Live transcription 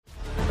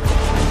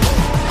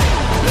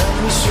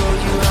show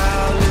you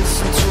how.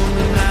 Listen to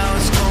me now,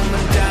 it's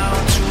coming down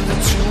to the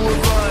two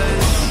of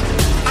us.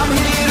 I'm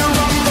here to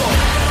rumble.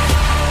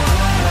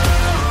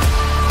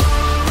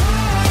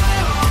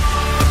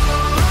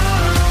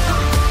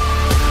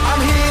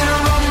 I'm here to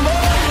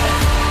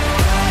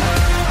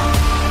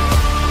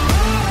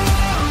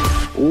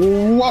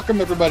rumble. Welcome,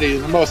 everybody, to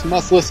the most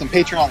must-listen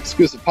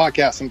Patreon-exclusive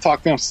podcast on the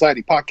Talk Film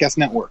Society Podcast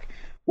Network.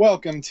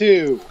 Welcome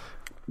to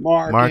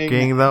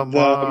Marking the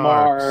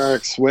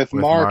Marks with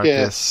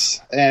Marcus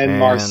and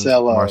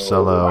Marcelo.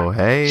 Marcelo.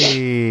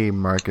 Hey,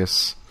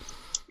 Marcus.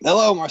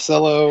 Hello,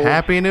 Marcelo.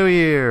 Happy New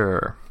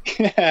Year.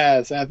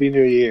 Yes, Happy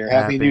New Year.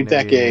 Happy New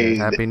Decade.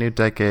 Happy New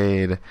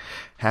Decade.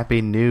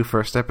 Happy new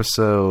first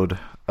episode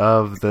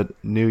of the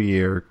new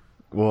year.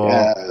 Well,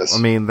 yes. I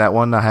mean, that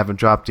one I haven't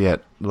dropped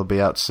yet. It'll be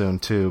out soon,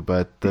 too.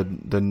 But the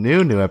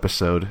new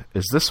episode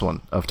is this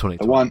one of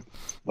 2020.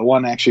 The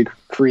one actually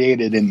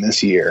created in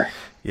this year.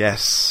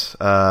 Yes.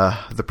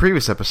 The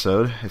previous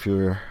episode, if you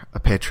were a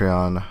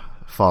Patreon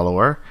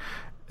follower,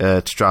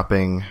 it's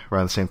dropping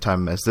around the same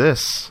time as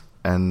this.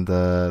 And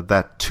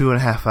that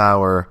 2.5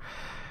 hour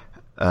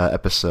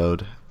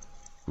episode,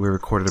 we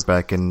recorded it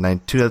back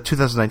in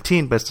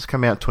 2019, but it's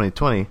coming out in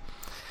 2020.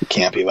 It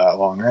can't be that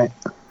long, right?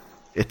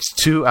 It's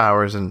 2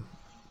 hours and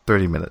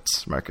 30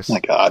 minutes, Marcus. Oh, my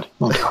God.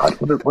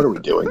 What are we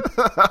doing?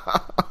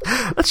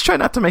 Let's try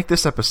not to make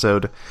this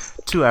episode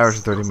 2 hours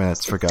and 30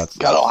 minutes, for God's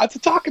sake. Got a lot to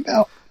talk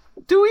about.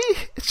 Do we?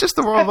 It's just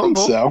the Royal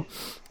Rumble. I think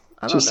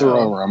so. Just the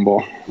Royal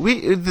Rumble.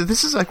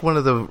 This is like one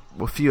of the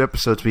few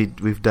episodes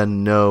we've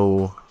done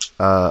no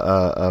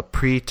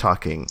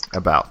pre-talking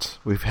about.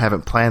 We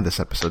haven't planned this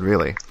episode,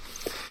 really.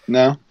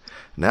 No?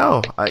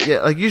 No.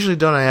 Like usually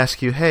don't I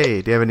ask you,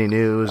 hey, do you have any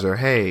news? Or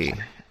hey,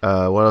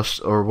 what else?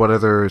 Or what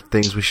other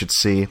things we should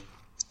see?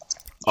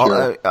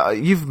 Sure.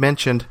 You've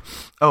mentioned...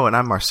 Oh, and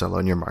I'm Marcelo,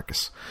 and you're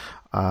Marcus.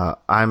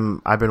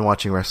 I've been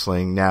watching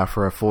wrestling now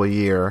for a full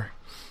year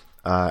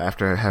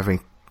after having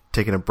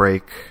taken a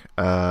break,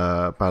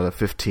 about a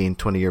 15,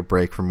 20-year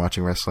break from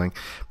watching wrestling.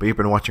 But you've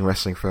been watching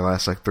wrestling for the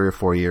last 3 or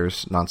 4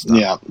 years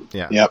nonstop.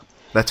 Yeah. Yep.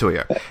 That's who we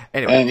are.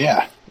 Anyway. And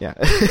yeah.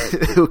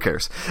 Who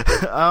cares?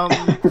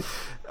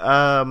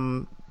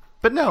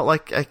 But no,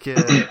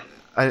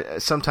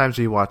 sometimes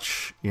we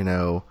watch,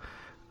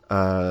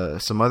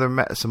 some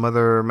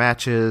other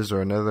matches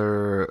or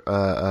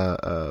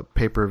another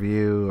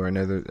pay-per-view or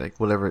another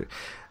whatever.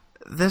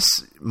 This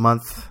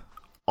month,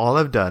 all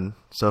I've done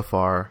so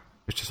far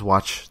is just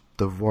watch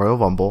the Royal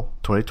Rumble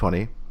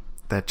 2020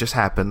 that just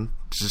happened,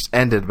 just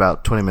ended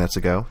about 20 minutes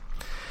ago,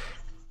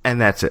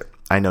 and that's it.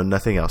 I know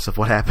nothing else of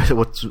what happened,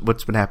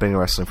 what's been happening in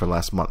wrestling for the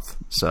last month.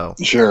 So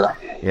sure,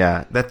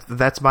 yeah,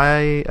 that's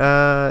me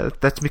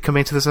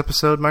coming to this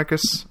episode,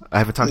 Marcus. I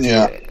haven't talked to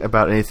you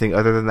about anything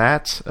other than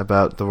that,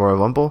 about the Royal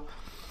Rumble.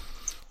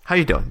 How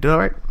you doing? Doing all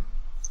right?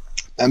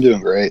 I'm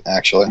doing great,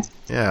 actually.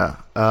 Yeah.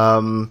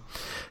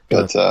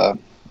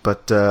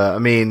 But I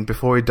mean,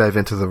 before we dive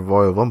into the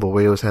Royal Rumble,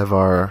 we always have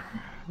our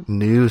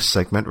news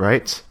segment,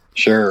 right?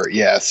 Sure,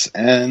 yes.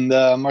 And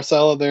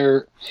Marcelo,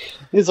 there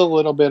is a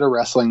little bit of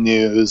wrestling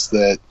news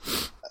that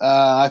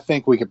I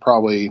think we could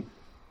probably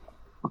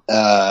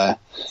get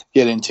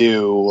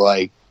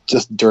into,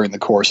 just during the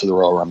course of the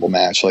Royal Rumble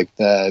match.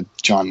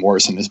 John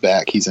Morrison is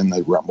back. He's in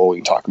the Rumble. We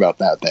can talk about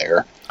that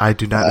there. I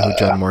do not know who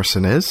John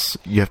Morrison is.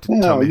 You have to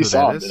tell me who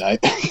that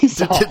is.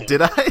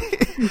 Did I?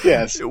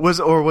 Yes. Was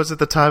it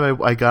the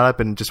time I got up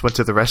and just went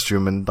to the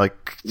restroom and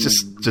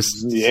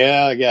just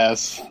yeah, I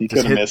guess you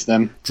could have missed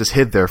him. Just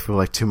hid there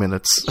for 2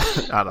 minutes.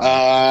 I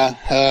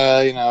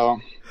don't know.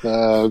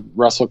 The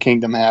Wrestle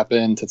Kingdom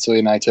happened.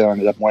 Tetsuya Naito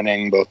ended up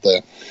winning both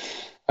the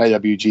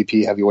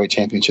IWGP Heavyweight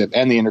Championship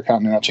and the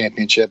Intercontinental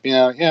Championship.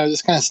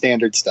 Just kind of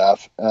standard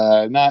stuff.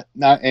 Not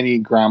any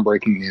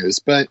groundbreaking news,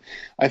 but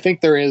I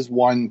think there is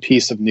one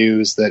piece of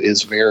news that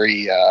is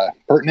very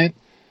pertinent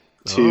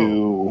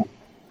to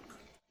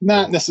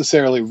not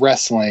necessarily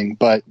wrestling,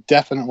 but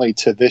definitely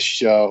to this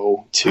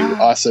show, to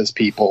us as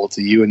people,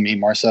 to you and me,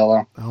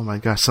 Marcelo. Oh my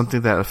gosh,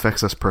 something that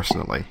affects us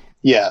personally.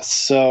 Yes.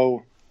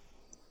 So,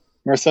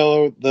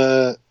 Marcelo,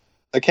 the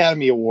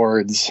Academy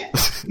Awards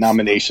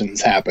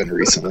nominations happened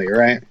recently,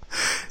 right?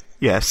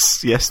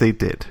 Yes, they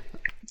did.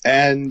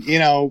 And,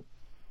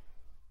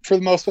 for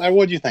the most part,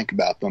 what do you think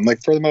about them?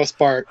 For the most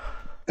part,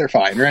 they're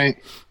fine, right?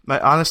 My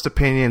honest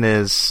opinion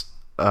is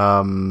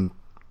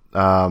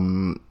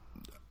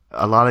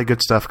a lot of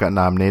good stuff got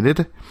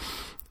nominated.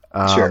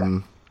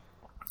 Sure.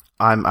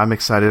 I'm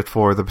excited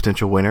for the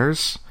potential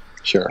winners.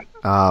 Sure.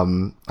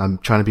 I'm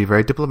trying to be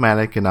very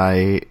diplomatic, and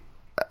I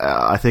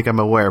think I'm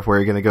aware of where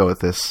you're going to go with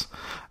this.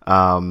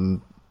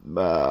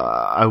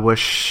 I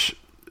wish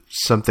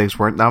some things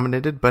weren't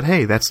nominated, but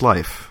hey, that's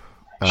life.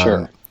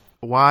 Sure.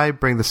 Why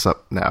bring this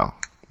up now,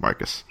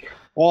 Marcus?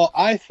 Well,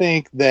 I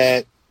think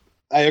that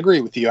I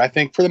agree with you. I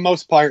think for the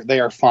most part they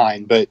are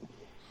fine, but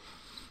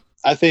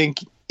I think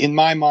in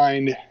my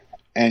mind,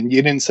 and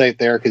you didn't say it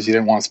there because you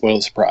didn't want to spoil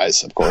the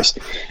surprise, of course,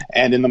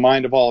 and in the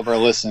mind of all of our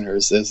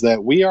listeners, is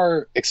that we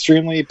are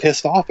extremely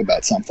pissed off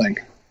about something.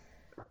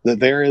 That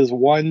there is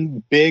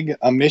one big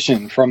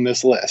omission from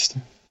this list.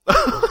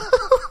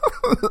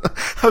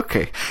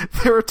 Okay,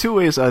 there are two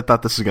ways I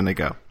thought this was going to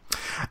go.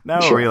 Now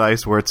I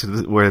realize where this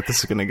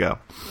is going to go.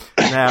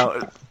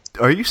 Now,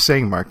 are you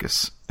saying,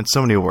 Marcus, in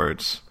so many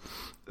words,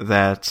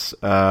 that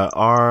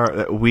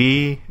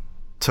we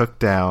took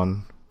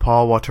down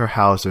Paul Walter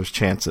Hauser's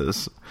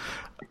chances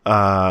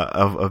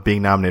of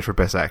being nominated for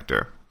Best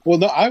Actor? Well,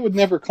 no, I would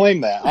never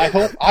claim that.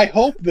 I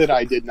hope that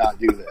I did not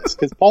do this,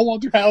 because Paul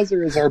Walter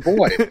Hauser is our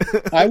boy.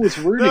 I was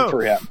rooting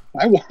for him.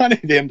 I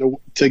wanted him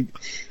to,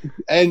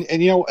 and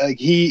like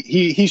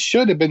he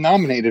should have been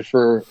nominated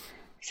for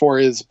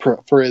his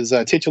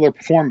titular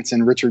performance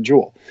in Richard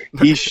Jewell.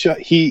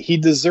 He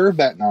deserved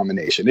that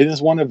nomination. It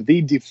is one of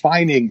the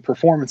defining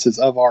performances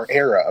of our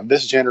era, of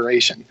this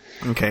generation.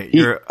 Okay,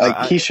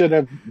 he should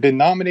have been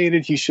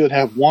nominated. He should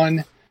have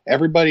won.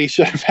 Everybody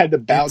should have had to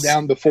bow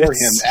down before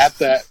him at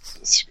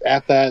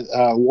that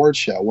award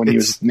show when he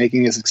was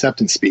making his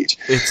acceptance speech.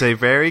 It's a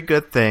very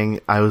good thing.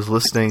 I was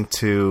listening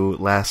to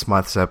last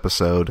month's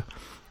episode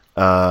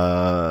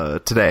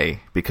today,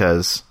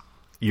 because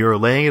you're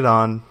laying it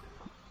on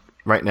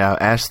right now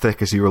as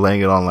thick as you were laying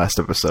it on last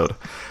episode.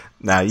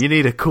 Now you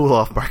need to cool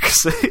off,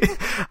 Marcus.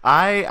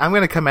 I'm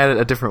going to come at it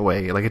a different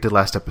way, like I did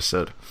last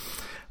episode.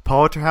 Paul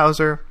Walter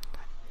Hauser,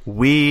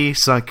 we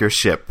sunk your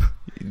ship.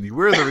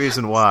 We're the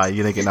reason why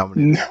you didn't get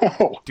nominated.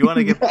 No. Do you want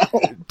to get?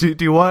 No. Do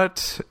you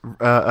want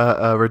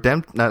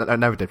redemption? Not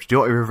redemption. Do you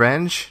want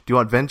revenge? Do you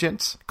want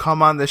vengeance?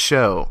 Come on the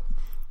show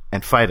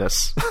and fight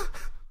us.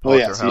 Well,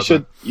 yes,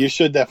 you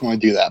should definitely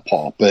do that,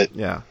 Paul. But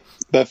yeah.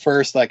 But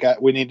first,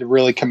 we need to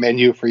really commend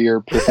you for your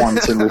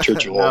performance in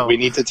Richard Jewell. No. We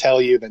need to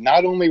tell you that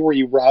not only were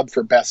you robbed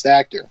for Best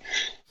Actor,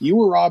 you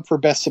were robbed for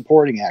Best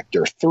Supporting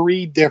Actor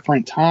 3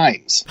 different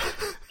times.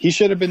 He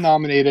should have been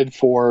nominated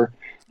for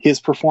his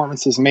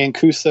performance as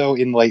Mancuso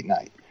in Late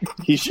Night.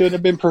 He should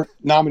have been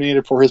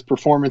nominated for his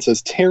performance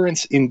as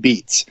Terrence in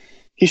Beats.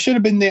 He should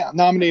have been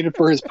nominated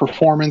for his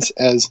performance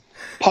as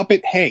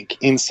Puppet Hank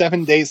in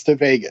 7 Days to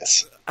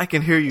Vegas. I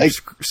can hear you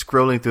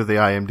scrolling through the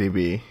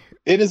IMDb.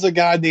 It is a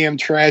goddamn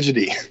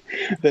tragedy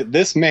that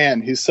this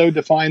man, who so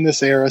defined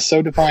this era,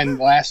 so defined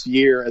last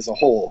year as a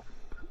whole,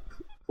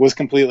 was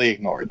completely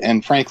ignored.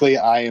 And frankly,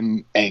 I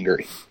am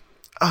angry.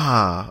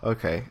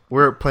 Okay.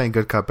 We're playing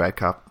good cop, bad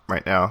cop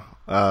right now.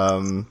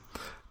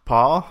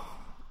 Paul,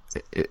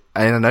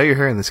 I know you're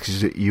hearing this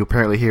because you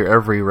apparently hear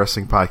every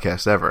wrestling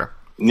podcast ever.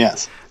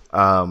 Yes.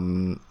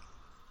 I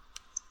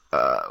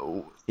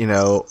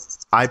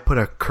put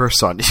a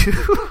curse on you.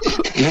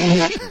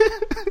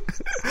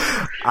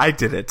 I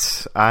did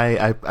it.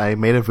 I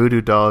made a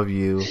voodoo doll of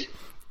you,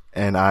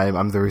 and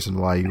I'm the reason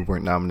why you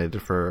weren't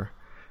nominated for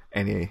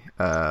any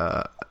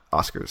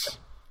Oscars.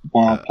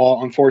 Well,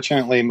 Paul,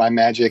 unfortunately, my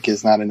magic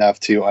is not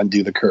enough to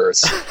undo the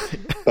curse.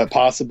 But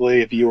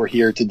possibly, if you were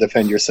here to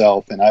defend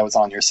yourself and I was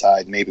on your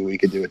side, maybe we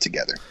could do it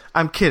together.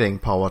 I'm kidding,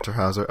 Paul Walter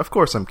Hauser. Of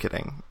course, I'm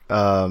kidding.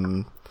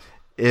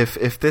 If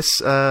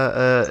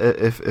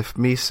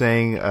me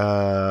saying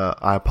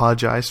I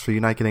apologize for you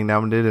not getting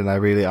nominated, and I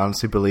really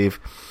honestly believe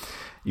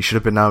you should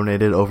have been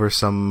nominated over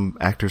some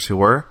actors who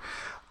were,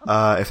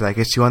 if that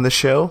gets you on the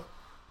show,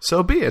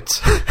 so be it.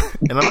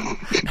 And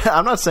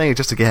I'm not saying it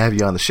just to have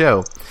you on the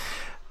show.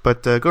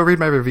 But go read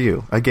my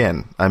review.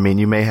 Again, I mean,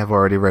 you may have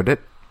already read it.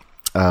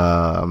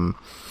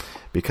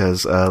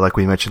 Because, like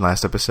we mentioned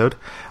last episode,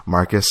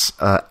 Marcus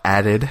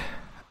added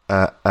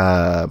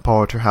Paul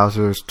Walter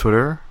Hauser's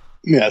Twitter.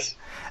 Yes.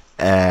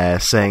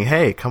 Saying,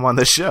 hey, come on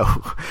the show.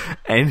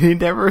 And he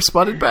never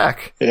responded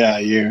back. Yeah,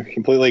 you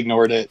completely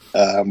ignored it.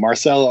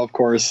 Marcelo, of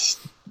course,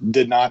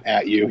 did not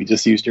at you. He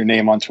just used your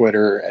name on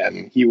Twitter,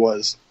 and he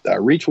was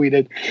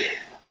retweeted.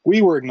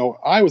 We were ignored.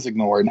 I was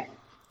ignored.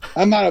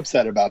 I'm not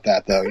upset about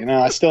that, though.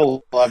 I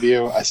still love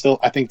you. I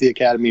think the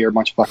Academy are a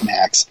bunch of fucking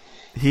hacks.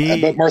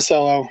 But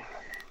Marcelo.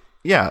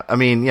 Yeah, I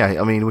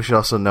mean, we should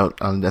also note,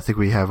 I think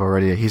we have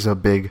already, he's a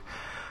big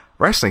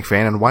wrestling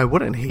fan, and why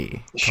wouldn't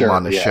he come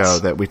on the show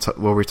that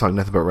where we talk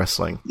nothing about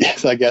wrestling?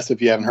 Yes, I guess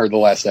if you haven't heard the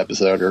last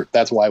episode,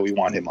 that's why we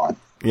want him on.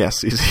 Yes,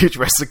 he's a huge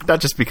wrestling,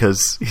 not just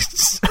because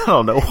I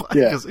don't know why,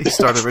 because he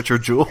started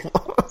Richard Jewell.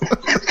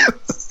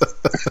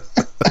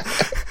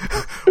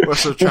 We're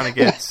also trying to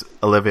get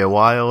Olivia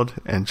Wilde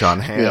and John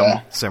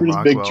Hamm, Sam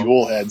Rockwell. Big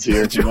Jewel heads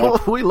here.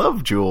 We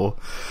love Jewel.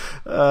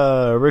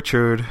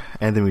 Richard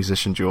and the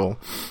musician Jewel.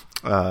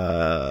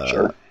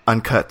 Sure.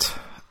 Uncut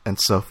and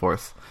so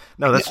forth.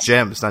 No, that's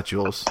Gems, not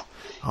Jewels.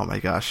 Oh my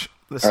gosh.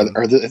 Listen,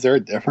 is there a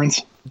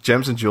difference?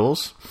 Gems and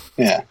Jewels?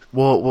 Yeah.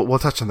 We'll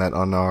touch on that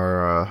on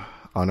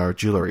our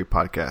jewelry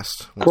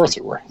podcast. Of course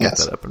we will. Get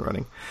that up and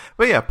running.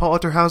 But yeah, Paul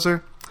Walter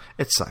Hauser,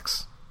 it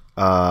sucks.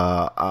 Who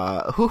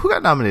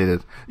got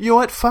nominated? You know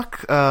what?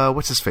 Fuck.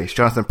 What's his face?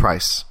 Jonathan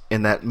Pryce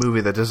in that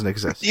movie that doesn't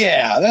exist.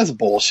 Yeah, that's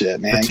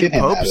bullshit, man. Get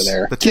him out of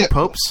there. The two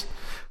popes.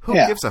 Who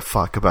gives a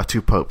fuck about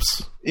two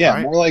popes? Yeah,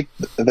 right? More like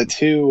the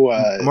two.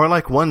 More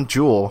like one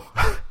jewel.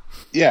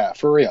 Yeah,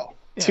 for real.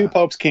 Yeah. Two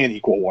popes can't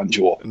equal one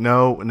jewel.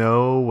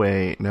 No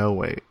way.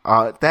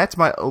 That's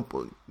my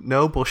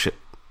no bullshit.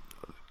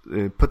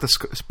 Put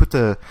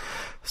the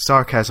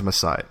sarcasm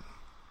aside.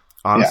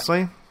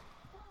 Honestly,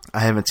 I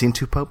haven't seen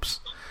two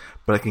popes.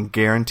 But I can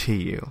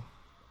guarantee you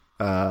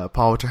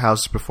Paul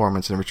Winterhouse's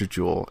performance in Richard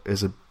Jewell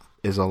is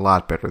a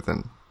lot better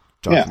than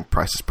Jonathan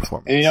Pryce's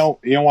performance. And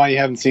you know why you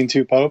haven't seen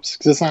Two Popes?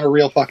 Because it's not a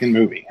real fucking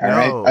movie. All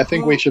right, I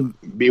think we should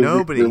be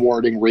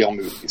rewarding real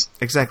movies.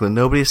 Exactly.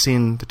 Nobody's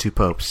seen The Two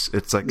Popes.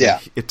 It's like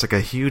it's like a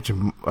huge,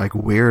 like,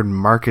 weird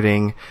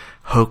marketing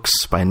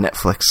hoax by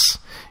Netflix.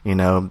 You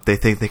know, they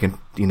think they can.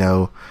 You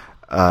know,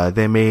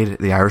 they made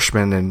The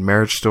Irishman and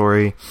Marriage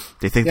Story.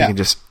 They think they can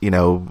just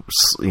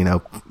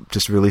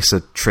just release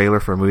a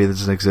trailer for a movie that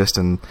doesn't exist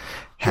and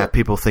have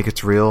people think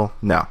it's real.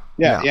 No.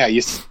 Yeah.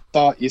 You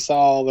saw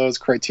all those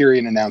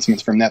Criterion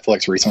announcements from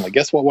Netflix recently.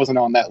 Guess what wasn't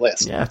on that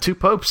list? Yeah, Two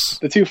Popes.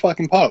 The two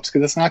fucking popes,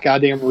 because it's not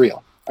goddamn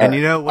real. And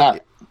you know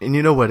what? And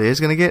you know what is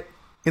going to get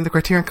in the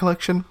Criterion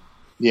collection?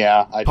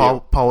 Yeah, I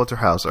do. Paul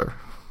Winterhauser,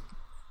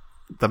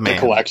 the man. The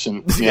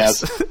collection,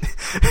 yes.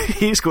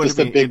 He's going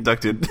to be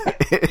inducted.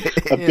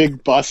 A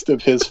big bust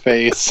of his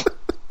face,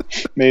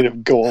 made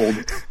of gold.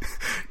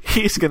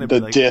 He's going to be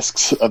the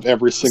discs of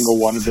every single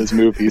one of his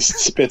movies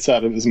spits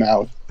out of his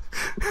mouth.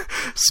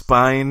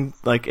 Spine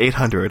like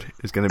 800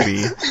 is going to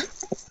be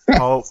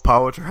Paul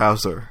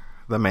Winterhauser,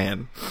 the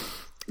man.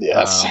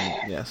 Yes.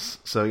 Yes.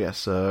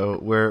 So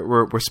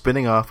we're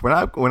spinning off. We're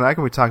not going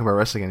to be talking about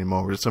wrestling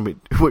anymore. We're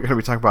going to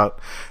be talking about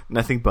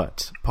nothing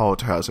but Paul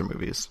Winterhauser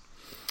movies.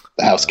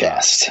 The House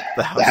Cast.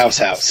 The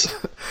House.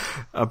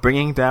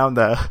 Bringing down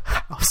the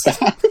house.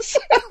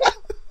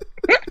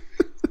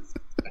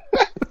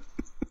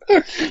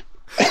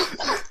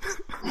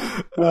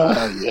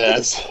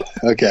 Yes.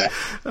 Okay.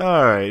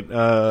 All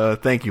right.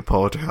 Thank you,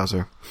 Paul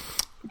Winterhauser,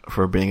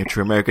 for being a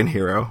true American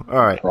hero.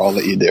 All right. For all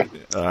that you do.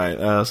 All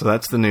right. So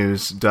that's the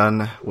news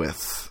done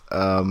with.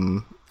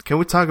 Can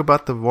we talk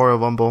about the Royal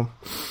Rumble?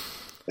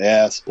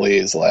 Yes,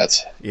 please.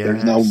 Let's.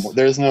 Yes.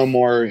 There's no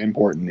more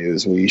important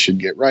news. We should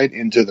get right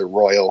into the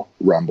Royal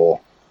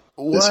Rumble.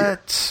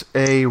 What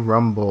a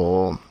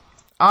Rumble!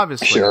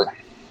 Obviously.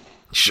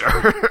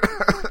 Sure.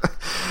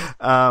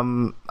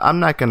 I'm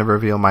not going to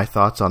reveal my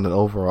thoughts on it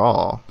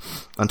overall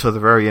until the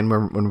very end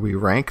when we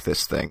rank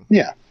this thing.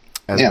 Yeah.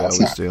 As we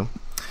always do.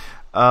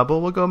 But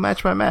we'll go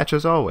match by match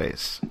as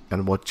always,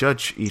 and we'll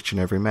judge each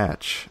and every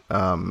match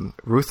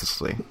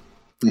ruthlessly.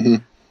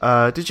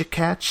 Mm-hmm. Did you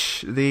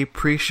catch the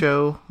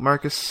pre-show,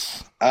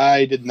 Marcus?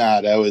 I did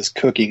not. I was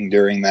cooking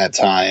during that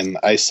time.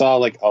 I saw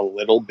like a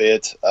little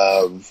bit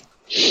of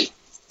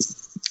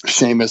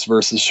Sheamus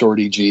versus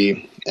Shorty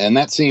G, and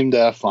that seemed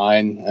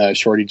fine.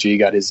 Shorty G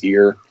got his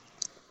ear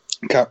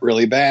cut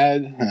really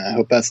bad. I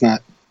hope that's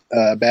not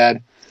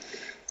bad.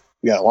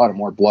 We got a lot of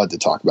more blood to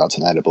talk about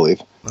tonight, I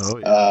believe. Oh,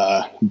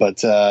 yeah.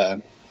 But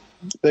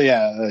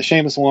yeah,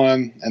 Sheamus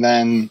won, and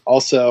then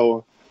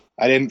also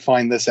I didn't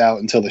find this out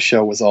until the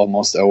show was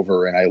almost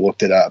over, and I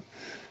looked it up.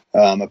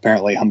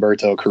 Apparently,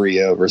 Humberto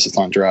Carrillo versus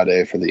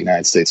Andrade for the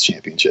United States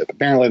Championship.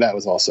 Apparently, that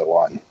was also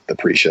on the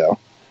pre-show.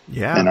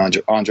 Yeah. And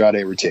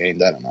Andrade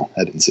retained. I don't know.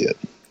 I didn't see it.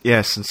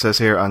 Yes, it says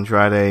here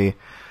Andrade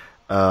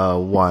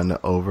won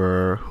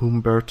over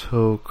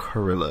Humberto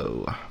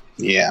Carrillo.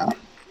 Yeah.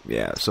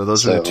 Yeah, so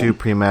those are the two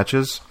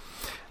pre-matches,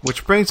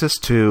 which brings us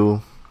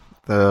to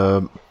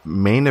the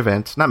main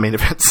event. Not main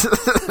event.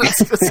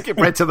 Let's skip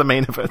right to the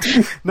main event.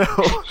 No.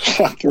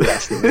 Fuck the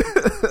rest of it.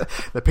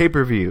 The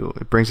pay-per-view.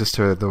 It brings us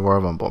to the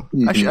Royal Rumble.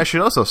 Mm-hmm. I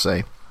should also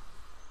say,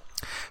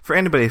 for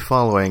anybody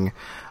following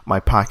my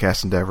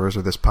podcast endeavors,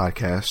 or this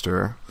podcast,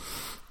 or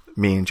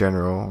me in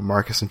general, or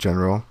Marcus in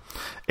general,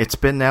 it's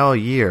been now a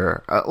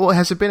year. Well,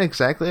 has it been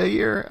exactly a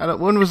year?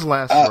 When was the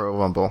last Royal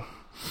Rumble?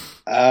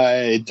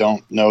 I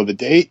don't know the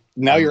date.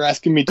 Now you're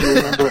asking me to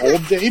remember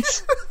old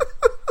dates?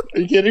 Are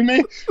you kidding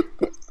me?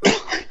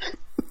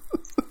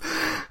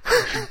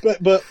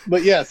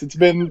 But yes, it's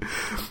been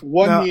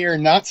 1 year,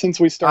 not since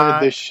we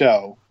started this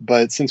show,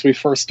 but since we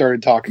first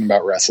started talking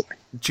about wrestling.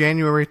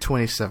 January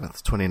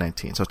 27th,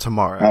 2019. So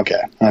tomorrow.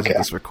 Okay.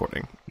 This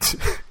recording.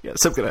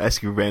 Yes, I'm going to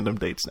ask you random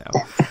dates now.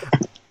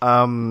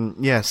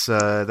 Yes,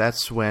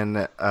 that's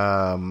when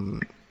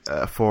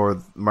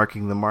for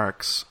Marking the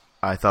Marks,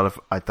 I thought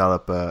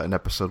up an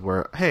episode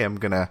where, hey, I'm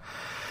gonna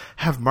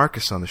have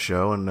Marcus on the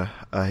show, and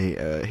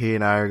he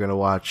and I are gonna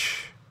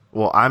watch.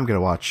 Well, I'm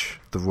gonna watch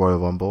the Royal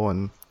Rumble,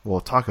 and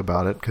we'll talk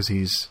about it because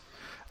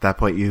at that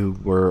point you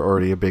were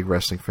already a big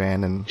wrestling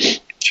fan, and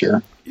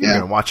sure, you're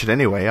gonna watch it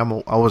anyway. I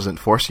wasn't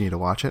forcing you to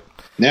watch it.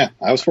 Yeah,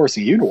 I was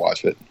forcing you to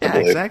watch it. Yeah,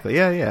 exactly.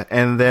 Yeah.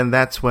 And then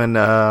that's when,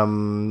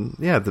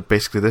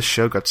 basically this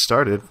show got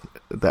started.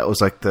 That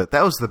was like that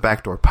was the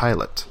backdoor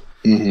pilot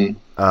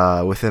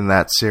within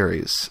that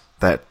series.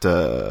 And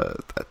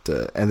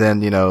then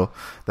the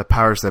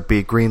powers that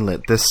be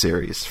greenlit this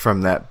series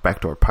from that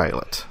backdoor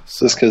pilot.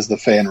 So, just because the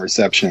fan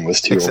reception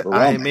was too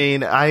overwhelming. I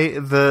mean,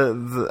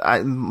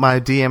 my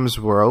DMs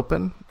were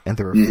open and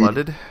they were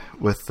flooded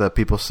with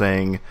people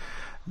saying,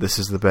 "This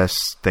is the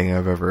best thing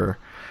I've ever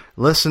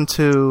listened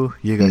to.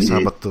 You guys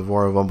talk about the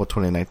Royal Rumble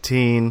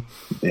 2019.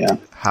 Yeah,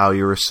 how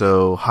you were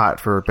so hot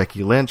for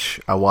Becky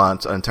Lynch. I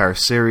want an entire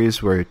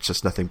series where it's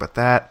just nothing but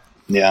that."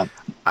 Yeah,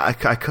 I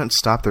couldn't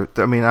stop there.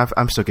 I mean,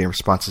 I'm still getting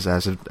responses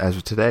as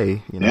of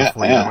today. 4 years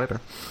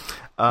later.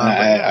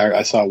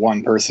 I saw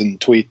one person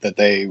tweet that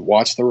they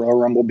watched the Royal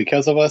Rumble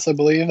because of us. I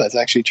believe that's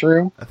actually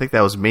true. I think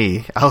that was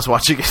me. I was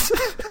watching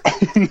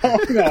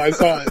it. no, I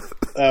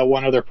saw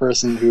one other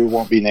person who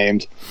won't be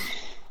named,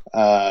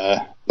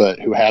 but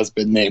who has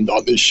been named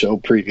on this show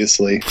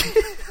previously.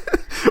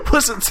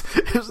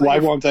 Why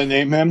won't I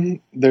name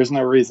him? There's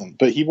no reason.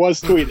 But he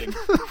was tweeting.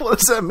 What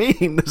does that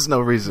mean? There's no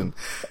reason.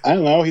 I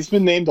don't know. He's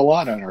been named a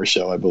lot on our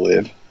show, I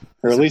believe.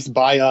 Or at least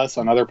by us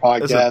on other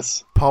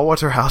podcasts. Paul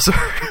Waterhauser?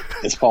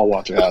 It's Paul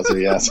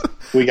Waterhauser, yes.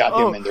 We got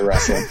him into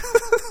wrestling.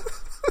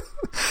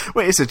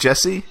 Wait, is it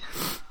Jesse?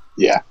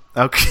 Yeah.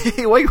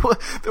 Okay. Wait,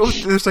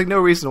 there's like no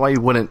reason why you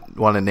wouldn't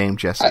want to name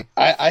Jesse.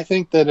 I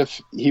think that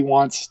if he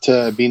wants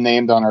to be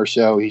named on our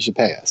show, he should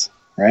pay us,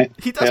 right?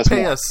 He does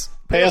pay us.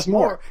 Pay us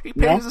more. He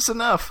pays us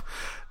enough.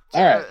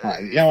 All right,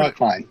 fine. You know what?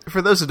 Fine.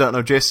 For those who don't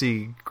know,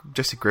 Jesse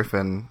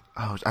Griffin.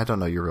 Oh, I don't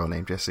know your real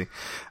name, Jesse.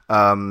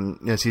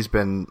 Yes, he's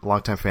been a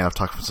longtime fan of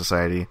Talk from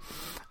Society.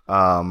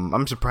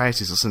 I'm surprised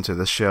he's listened to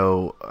this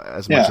show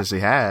as much as he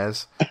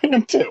has. I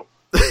am too.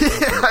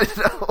 I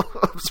know.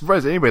 I'm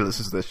surprised anybody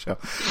listens to this show.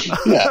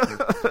 Yeah,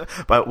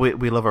 but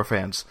we love our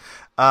fans.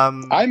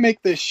 I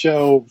make this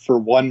show for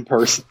one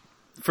person.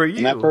 For you,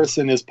 and that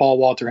person is Paul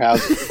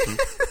Waterhauser.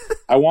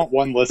 I want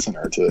one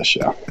listener to this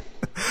show.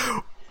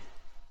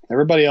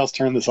 Everybody else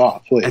turn this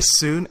off, please. As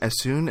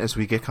soon as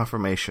we get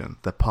confirmation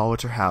that Paul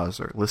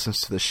Waterhauser listens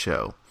to the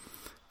show,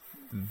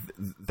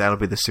 that'll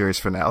be the series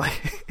finale.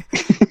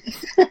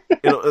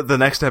 The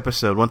next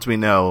episode, once we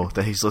know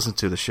that he's listened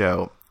to the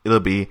show, it'll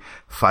be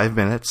 5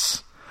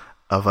 minutes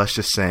of us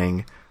just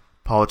saying,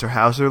 Paul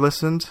Waterhauser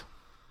listened.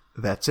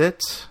 That's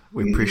it.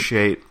 We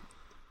appreciate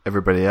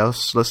everybody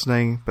else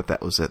listening, but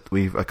that was it.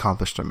 We've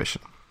accomplished our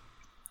mission.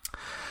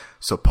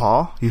 So,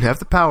 Paul, you have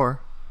the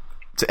power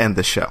to end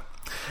the show.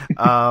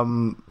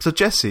 So,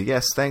 Jesse,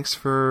 yes, thanks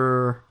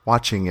for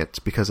watching it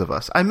because of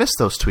us. I missed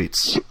those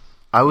tweets.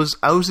 I was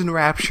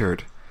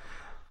enraptured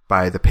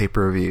by the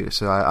pay-per-view,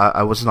 so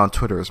I wasn't on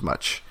Twitter as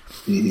much.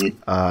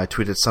 I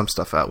tweeted some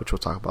stuff out, which we'll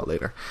talk about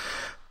later.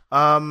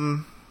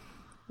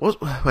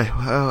 What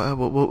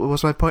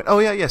was my point? Oh,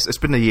 yeah, yes, it's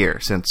been a year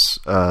since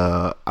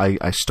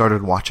I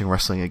started watching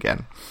wrestling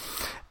again.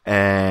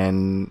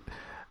 And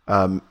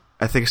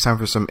I think it's time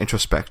for some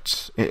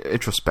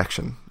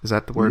introspection. Is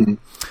that the word?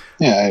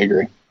 Yeah, I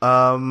agree.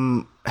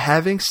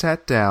 Having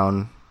sat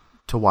down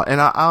to watch,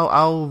 and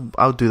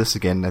I'll do this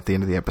again at the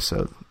end of the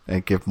episode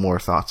and give more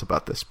thoughts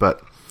about this.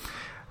 But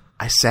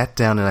I sat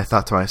down and I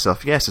thought to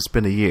myself, yes, it's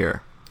been a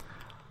year,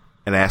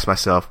 and I asked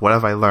myself, what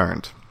have I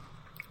learned?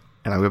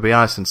 And I'm going to be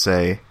honest and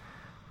say,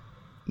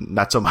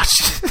 not so much.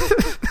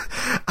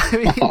 I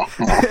mean,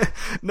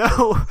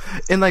 no.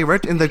 In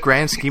the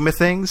grand scheme of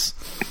things,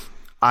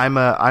 I'm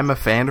a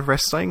fan of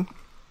wrestling,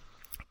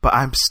 but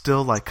I'm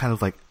still like kind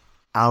of like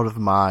out of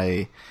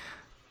my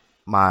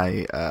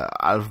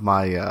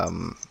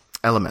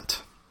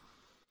element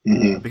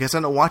because I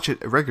don't watch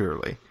it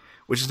regularly,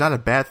 which is not a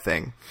bad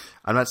thing.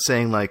 I'm not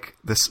saying like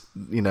this,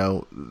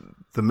 the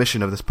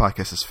mission of this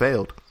podcast has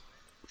failed.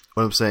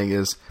 What I'm saying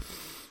is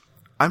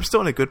I'm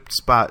still in a good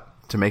spot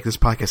to make this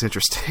podcast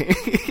interesting.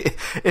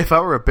 If I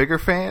were a bigger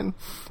fan,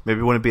 maybe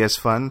it wouldn't be as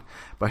fun,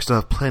 but I still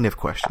have plenty of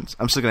questions.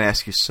 I'm still going to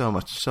ask you so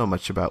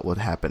much about what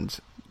happened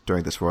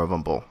during this Royal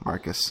Rumble,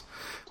 Marcus.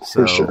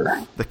 So for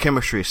sure. The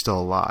chemistry is still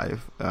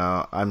alive.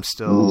 I'm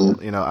still,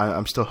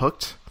 I'm still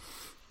hooked.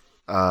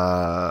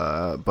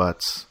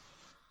 But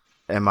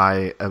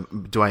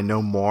do I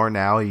know more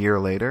now a year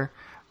later?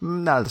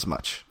 Not as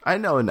much. I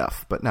know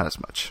enough, but not as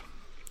much.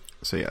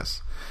 So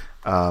yes.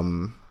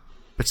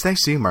 But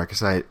thanks to you,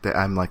 Marcus,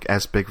 I'm like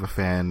as big of a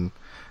fan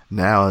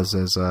now as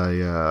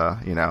I,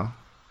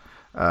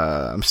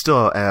 I'm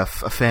still a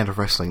fan of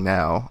wrestling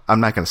now. I'm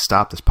not going to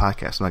stop this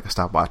podcast. I'm not going to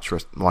stop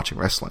watching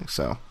wrestling.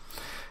 So,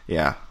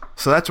 yeah.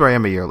 So that's where I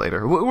am a year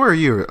later. Where are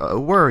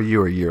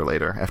you a year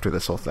later after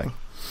this whole thing?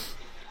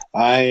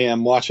 I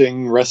am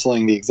watching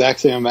wrestling the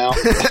exact same amount.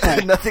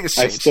 Nothing has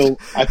changed.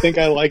 I think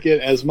I like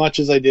it as much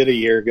as I did a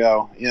year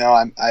ago.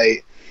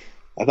 I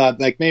thought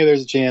like maybe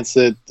there's a chance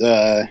that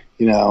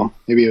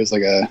maybe it was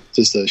like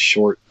just a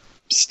short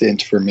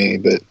stint for me,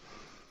 but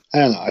I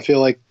don't know. I feel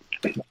like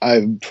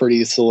I'm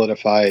pretty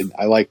solidified.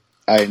 I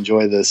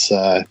enjoy this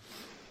thing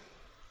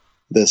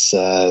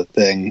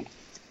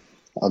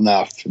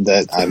enough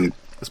that I'm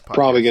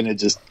probably going to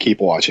just keep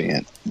watching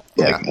it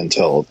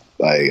until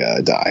I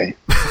die.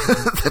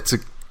 That's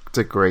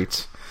a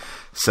great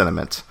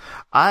sentiment.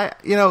 I'm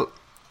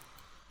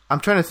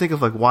trying to think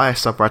of like why I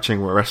stopped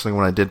watching wrestling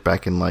when I did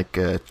back in like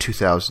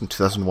 2000,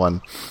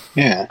 2001.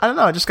 Yeah. I don't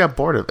know. I just got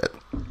bored of it.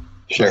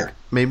 Sure. Like,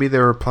 maybe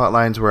there were plot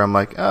lines where I'm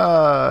like,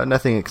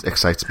 nothing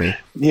excites me.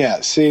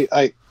 Yeah. See,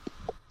 I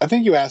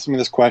think you asked me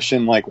this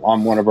question like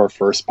on one of our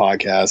first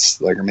podcasts,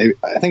 like, or maybe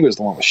I think it was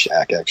the one with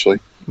Shaq actually.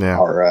 Yeah.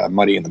 Our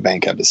Money in the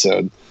Bank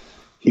episode.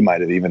 He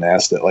might have even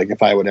asked it, like,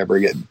 if I would ever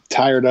get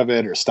tired of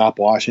it or stop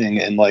watching.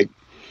 And like,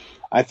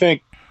 I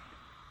think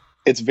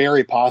it's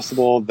very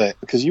possible that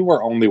because you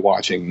were only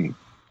watching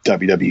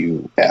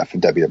WWF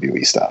and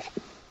WWE stuff,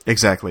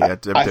 Exactly. Yeah, I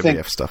WWF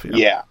think, stuff.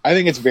 Yeah, I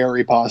think it's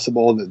very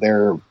possible that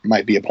there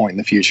might be a point in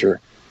the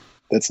future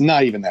that's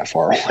not even that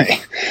far away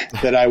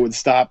that I would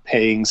stop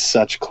paying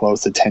such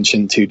close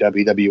attention to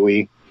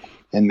WWE,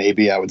 and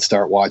maybe I would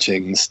start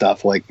watching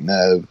stuff like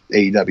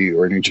AEW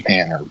or New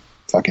Japan or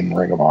fucking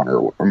Ring of Honor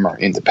or more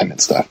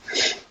independent stuff.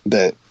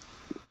 That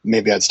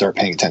maybe I'd start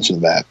paying attention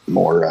to that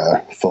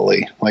more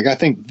fully. Like, I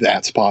think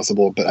that's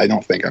possible, but I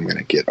don't think I'm going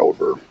to get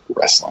over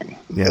wrestling.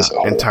 Yeah,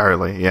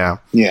 entirely. Yeah.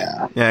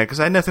 Yeah. Yeah, because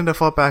I had nothing to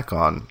fall back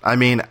on. I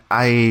mean,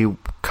 I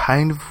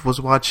kind of was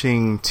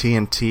watching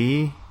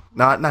TNT.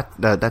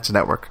 That's a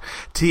network.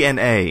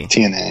 TNA.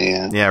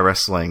 Yeah. Yeah,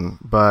 wrestling.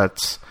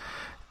 But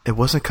it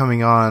wasn't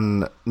coming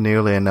on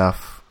nearly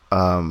enough.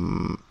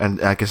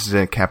 And I guess it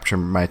didn't capture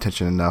my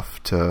attention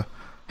enough to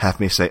have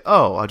me say,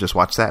 oh, I'll just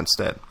watch that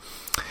instead.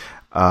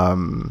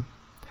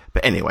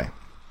 But anyway,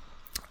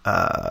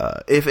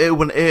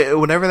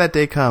 whenever that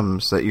day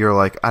comes that you're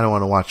like, I don't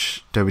want to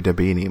watch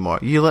WWE anymore,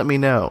 you let me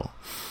know,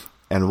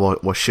 and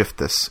we'll shift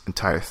this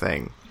entire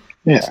thing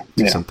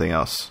to something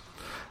else.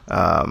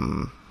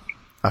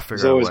 I figure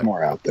there's always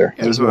more out there.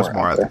 Yeah, there's always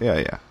more out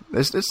there. Yeah.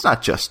 It's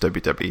not just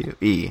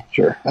WWE.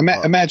 Sure.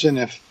 Imagine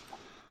if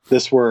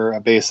this were a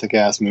basic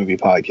ass movie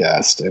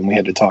podcast and we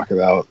had to talk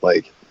about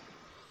like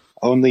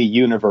only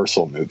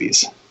Universal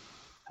movies.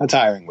 How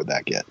tiring would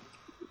that get?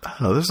 I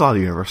don't know. There's a lot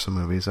of Universal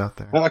movies out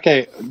there.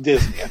 Okay,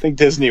 Disney. I think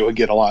Disney would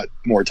get a lot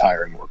more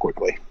tiring more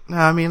quickly. No,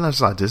 I mean, there's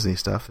a lot of Disney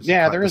stuff.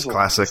 There is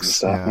classics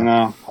stuff. You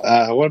know,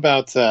 what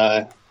about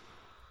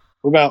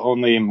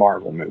only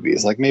Marvel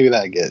movies? Like maybe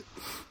that get.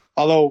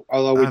 Although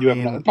we do have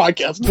another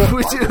podcast about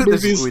Marvel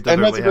movies, and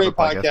that's a great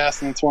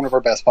podcast, and it's one of our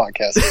best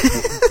podcasts.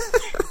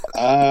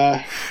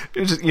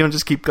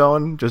 Just keep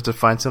going, just to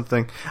find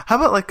something. How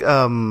about like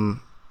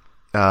no,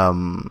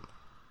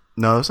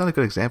 it's not a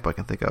good example I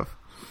can think of.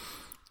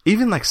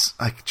 Even like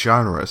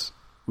genres,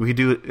 we could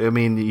do. I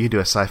mean, you do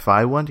a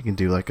sci-fi one. You can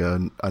do like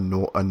a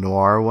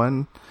noir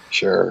one.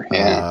 Sure.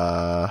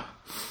 Yeah.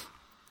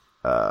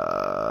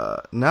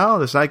 No,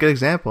 that's not a good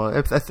example.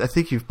 I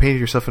think you've painted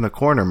yourself in a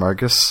corner,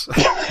 Marcus.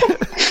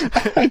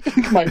 I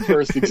think my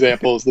first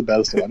example is the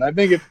best one. I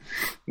think if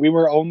we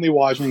were only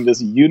watching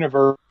this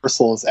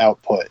Universal's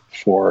output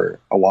for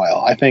a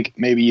while, I think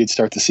maybe you'd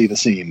start to see the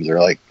seams, or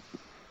like,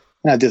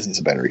 Disney's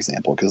a better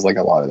example because like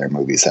a lot of their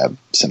movies have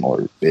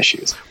similar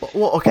issues.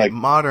 Well, okay, like,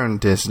 modern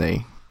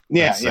Disney.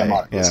 Yeah,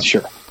 modern Disney,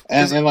 sure.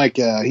 And like,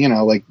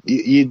 like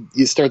you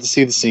start to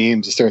see the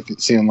seams, you start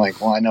seeing like,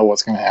 well, I know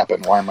what's going to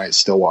happen. Why am I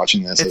still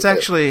watching this? It's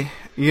actually,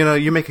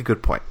 you make a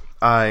good point.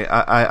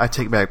 I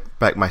take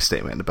back my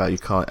statement about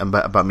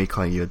about me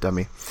calling you a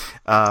dummy.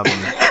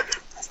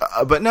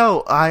 But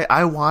no,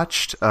 I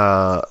watched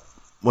what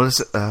is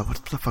it?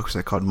 What the fuck was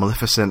that called?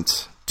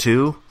 Maleficent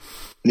 2.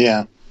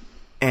 Yeah.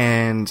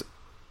 And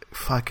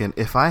fucking,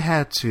 if I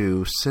had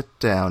to sit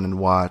down and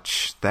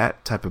watch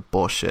that type of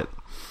bullshit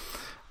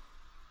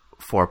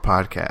for a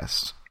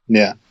podcast,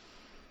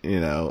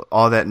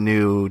 all that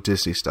new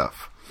Disney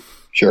stuff.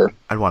 Sure.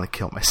 I'd want to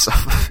kill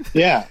myself.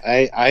 Yeah,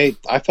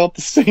 I felt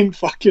the same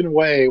fucking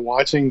way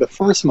watching the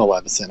first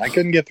Maleficent. I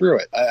couldn't get through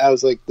it. I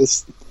was like,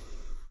 this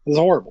is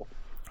horrible.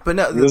 But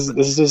no, this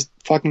is just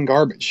fucking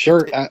garbage.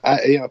 Sure,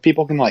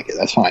 people can like it.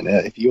 That's fine.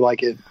 If you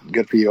like it,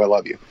 good for you. I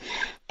love you.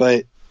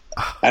 But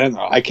I don't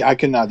know. I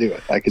could not do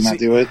it. I could not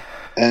do it.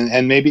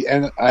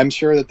 And I'm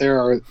sure that there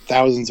are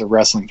thousands of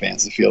wrestling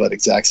fans that feel that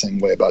exact same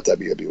way about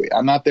WWE.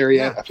 I'm not there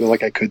yet. I feel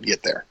like I could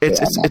get there.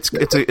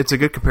 It's a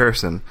good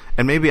comparison,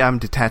 and maybe I'm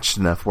detached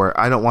enough where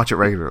I don't watch it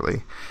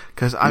regularly.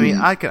 Because I mean,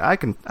 I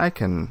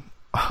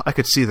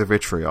could see the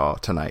vitriol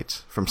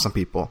tonight from some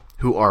people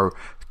who are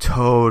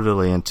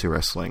totally into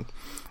wrestling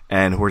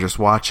and who are just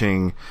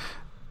watching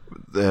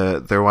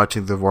the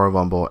Royal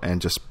Rumble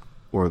and just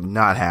were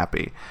not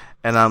happy.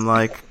 And I'm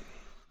like,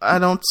 I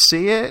don't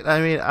see it.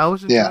 I mean, I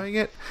was enjoying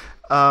it.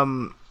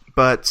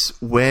 But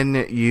when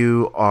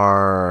you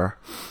know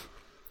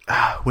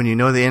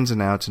the ins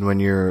and outs, and when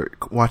you're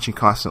watching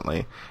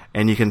constantly,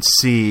 and you can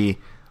see,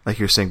 like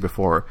you were saying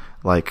before,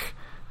 like,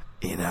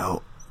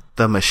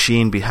 the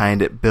machine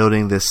behind it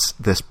building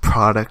this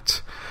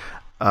product,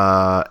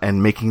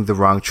 and making the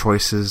wrong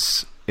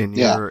choices in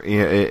your,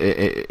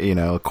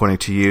 according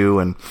to you,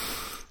 and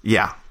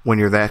when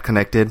you're that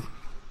connected,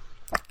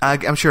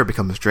 I'm sure it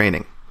becomes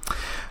draining.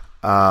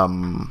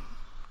 But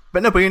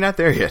you're not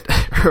there yet,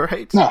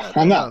 right? No,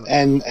 I'm not.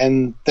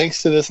 And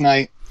thanks to this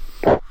night,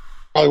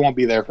 probably won't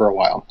be there for a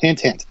while. Hint,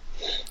 hint.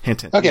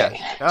 Hint, hint. Okay.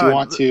 Yeah. Do you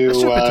want to...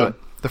 Let's jump into it.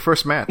 The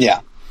first match. Yeah.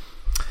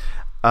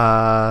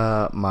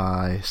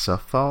 My cell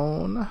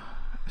phone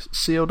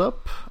sealed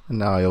up, and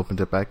now I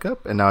opened it back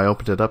up, and now I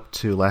opened it up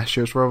to last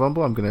year's Royal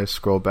Rumble. I'm going to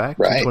scroll back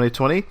to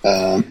 2020.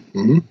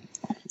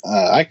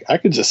 I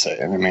could just say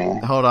it. I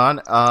mean, hold on,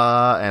 and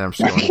I'm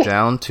scrolling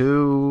down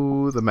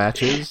to the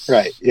matches,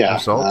 right? Yeah,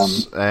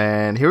 results,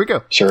 and here we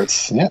go. Sure,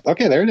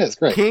 okay. There it is.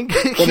 Great.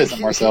 What is it,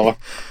 Marcelo?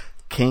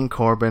 King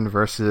Corbin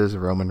versus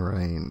Roman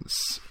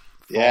Reigns.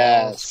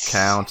 Yes,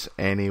 count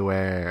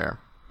anywhere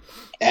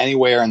in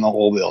the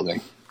whole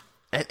building.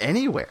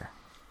 Anywhere.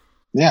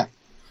 Yeah.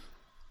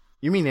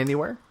 You mean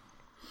anywhere?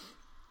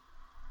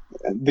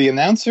 The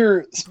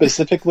announcer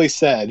specifically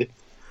said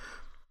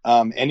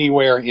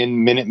anywhere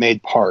in Minute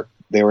Maid Park.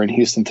 They were in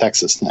Houston,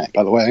 Texas tonight.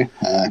 By the way,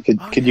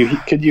 could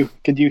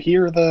you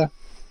hear the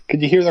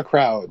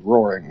crowd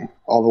roaring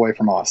all the way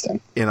from Austin?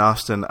 In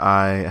Austin,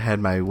 I had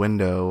my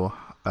window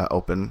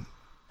open,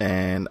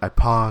 and I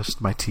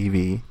paused my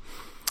TV,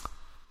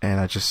 and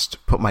I just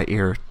put my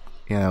ear,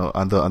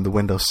 on the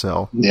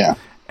windowsill. Yeah,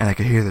 and I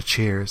could hear the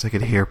cheers. I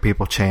could hear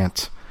people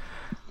chant.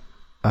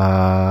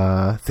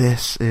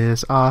 This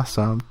is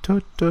awesome.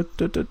 Do, do,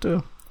 do, do,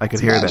 do. I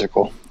could hear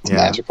magical. that. It's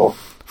magical.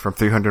 From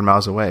 300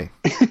 miles away.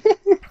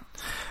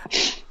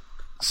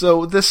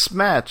 So this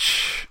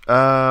match,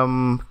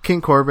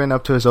 King Corbin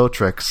up to his old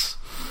tricks.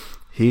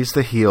 He's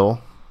the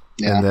heel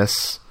in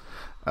this,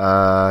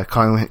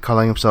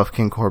 calling himself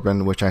King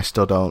Corbin, which I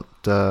still don't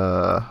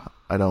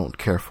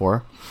care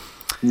for.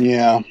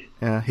 Yeah.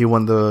 Yeah, he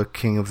won the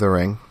King of the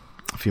Ring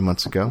a few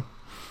months ago.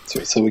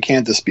 So we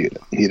can't dispute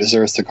it. He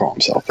deserves to call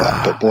himself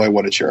that. But boy,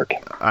 what a jerk!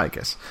 I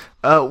guess.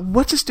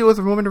 What's his deal with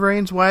Roman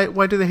Reigns? Why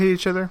do they hate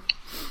each other?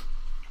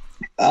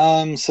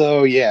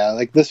 So yeah,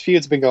 like this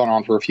feud's been going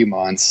on for a few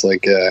months.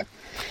 Like,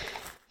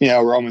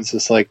 Roman's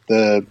just like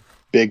the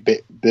big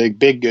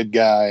good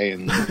guy,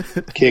 and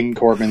King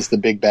Corbin's the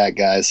big bad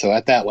guy. So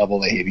at that level,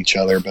 they hate each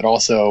other. But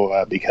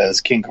also because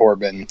King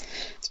Corbin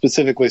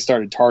specifically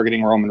started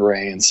targeting Roman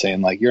Reigns,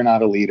 saying like, "You're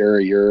not a leader.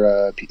 You're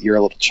a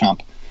little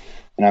chump,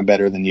 and I'm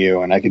better than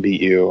you, and I can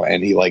beat you."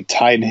 And he like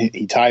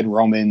tied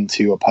Roman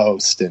to a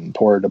post and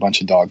poured a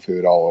bunch of dog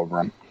food all over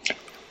him.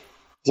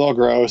 It's all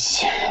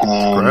gross.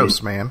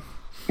 Gross, man.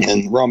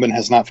 And Roman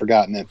has not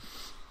forgotten it.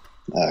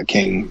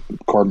 King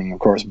Corbin, of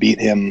course, beat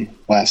him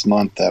last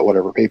month at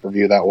whatever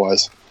pay-per-view that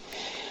was.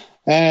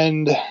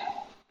 And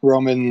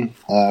Roman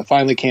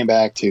finally came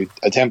back to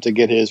attempt to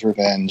get his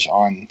revenge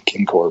on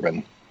King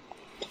Corbin.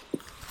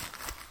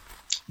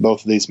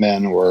 Both of these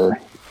men were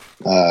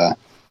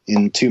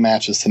in 2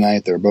 matches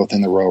tonight. They're both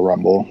in the Royal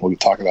Rumble. We'll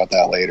talk about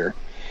that later.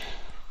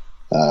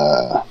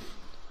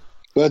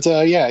 But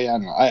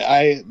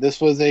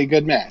this was a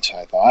good match,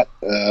 I thought.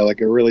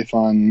 Like a really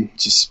fun,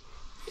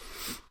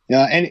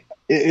 and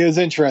it was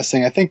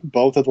interesting. I think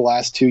both of the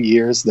last 2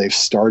 years they've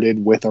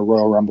started with a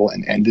Royal Rumble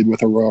and ended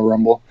with a Royal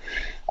Rumble.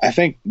 I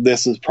think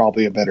this is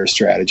probably a better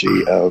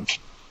strategy of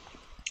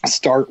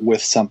start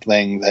with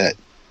something that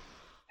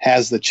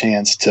has the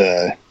chance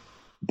to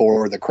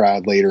bore the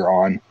crowd later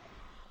on.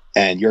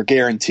 And you're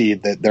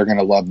guaranteed that they're going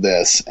to love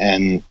this,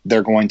 and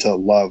they're going to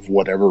love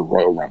whatever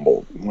Royal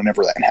Rumble,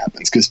 whenever that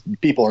happens, because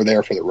people are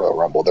there for the Royal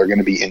Rumble. They're going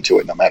to be into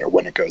it no matter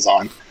when it goes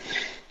on.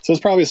 So it's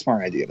probably a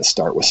smart idea to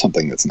start with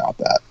something that's not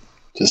that,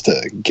 just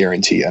to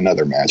guarantee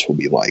another match will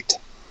be liked.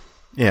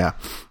 Yeah.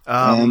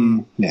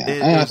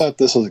 I thought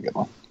this was a good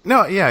one.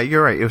 No, yeah,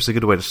 you're right. It was a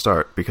good way to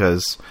start,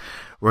 because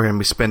we're going to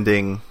be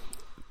spending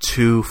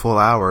 2 full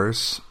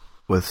hours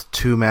with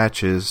 2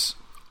 matches,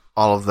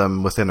 all of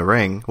them within a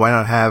ring. Why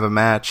not have a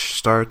match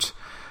start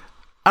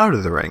out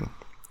of the ring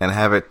and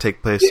have it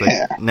take place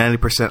like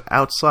 90%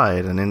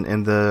 outside? And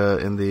in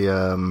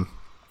the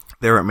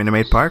they were at Minute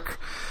Maid Park.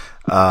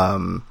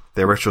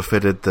 They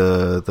retrofitted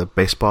the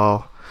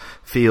baseball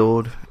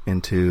field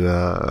into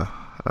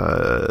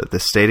the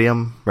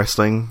stadium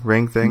wrestling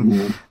ring thing.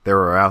 Mm-hmm. They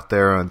were out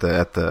there at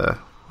the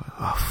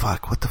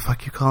what the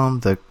fuck you call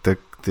them,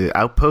 the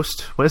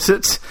outpost? What is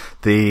it?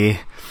 The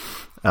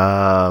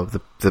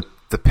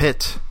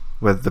pit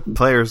where the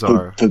players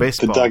are.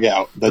 Baseball. The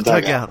dugout. The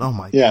dugout. Oh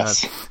my god.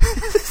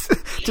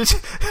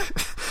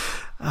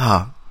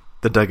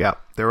 The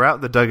dugout. They were out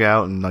in the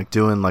dugout and like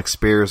doing like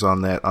spears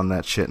on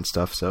that shit and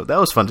stuff. So that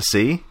was fun to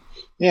see.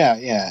 Yeah.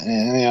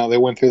 And they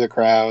went through the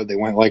crowd. They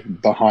went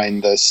like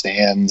behind the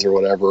stands or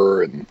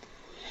whatever, and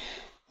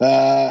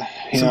the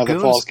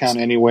Falls Count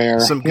Anywhere.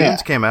 Some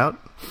goons came out.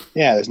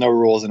 Yeah, there's no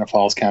rules in a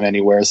Falls Count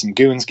Anywhere. Some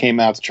goons came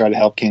out to try to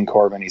help King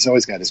Corbin. He's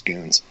always got his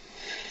goons.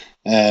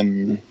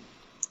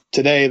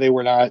 Today they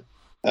were not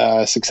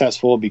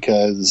successful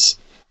because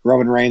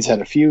Roman Reigns had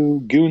a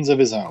few goons of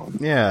his own.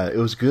 Yeah, it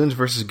was goons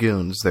versus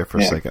goons there for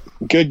a second.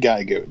 Good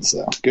guy goons,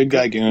 though. Good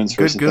guy goons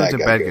versus good goons bad and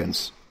guy bad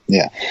goons.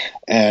 Yeah,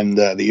 and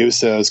the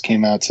Usos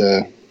came out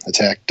to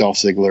attack Dolph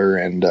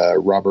Ziggler and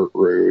Robert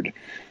Roode.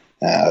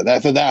 I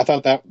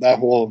thought that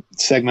whole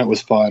segment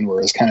was fun,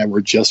 whereas kind of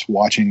we're just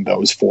watching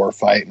those 4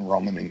 fight, and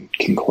Roman and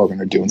King Corbin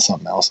are doing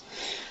something else.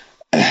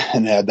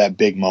 And they had that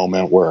big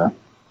moment where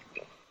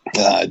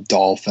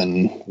Dolph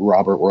and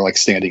Robert were like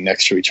standing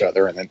next to each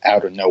other, and then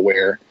out of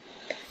nowhere,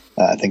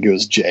 I think it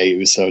was Jey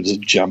Uso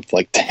just jumped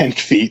like 10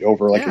 feet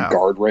over like a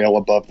guardrail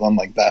above them.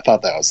 Like that, I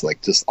thought that was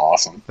like just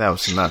awesome. That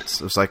was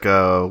nuts. It was like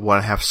a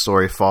 1.5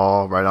 story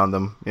fall right on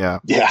them. Yeah,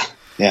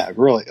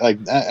 really. Like,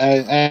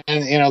 and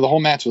the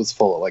whole match was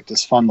full of like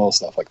just fun little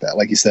stuff like that.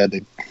 Like you said,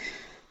 they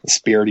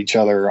speared each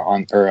other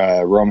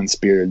Roman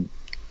speared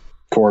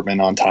Corbin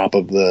on top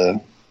of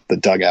the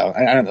dugout.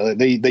 I don't know.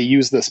 They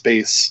used the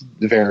space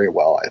very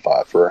well, I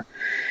thought, for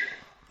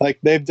like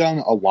they've done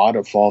a lot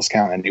of Falls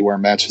Count Anywhere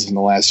matches in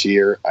the last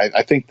year.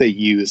 I think they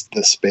used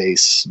the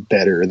space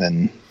better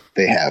than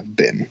they have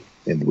been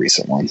in the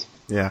recent ones.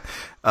 Yeah.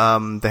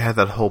 They had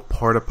that whole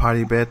porta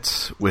potty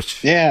bit,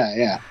 which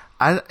Yeah.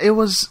 it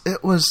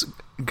was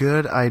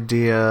good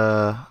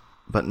idea,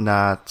 but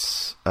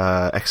not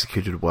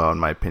executed well, in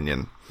my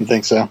opinion. You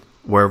think so?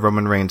 Where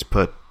Roman Reigns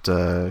put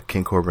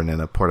King Corbin in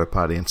a porta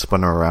potty and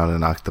spun him around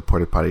and knocked the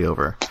porta potty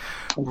over.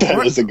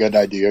 That is a good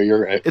idea.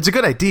 You're right. It's a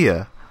good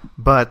idea,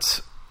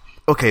 but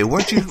okay,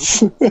 weren't you?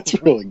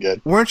 That's really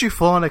good. Weren't you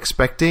full on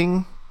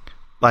expecting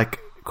like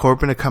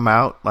Corbin to come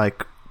out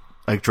like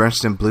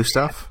drenched in blue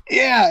stuff?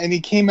 Yeah, and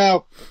he came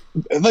out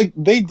like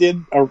they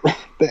did.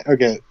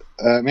 Okay,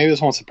 maybe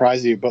this won't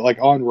surprise you, but like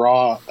on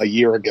Raw a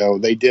year ago,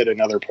 they did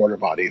another porta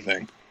potty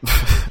thing.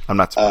 I'm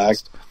not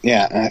surprised.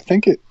 Yeah, and I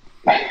think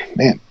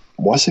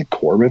was it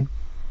Corbin?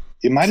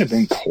 It might have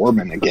been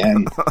Corbin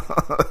again.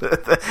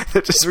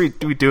 They're just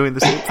redoing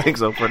the same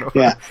things over and over.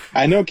 Yeah,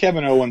 I know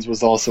Kevin Owens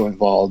was also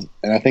involved,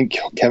 and I think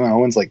Kevin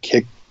Owens like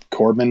kicked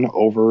Corbin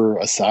over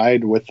a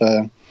side with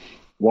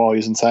while he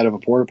was inside of a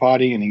porta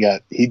potty,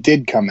 and he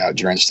did come out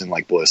drenched in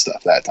like blue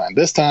stuff that time.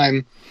 This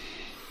time,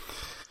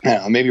 I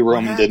don't know, maybe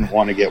Roman didn't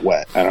want to get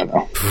wet. I don't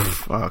know,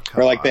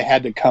 or like they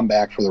had to come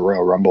back for the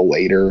Royal Rumble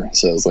later,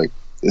 so it's like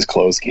his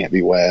clothes can't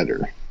be wet,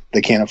 or they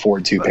can't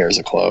afford 2 pairs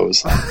of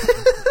clothes.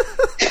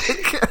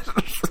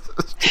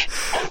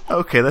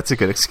 Okay, that's a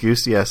good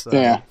excuse. Yes.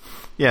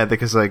 Yeah,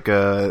 because like they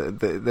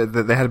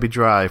had to be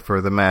dry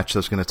for the match that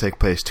was going to take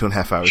place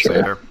 2.5 hours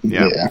later.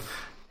 Yeah.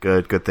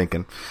 Good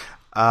thinking.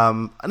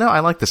 No,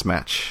 I like this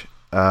match.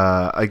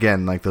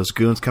 Again, like those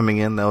goons coming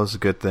in, that was a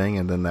good thing,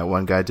 and then that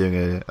one guy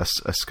doing a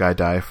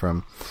skydive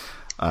from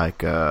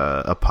like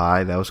a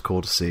pie, that was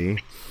cool to see.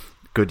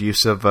 Good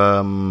use of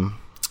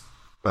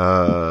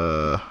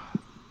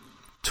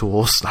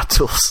tools, not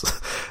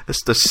tools.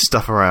 There's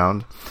stuff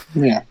around.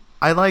 Yeah.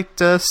 I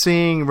liked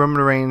seeing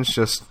Roman Reigns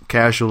just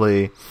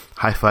casually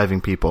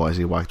high-fiving people as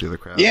he walked through the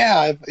crowd.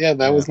 Yeah,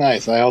 that was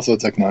nice. I also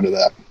took note of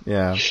that.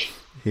 Yeah.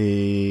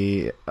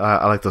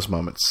 I like those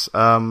moments.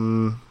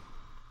 Yeah,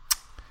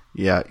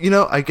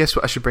 I guess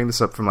I should bring this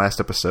up from last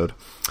episode.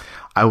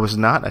 I was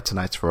not at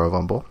tonight's Royal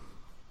Rumble.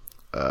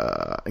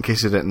 In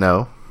case you didn't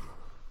know.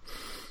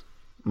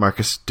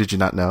 Marcus, did you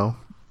not know?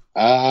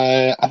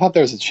 I thought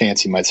there was a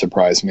chance you might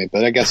surprise me,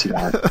 but I guess you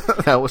weren't.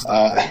 That was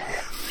not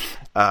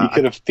you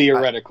could have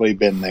theoretically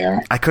been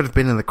there. I could have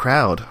been in the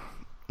crowd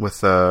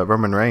with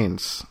Roman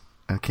Reigns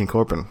and King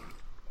Corbin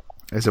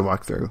as I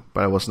walked through,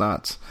 but I was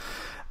not.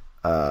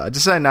 I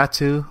decided not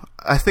to.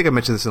 I think I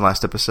mentioned this in the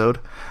last episode.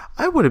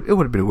 It would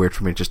have been weird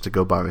for me just to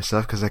go by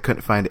myself because I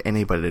couldn't find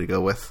anybody to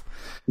go with.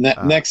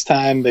 Next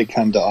time they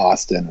come to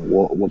Austin,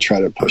 we'll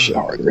try to push it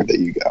harder that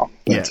you go.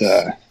 But,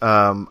 yes.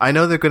 I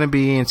know they're going to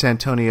be in San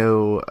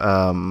Antonio.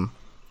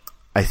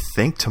 I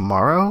think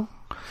tomorrow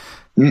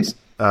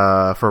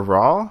for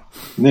Raw.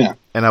 Yeah,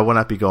 and I will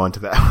not be going to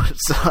that one.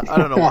 So I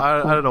don't know.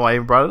 I don't know why I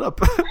even brought it up.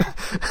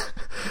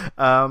 But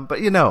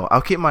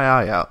I'll keep my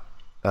eye out.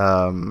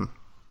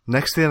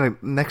 Next thing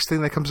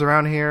that comes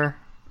around here,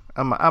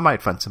 I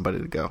might find somebody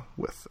to go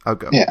with. I'll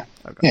go. Yeah.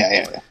 I'll go.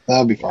 Yeah.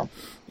 That'll be fun.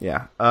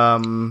 Yeah.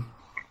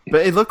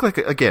 But it looked like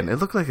it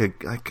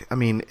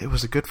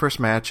was a good first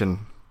match, and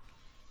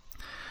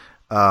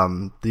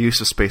the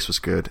use of space was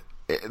good.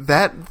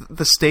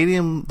 The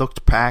stadium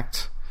looked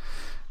packed.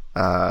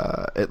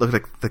 It looked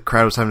like the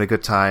crowd was having a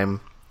good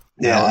time.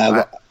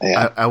 I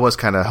was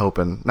kind of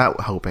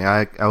not hoping.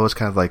 I was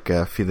kind of like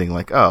feeling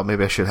like, oh,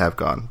 maybe I should have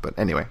gone. But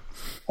anyway.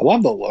 I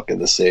love the look of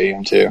the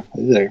stadium too.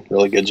 They did a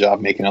really good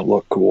job making it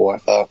look cool, I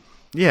thought.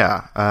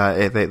 Yeah,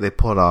 they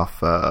pulled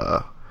off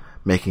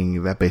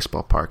making that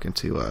baseball park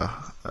into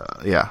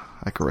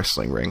like a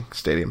wrestling ring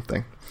stadium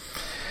thing.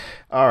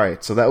 All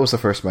right, so that was the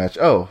first match.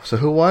 Oh, so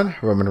who won?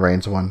 Roman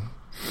Reigns won.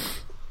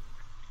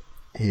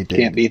 He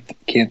did.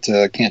 Can't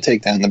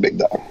take down the big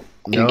dog.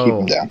 Can't keep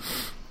him down.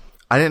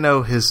 I didn't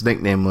know his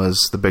nickname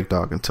was the Big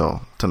Dog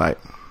until tonight.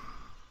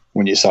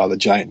 When you saw the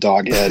giant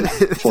dog head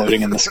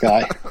floating in the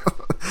sky.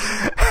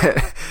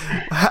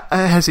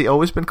 Has he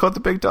always been called the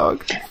Big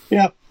Dog?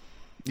 Yeah.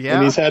 Yeah.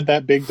 And he's had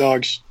that big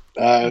dog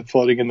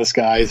floating in the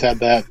sky. He's had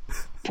that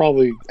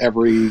probably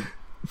every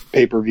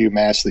pay-per-view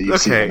match that you've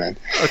seen him in.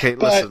 Okay,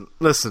 listen.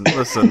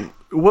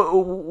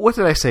 What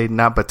did I say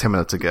not but 10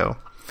 minutes ago?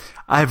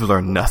 I've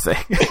learned nothing.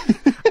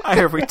 I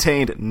have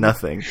retained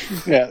nothing.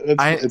 Yeah,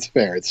 it's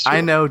fair. It's true.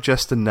 I know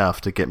just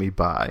enough to get me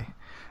by,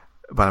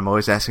 but I'm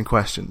always asking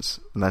questions,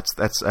 and that's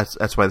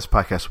why this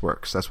podcast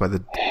works. That's why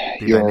the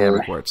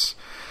dynamic works.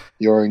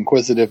 Your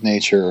inquisitive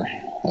nature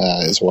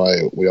is why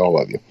we all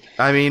love you.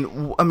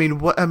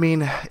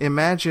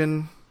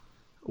 Imagine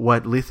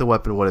what Lethal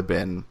Weapon would have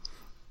been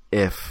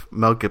if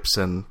Mel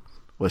Gibson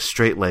was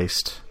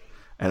straight-laced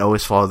and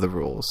always followed the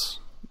rules.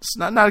 It's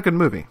not a good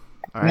movie.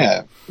 All right?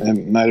 Yeah,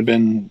 it might have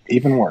been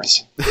even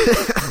worse.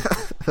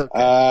 Okay.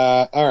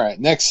 All right,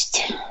 next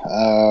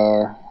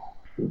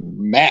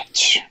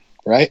match,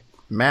 right?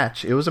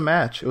 Match. It was a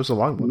match. It was a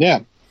long one.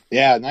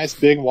 Yeah, nice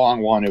big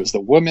long one. It was the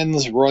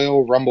Women's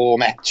Royal Rumble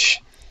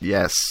match.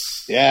 Yes,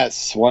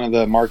 one of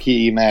the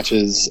marquee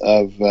matches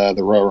of the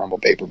Royal Rumble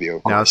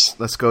pay-per-view. Now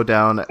let's go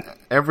down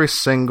every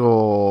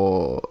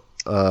single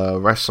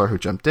wrestler who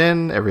jumped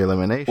in, every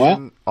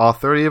elimination, all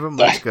 30 of them.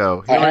 Let's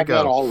go. Here I we have go.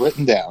 that all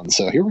written down,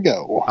 so here we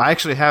go. I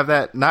actually have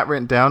that not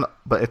written down,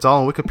 but it's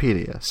all on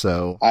Wikipedia.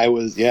 So I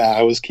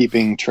was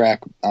keeping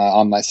track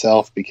on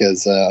myself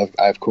because I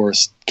of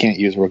course can't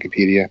use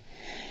Wikipedia.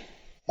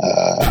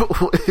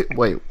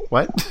 Wait,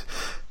 what?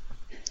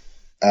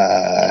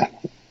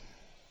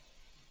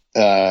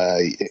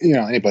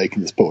 Anybody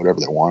can just put whatever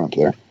they want up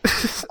there.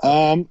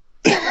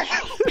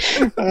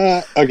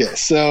 Okay,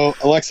 so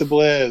Alexa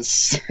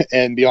Bliss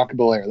and Bianca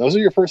Belair. Those are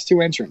your first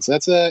two entrants.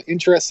 That's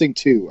interesting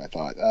too, I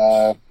thought.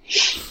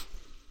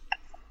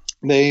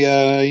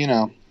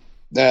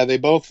 They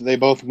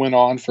both went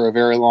on for a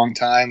very long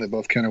time. They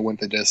both kind of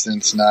went the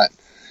distance, not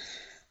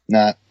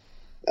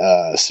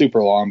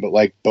super long, but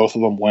like both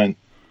of them went.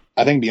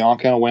 I think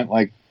Bianca went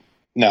like.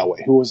 No,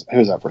 wait, who was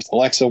that first?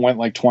 Alexa went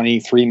like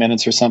 23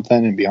 minutes or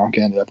something, and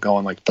Bianca ended up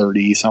going like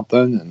 30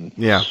 something. And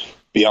yeah,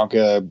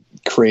 Bianca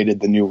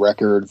created the new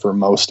record for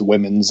most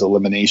women's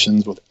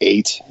eliminations with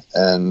 8.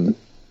 And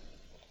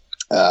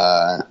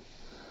I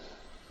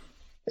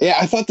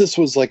thought this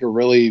was like a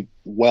really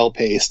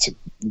well-paced,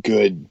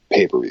 good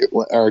pay-per-view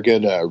or a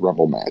good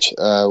Rumble match.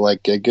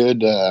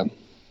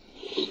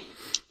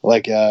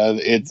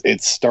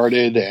 It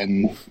started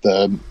and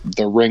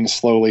the ring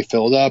slowly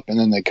filled up and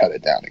then they cut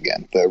it down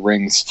again. The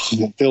rings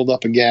filled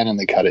up again and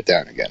they cut it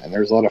down again. And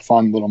there's a lot of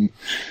fun little.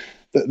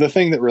 The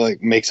thing that really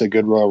makes a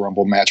good Royal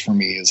Rumble match for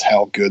me is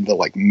how good the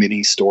like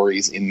mini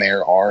stories in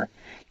there are.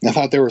 And I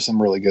thought there were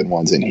some really good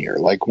ones in here,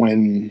 like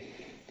when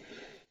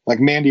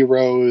Mandy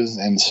Rose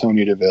and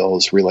Sonya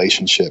Deville's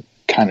relationship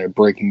kind of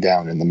breaking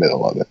down in the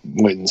middle of it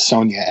when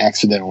Sonya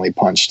accidentally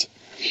punched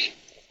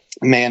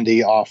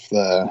Mandy off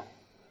the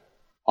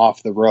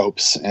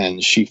ropes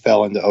and she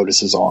fell into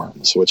Otis's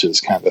arms, which is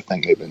kind of the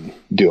thing they've been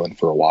doing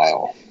for a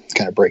while. It's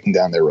kind of breaking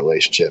down their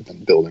relationship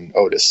and building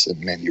Otis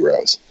and Mandy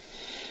Rose.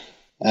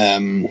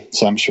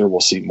 So I'm sure we'll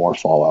see more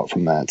fallout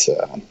from that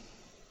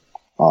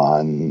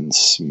on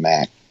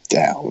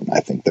SmackDown.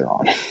 I think they're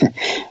on.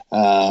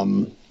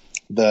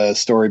 The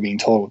story being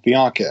told with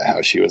Bianca,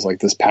 how she was like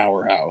this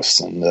powerhouse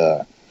and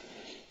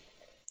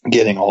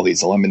getting all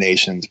these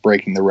eliminations,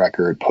 breaking the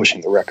record,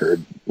 pushing the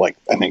record, like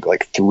I think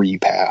like 3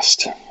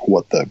 past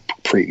what the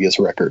previous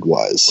record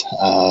was.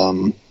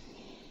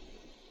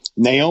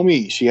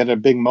 Naomi, she had a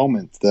big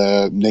moment.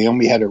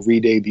 Naomi had a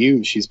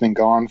re-debut. She's been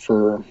gone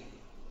for,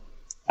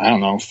 I don't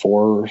know,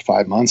 4 or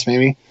 5 months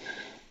maybe.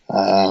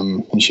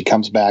 And she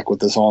comes back with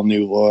this all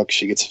new look.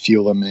 She gets a few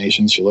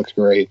eliminations. She looks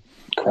great.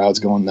 Crowd's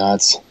going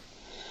nuts.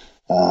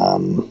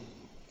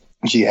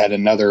 She had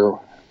another,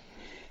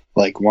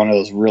 like one of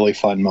those really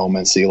fun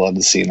moments that you love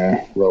to see in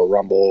a Royal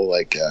Rumble.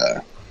 Like,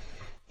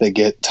 they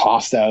get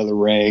tossed out of the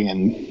ring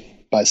and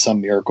by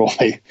some miracle,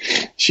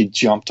 she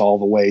jumped all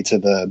the way to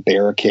the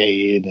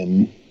barricade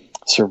and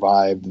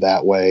survived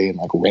that way and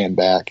like ran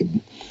back.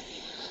 And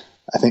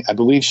I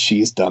believe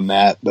she's done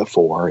that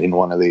before in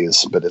one of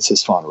these, but it's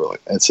just fun. Really.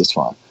 It's just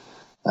fun.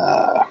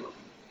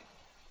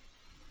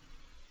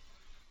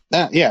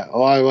 Yeah, a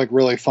lot of like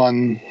really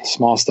fun,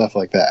 small stuff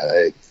like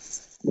that.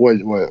 What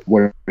do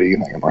you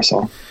think,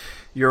 Marcel?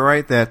 You're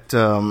right that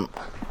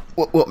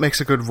what makes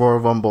a good Royal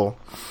Rumble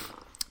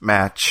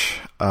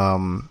match,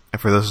 and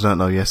for those who don't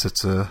know, yes,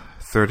 it's a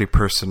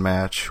 30-person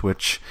match,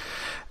 which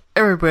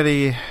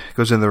everybody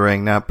goes in the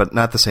ring, but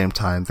not at the same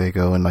time. They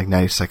go in like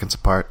 90 seconds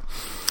apart,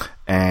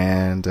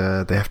 and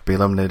they have to be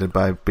eliminated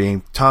by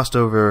being tossed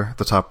over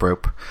the top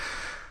rope.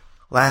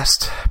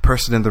 Last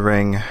person in the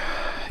ring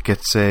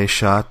gets a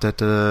shot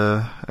at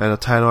a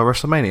title at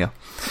WrestleMania.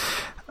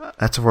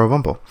 That's a Royal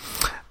Rumble.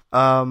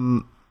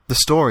 The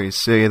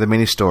stories, the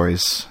mini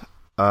stories.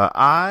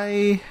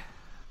 I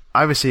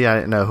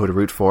didn't know who to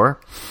root for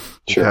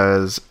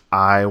because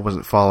I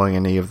wasn't following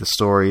any of the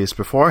stories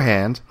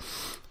beforehand.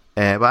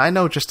 But I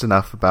know just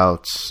enough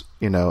about,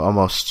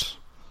 almost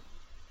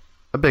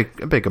a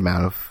big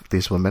amount of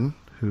these women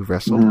who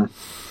wrestled.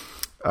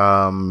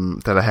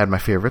 That I had my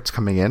favorites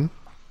coming in.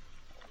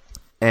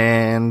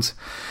 And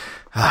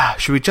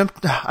should we jump?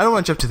 I don't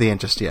want to jump to the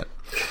end just yet.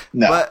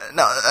 No. But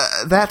no,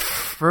 that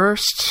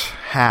first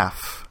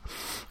half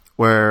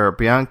where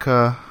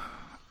Bianca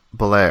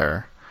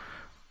Belair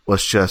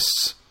was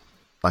just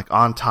like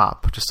on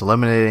top, just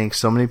eliminating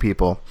so many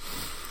people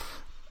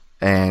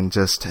and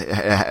just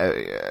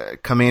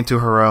coming into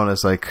her own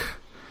as like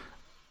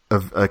a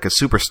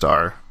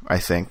superstar, I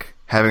think,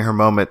 having her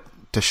moment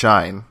to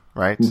shine,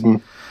 right?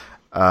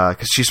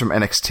 Because she's from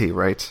NXT,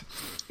 right?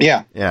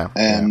 Yeah.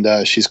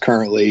 And she's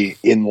currently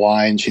in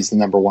line. She's the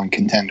number 1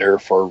 contender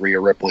for Rhea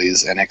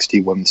Ripley's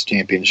NXT Women's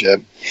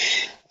Championship.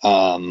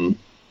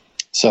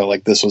 So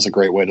like this was a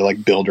great way to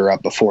like build her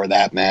up before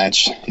that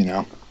match,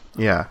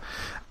 Yeah.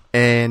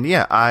 And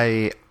yeah,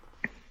 I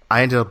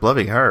ended up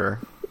loving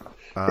her.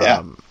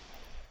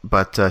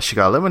 But she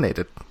got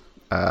eliminated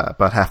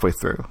about halfway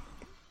through.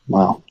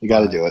 Wow, you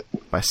got to do it.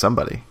 By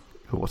somebody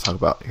who we'll talk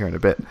about here in a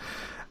bit.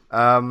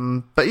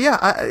 But yeah,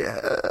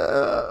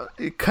 I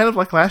kind of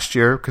like last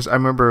year, because I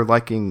remember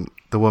liking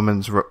the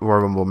women's Royal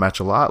Rumble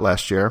match a lot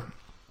last year.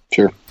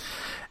 Sure.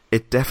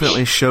 it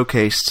definitely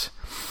showcased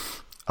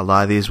a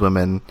lot of these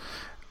women,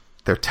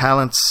 their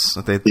talents.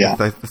 I think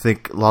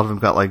a lot of them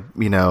got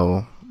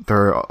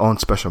their own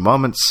special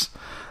moments,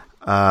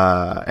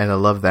 and I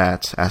love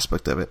that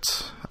aspect of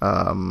it.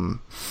 And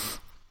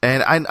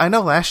I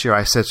know last year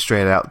I said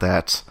straight out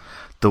that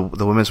the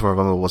women's Royal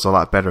Rumble was a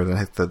lot better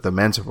than the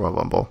men's Royal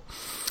Rumble.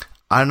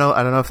 I don't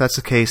know if that's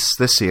the case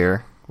this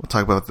year. We'll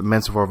talk about the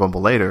men's Royal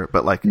Rumble later,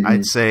 but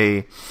I'd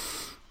say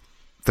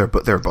they're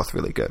both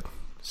really good.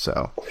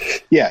 So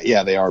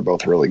yeah, they are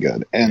both really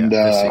good, and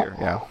this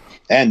year,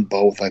 and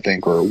both I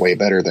think were way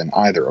better than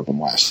either of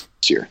them last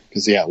year.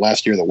 Because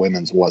last year the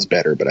women's was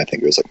better, but I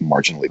think it was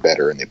marginally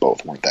better, and they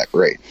both weren't that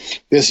great.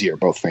 This year,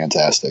 both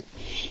fantastic.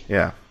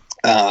 Yeah.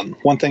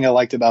 One thing I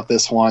liked about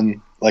this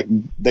one,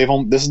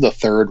 this is the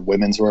third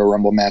women's Royal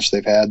Rumble match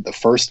they've had. The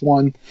first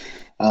one,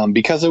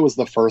 because it was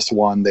the first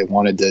one, they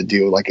wanted to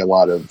do a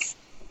lot of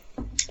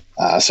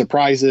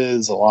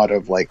surprises, a lot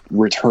of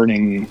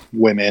returning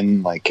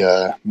women.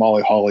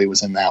 Molly Holly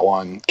was in that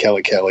one.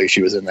 Kelly,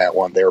 she was in that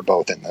one. They were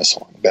both in this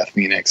one. Beth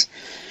Phoenix,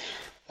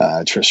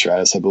 Trish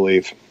Stratus, I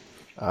believe.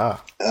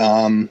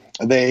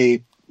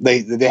 They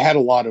had a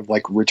lot of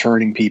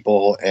returning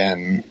people,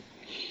 and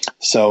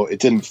so it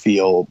didn't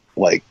feel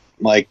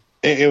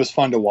it was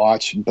fun to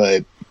watch,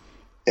 but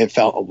it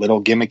felt a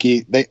little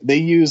gimmicky. They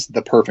used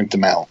the perfect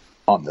amount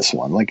on this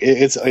one.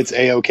 It's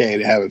A-okay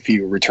to have a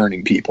few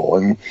returning people,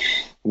 and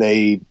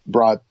they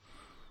brought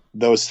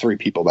those three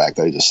people back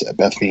that I just said: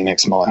 Beth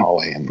Phoenix, Molly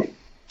Holly, and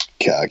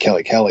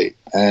Kelly.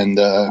 And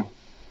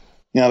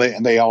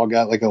they all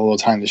got a little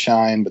time to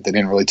shine, but they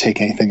didn't really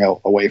take anything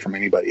away from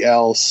anybody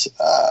else.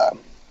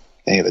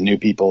 Any of the new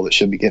people that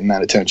should be getting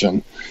that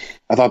attention.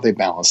 I thought they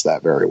balanced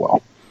that very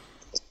well.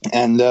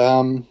 And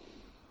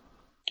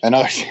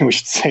another thing we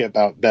should say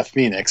about Beth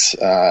Phoenix,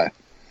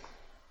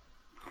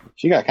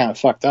 she got kind of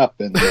fucked up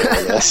in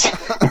this.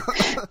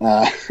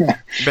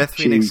 Beth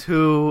Phoenix,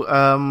 who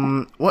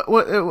what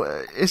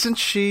isn't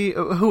she?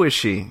 Who is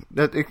she?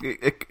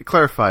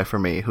 Clarify for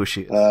me who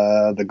she is.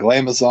 The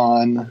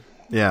Glamazon,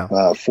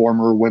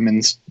 former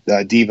women's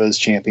Divas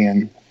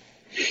champion.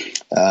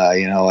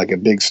 A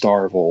big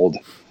star of old.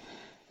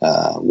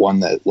 One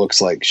that looks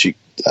like she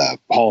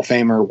Hall of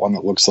Famer. One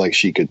that looks like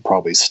she could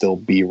probably still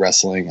be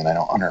wrestling, and I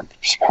don't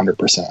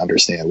 100%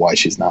 understand why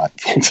she's not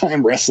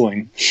full-time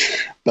wrestling.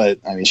 But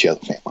I mean, she has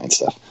a family and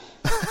stuff.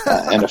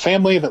 And a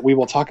family that we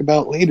will talk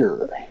about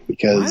later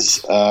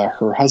because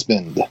her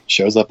husband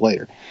shows up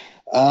later.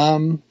 I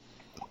don't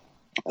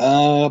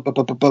know.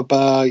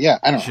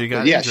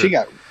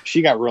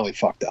 She got really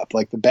fucked up.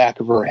 The back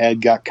of her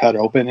head got cut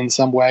open in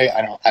some way.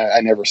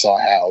 I never saw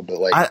how, but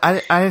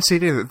I didn't see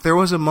it either. There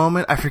was a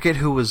moment, I forget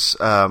who was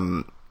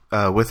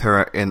with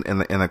her in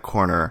the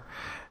corner.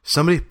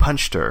 Somebody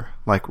punched her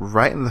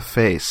right in the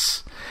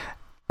face,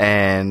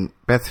 and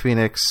Beth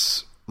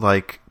Phoenix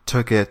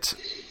took it.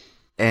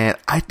 And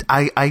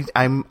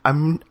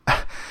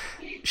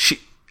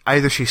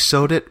she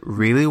sewed it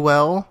really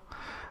well,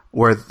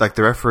 where the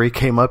referee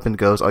came up and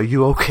goes, "Are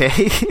you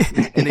okay?"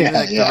 And even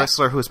the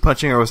wrestler who was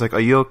punching her was like, "Are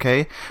you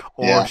okay?"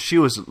 Or she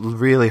was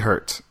really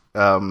hurt.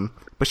 But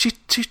she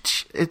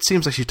it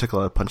seems like she took a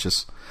lot of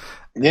punches.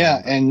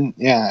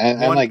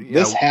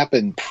 This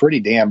happened pretty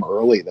damn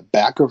early. The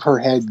back of her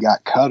head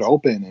got cut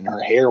open, and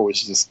her hair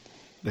was just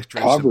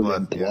covered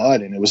in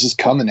blood, and it was just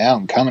coming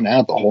out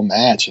the whole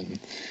match, and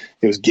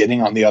it was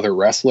getting on the other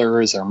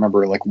wrestlers. I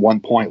remember one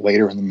point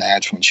later in the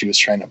match when she was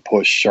trying to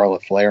push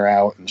Charlotte Flair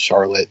out, and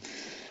Charlotte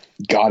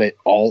got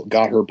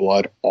her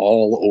blood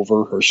all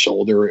over her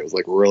shoulder. It was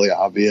really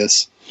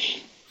obvious.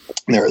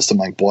 There was some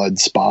blood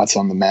spots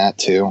on the mat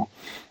too.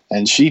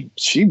 And she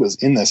was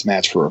in this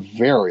match for a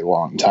very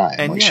long time.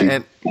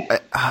 And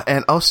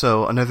and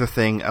also another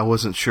thing, I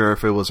wasn't sure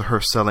if it was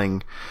her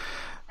selling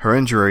her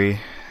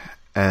injury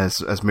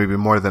as maybe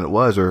more than it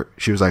was, or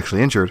she was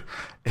actually injured.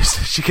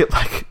 Is she kept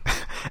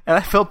and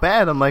I felt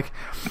bad. I'm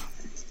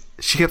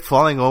she kept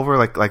falling over,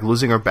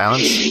 losing her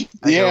balance.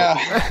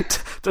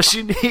 Does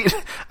she need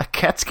a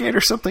CAT scan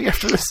or something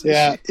after this?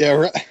 Yeah.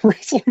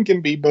 Wrestling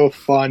can be both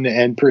fun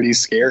and pretty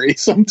scary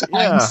sometimes.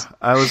 Yeah,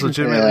 I was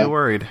legitimately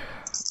worried.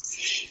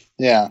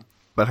 Yeah,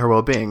 about her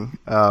well-being.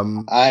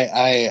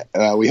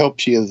 We hope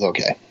she is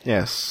okay.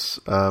 Yes,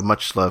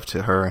 much love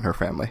to her and her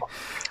family.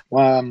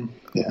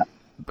 Yeah.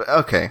 But,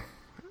 okay,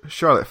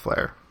 Charlotte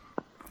Flair.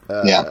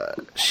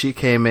 She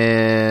came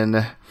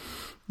in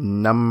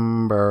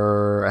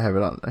number. I have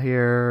it on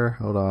here.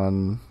 Hold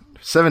on,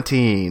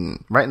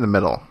 17, right in the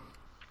middle.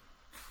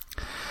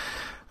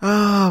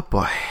 Oh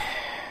boy.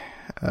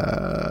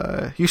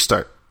 You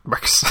start,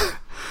 Marcus.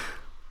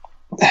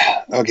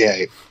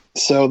 Okay.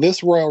 So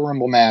this Royal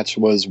Rumble match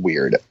was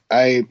weird.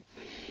 I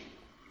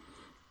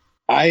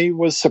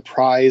was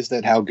surprised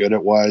at how good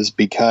it was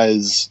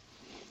because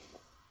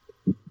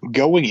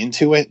going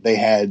into it, they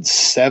had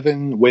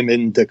 7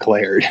 women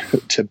declared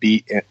to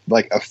be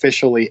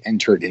officially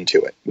entered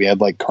into it. We had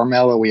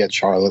Carmella, we had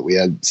Charlotte, we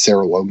had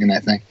Sarah Logan, I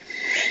think,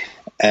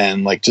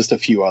 and just a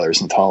few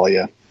others: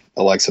 Natalya,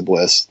 Alexa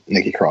Bliss,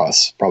 Nikki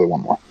Cross, probably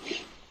one more.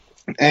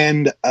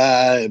 And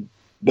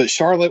but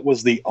Charlotte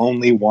was the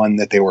only one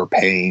that they were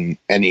paying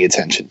any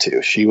attention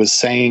to.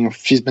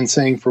 She's been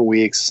saying for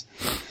weeks,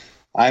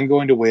 I'm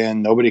going to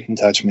win. Nobody can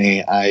touch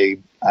me.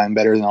 I'm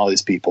better than all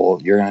these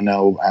people. You're going to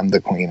know I'm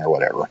the queen or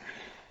whatever.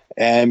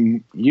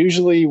 And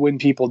usually when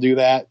people do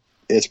that,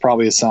 it's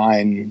probably a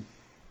sign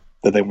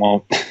that they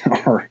won't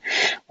or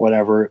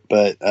whatever.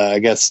 But I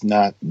guess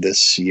not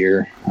this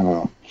year. I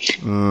don't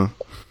know.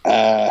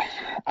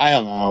 I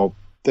don't know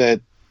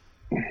that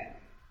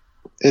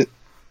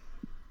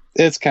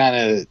it's kind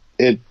of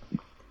it.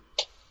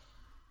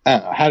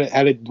 I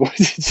don't know what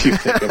did you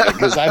think of it?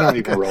 Because I don't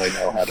even really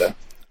know how to.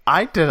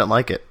 I didn't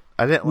like it.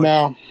 I didn't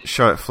like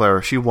Charlotte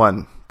Flair. She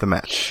won the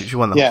match. She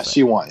won the whole thing.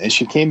 She won. And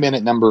she came in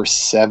at number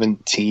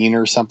 17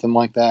 or something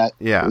like that.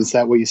 Yeah. Is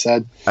that what you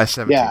said?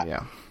 17,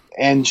 yeah.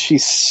 And she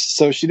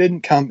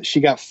didn't come.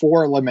 She got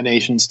 4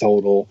 eliminations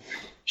total.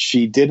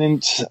 She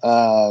didn't.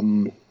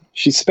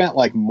 She spent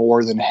like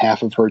more than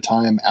half of her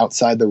time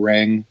outside the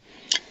ring.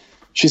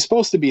 She's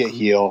supposed to be a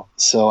heel,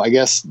 so I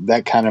guess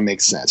that kind of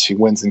makes sense. She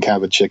wins in kind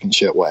of a chicken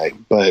shit way.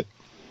 But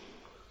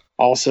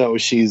also,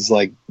 she's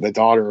like the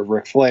daughter of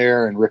Ric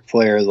Flair, and Ric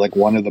Flair is like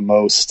one of the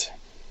most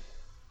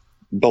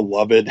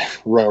beloved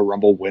Royal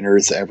Rumble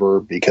winners ever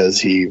because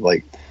he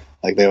like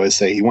they always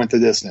say, he went the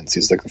distance.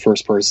 He's like the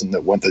first person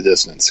that went the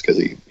distance because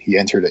he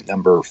entered at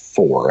number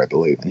 4, I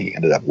believe, and he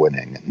ended up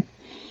winning.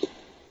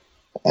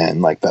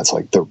 And like that's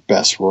like the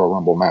best Royal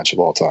Rumble match of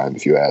all time,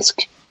 if you ask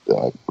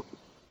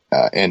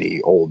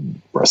any old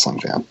wrestling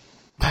fan.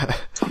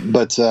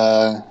 But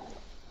I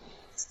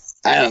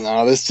don't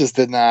know. This just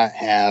did not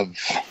have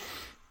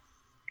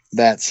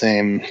that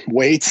same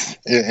weight.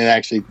 It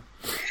actually,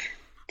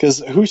 because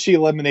who she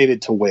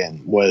eliminated to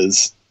win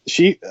was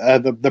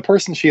the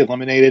person she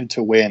eliminated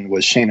to win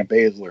was Shayna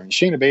Baszler, and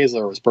Shayna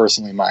Baszler was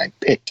personally my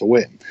pick to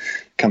win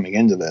coming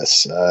into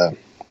this.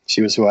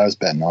 She was who I was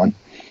betting on.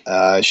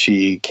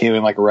 She came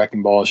in like a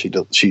wrecking ball. She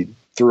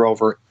threw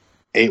over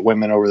 8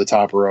 women over the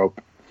top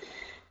rope,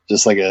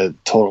 just like a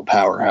total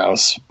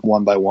powerhouse,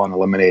 one by one,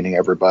 eliminating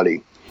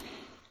everybody.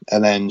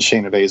 And then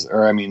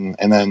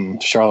and then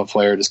Charlotte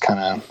Flair just kind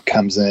of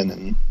comes in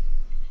and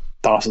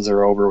tosses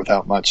her over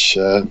without much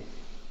pomp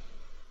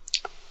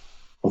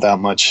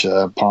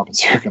and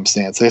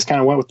circumstance. They just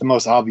kind of went with the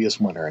most obvious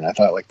winner, and I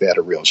thought like they had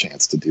a real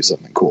chance to do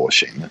something cool with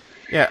Shayna.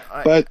 Yeah,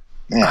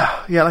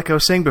 yeah, like I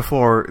was saying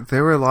before,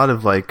 there were a lot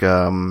of like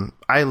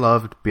I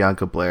loved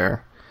Bianca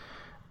Belair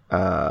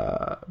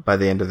by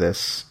the end of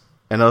this,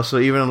 and also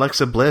even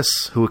Alexa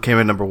Bliss, who came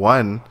in number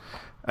 1.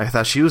 I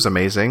thought she was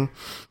amazing.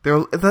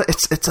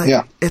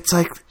 It's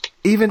like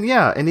even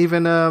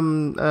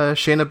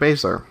Shayna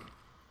Baszler.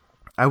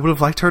 I would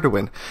have liked her to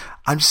win.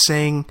 I'm just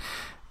saying,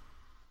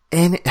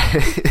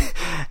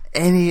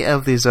 any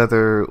of these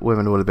other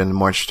women would have been a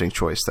more interesting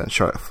choice than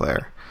Charlotte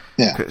Flair.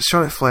 Yeah,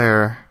 Charlotte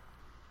Flair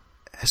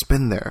has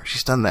been there.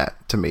 She's done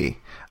that to me.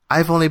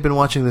 I've only been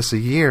watching this a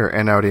year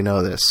and I already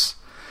know this.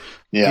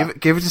 Yeah,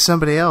 give it to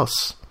somebody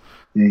else.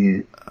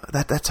 Mm-hmm.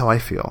 That's how I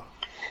feel.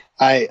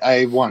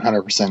 I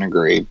 100%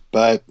 agree,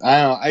 but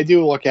I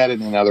do look at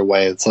it in another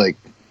way. It's like,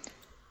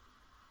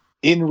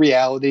 in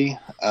reality,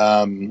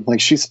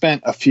 like she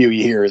spent a few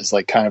years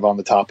like kind of on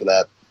the top of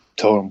that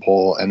totem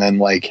pole, and then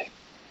like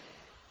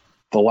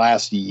the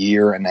last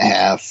year and a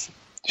half,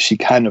 she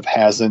kind of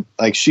hasn't,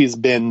 like she's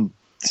been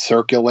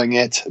circling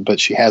it,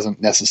 but she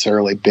hasn't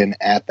necessarily been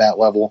at that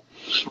level,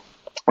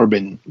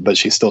 but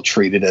she's still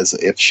treated as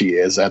if she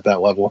is at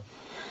that level.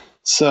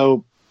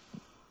 So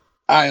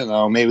I don't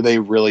know, maybe they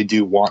really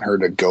do want her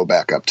to go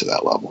back up to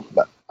that level,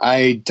 but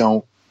I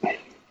don't.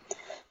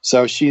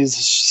 So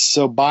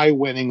by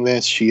winning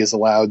this, she is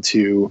allowed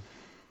to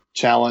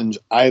challenge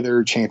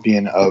either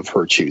champion of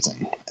her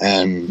choosing.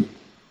 And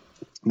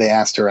they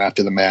asked her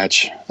after the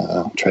match,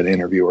 try to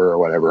interview her or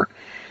whatever,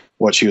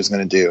 what she was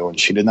going to do. And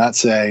she did not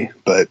say,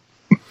 but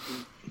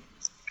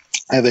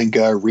I think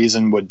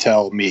reason would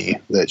tell me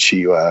that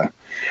she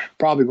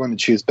probably going to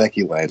choose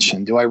Becky Lynch.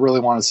 And do I really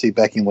want to see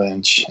Becky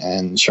Lynch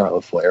and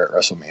Charlotte Flair at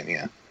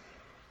WrestleMania?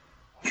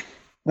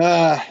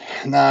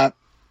 Not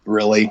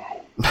really.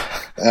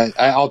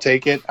 I'll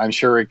take it. I'm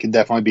sure it could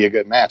definitely be a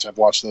good match. I've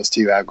watched those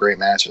two have great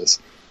matches.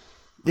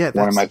 Yeah,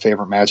 one of my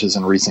favorite matches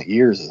in recent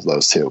years is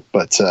those two.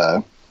 But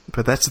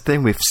that's the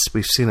thing, we've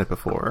seen it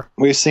before.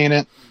 We've seen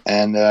it,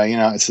 and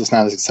it's just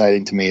not as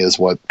exciting to me as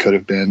what could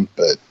have been.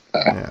 But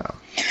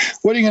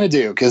what are you going to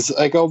do? Because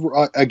like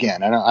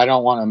again, I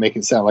don't want to make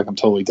it sound like I'm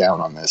totally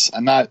down on this.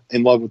 I'm not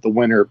in love with the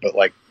winner, but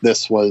like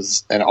this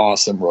was an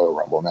awesome Royal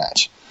Rumble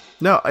match.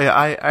 No,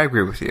 I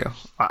agree with you.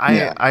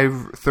 I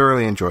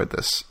thoroughly enjoyed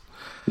this.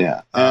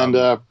 Yeah, and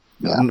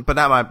but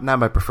not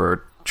my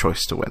preferred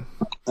choice to win.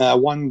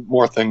 One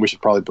more thing we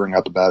should probably bring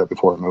up about it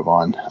before we move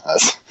on.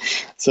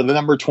 So the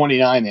number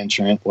 29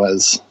 entrant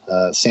was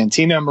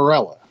Santina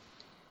Marella.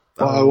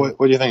 What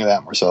do you think of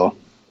that, Marcelo?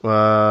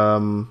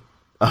 I'm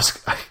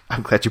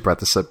glad you brought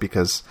this up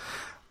because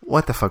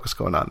what the fuck was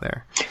going on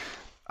there?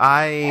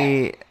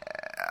 Okay,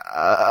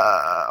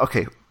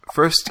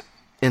 first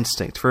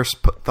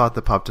thought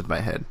that popped in my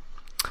head.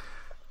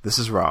 This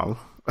is wrong.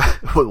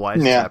 Why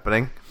is this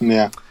happening?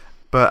 Yeah.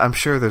 but I'm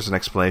sure there's an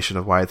explanation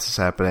of why this is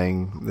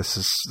happening. This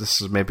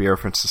is maybe a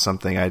reference to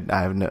something I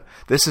have no.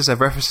 This is a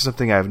reference to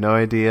something I have no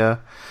idea.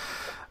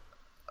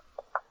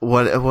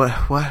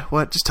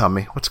 What? Just tell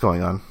me what's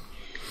going on.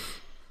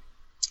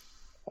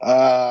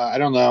 I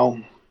don't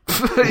know.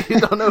 You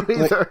don't know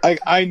either.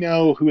 I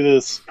know who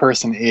this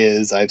person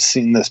is. I've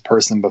seen this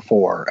person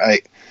before.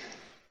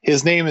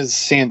 His name is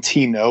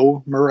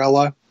Santino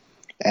Marella,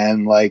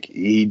 and like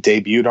he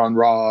debuted on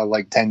Raw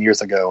like 10 years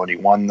ago, and he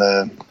won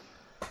the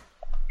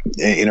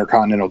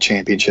Intercontinental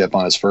Championship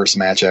on his first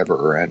match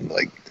ever, and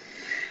like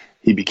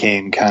he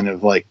became kind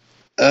of like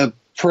a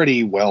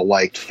pretty well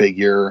liked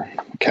figure,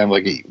 kind of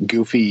like a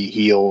goofy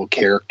heel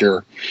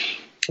character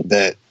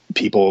that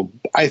people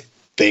I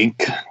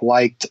think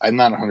liked. I'm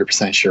not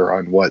 100% sure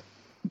on what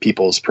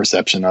people's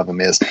perception of him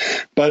is,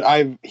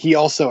 but he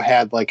also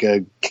had like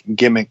a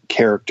gimmick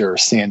character,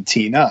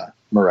 Santina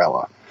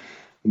Marella,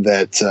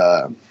 that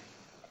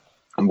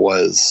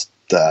was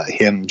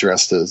him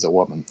dressed as a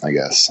woman, I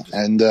guess.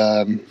 And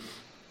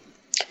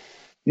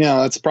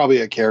that's probably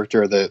a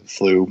character that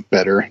flew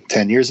better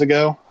 10 years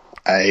ago.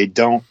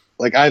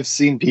 I've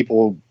seen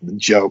people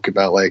joke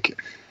about like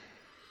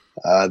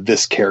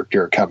this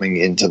character coming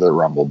into the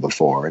Rumble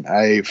before, and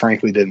I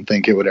frankly didn't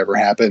think it would ever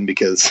happen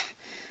because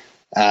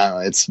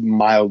it's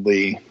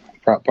mildly,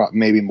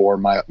 maybe more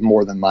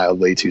than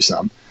mildly to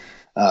some,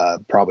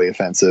 probably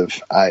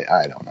offensive.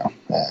 I don't know.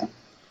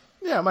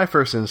 Yeah, my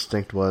first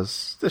instinct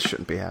was this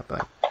shouldn't be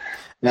happening.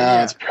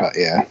 No, it's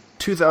probably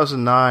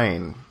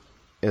 2009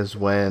 is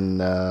when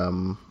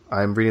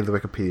I'm reading the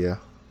Wikipedia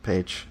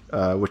page,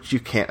 which you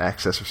can't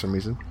access for some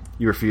reason.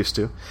 You refuse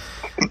to.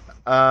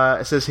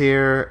 It says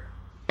here,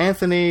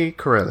 Anthony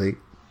Corelli,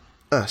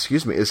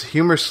 is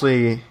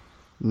humorously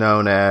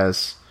known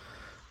as.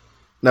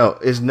 No,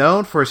 is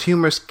known for his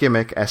humorous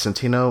gimmick as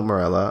Santino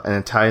Marella, an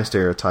Italian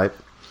stereotype,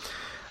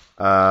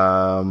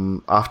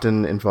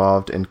 often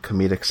involved in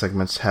comedic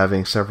segments,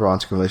 having several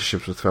on-screen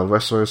relationships with fellow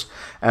wrestlers,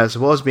 as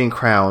well as being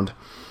crowned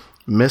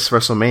Miss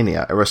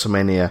WrestleMania at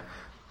WrestleMania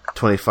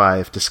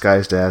 25,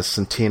 disguised as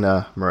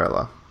Santina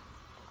Marella.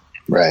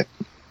 Right.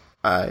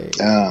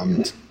 Right.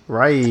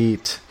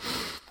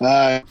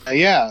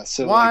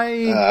 So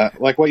why?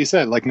 like what you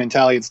said, like an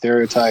Italian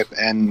stereotype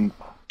and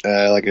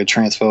like a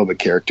transphobic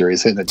character.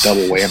 He's hitting a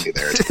double whammy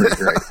there. It's pretty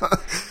great.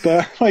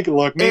 But like,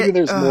 look, maybe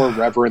there's more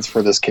reverence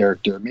for this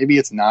character. Maybe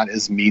it's not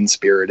as mean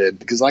spirited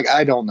because, like,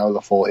 I don't know the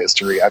full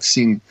history. I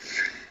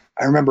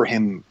remember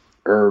him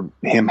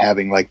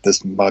having like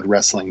this mud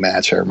wrestling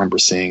match. I remember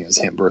seeing as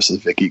him versus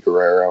Vicky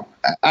Guerrero.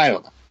 I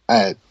don't know.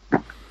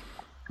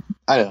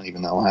 I don't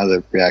even know how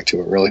to react to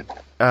it really.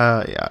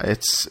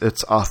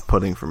 It's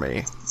off-putting for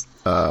me.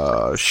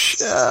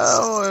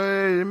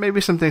 Maybe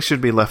some things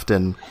should be left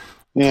in.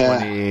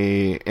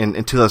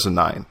 In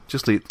 2009.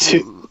 Just leave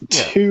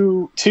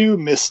two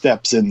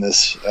missteps in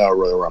this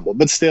Royal Rumble,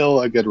 but still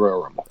a good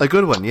Royal Rumble. A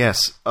good one,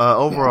 yes.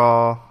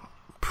 Overall,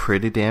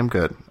 pretty damn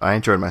good. I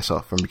enjoyed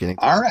myself from beginning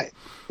to end. All right,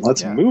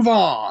 let's move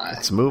on.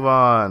 Let's move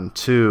on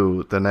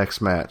to the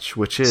next match,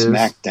 which is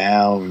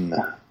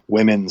SmackDown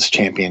Women's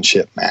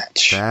Championship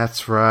match.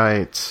 That's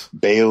right.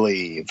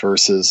 Bayley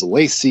versus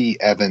Lacey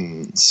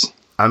Evans.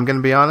 I'm going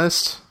to be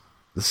honest.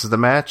 This is the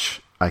match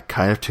I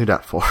kind of tuned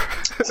out for.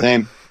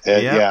 Same.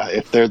 Yeah,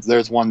 if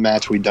there's one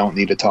match we don't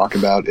need to talk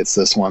about, it's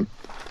this one.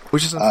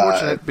 Which is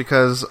unfortunate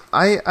because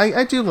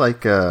I do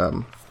like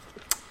I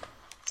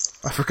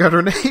forgot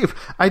her name.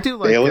 I do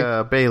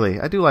like Bayley.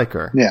 I do like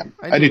her. Yeah,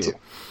 I do too.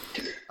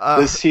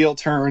 This heel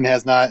turn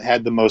has not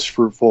had the most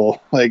fruitful,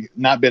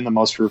 not been the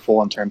most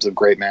fruitful in terms of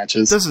great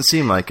matches. Doesn't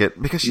seem like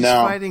it because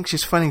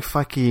she's fighting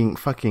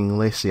fucking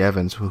Lacey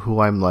Evans, who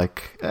I'm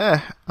like,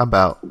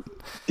 about.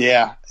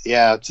 Yeah,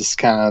 just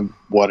kind of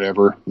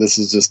whatever. This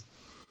is just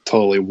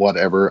totally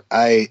whatever.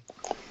 I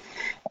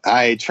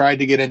tried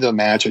to get into the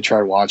match. I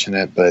tried watching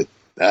it, but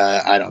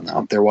I don't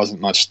know. There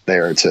wasn't much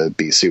there to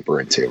be super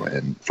into,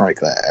 and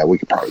frankly, we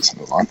could probably just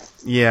move on.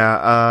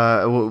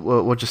 Yeah,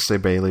 we'll just say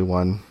Bayley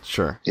won.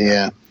 Sure.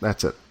 Yeah,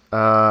 that's it.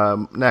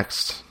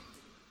 Next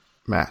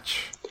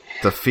match: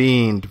 The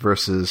Fiend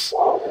versus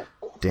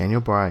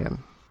Daniel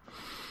Bryan.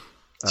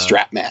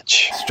 Strap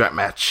match.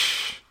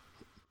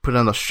 Put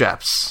on those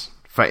straps.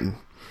 Fighting.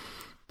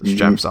 The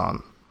straps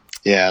on.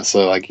 Yeah,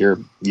 so like your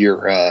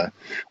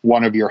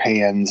one of your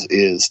hands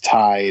is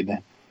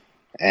tied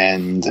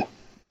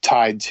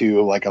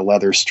to like a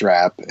leather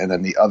strap, and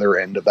then the other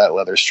end of that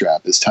leather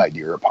strap is tied to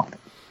your opponent.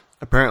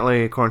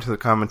 Apparently, according to the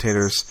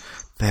commentators,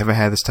 they haven't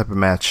had this type of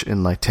match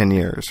in like 10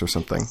 years or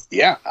something.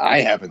 Yeah,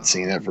 I haven't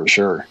seen it for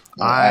sure.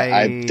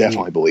 I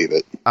definitely believe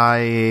it.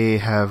 I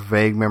have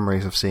vague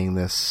memories of seeing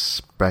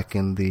this back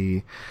in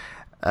the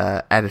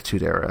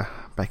Attitude Era,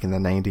 back in the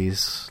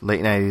 90s,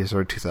 late 90s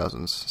or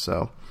 2000s.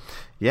 So,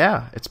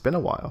 yeah, it's been a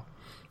while.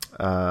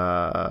 Been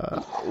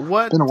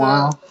a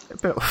while.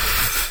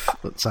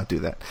 Let's not do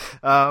that.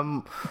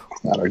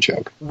 Not our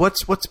joke.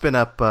 What's been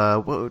up?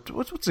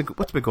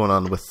 What's been going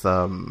on with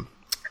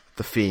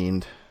The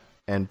Fiend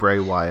and Bray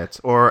Wyatt,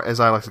 or as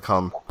I like to call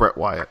him, Bret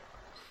Wyatt?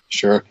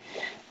 Sure.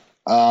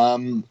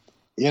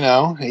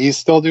 he's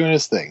still doing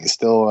his thing. He's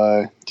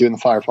still doing the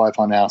Firefly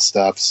Funhouse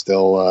stuff,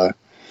 still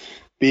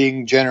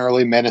being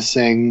generally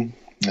menacing,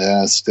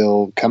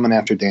 still coming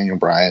after Daniel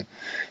Bryan.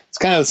 It's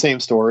kind of the same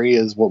story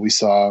as what we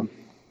saw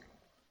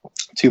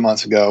 2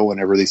 months ago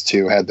whenever these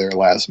two had their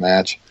last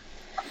match.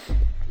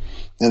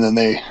 And then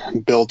they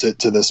built it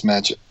to this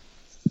match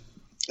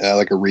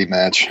like a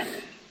rematch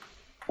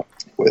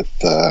with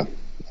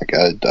like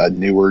a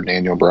newer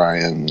Daniel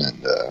Bryan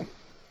and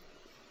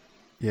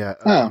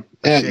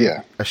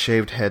a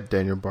shaved head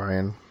Daniel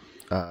Bryan.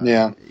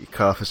 He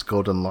cut off his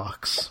golden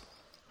locks.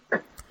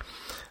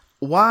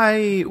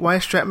 Why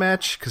strap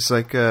match? Because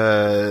like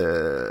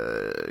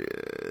the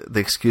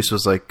excuse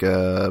was like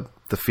the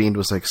Fiend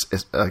was like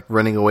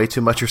running away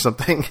too much or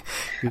something.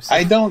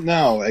 I don't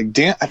know. Like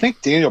I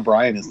think Daniel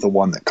Bryan is the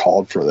one that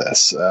called for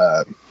this.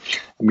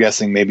 I'm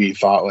guessing maybe he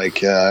thought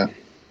like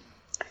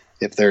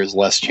if there's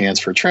less chance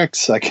for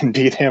tricks, I can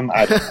beat him.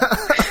 I don't know.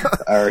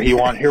 Or he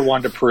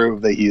wanted to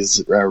prove that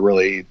he's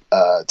really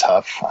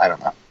tough. I don't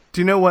know.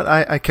 Do you know what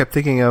I kept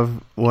thinking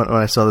of when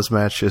I saw this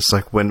match? Is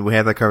like when we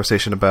had that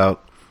conversation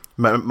about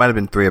might have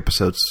been 2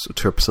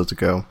 episodes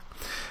ago,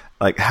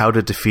 like how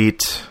to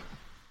defeat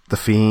the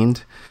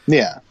Fiend.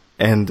 Yeah,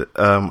 and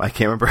I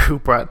can't remember who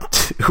brought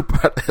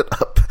it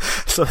up.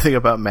 Something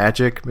about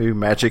magic. Maybe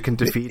magic can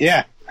defeat.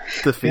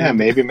 The Fiend. Yeah,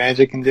 maybe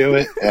magic can do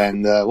it.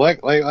 And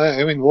look,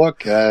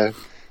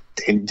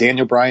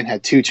 Daniel Bryan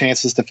had 2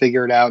 chances to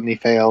figure it out, and he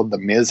failed. The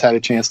Miz had a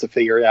chance to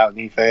figure it out, and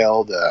he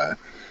failed.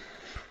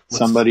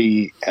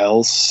 Somebody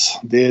else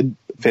did.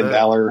 Finn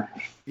Balor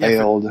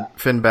failed.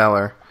 Finn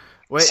Balor.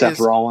 Wait, Seth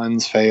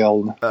Rollins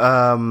failed.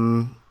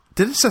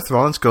 Didn't Seth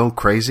Rollins go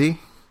crazy?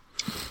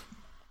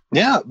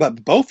 Yeah,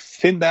 but both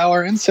Finn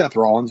Balor and Seth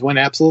Rollins went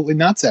absolutely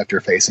nuts after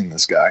facing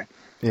this guy.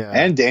 Yeah,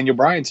 and Daniel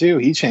Bryan too.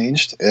 He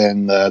changed,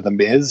 and the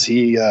Miz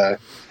he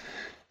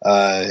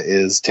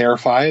is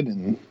terrified,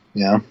 and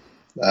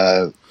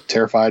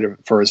terrified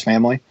for his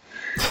family.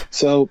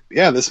 So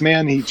yeah, this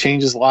man, he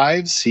changes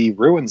lives, he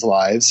ruins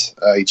lives.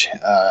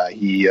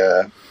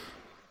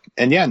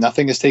 And yeah,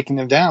 nothing is taking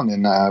him down,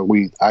 and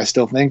I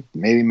still think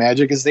maybe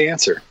magic is the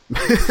answer.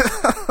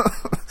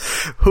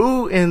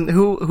 Who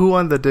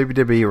on the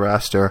WWE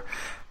roster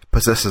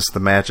possesses the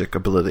magic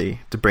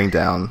ability to bring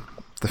down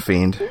the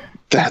Fiend?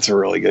 That's a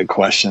really good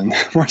question,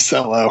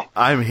 Marcelo.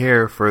 I'm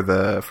here for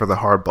the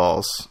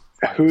hardballs.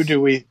 Who do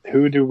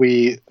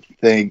we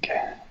think?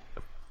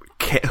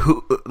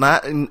 Who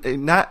not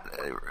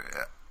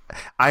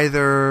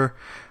either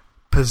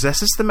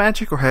possesses the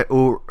magic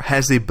or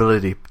has the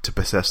ability to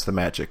possess the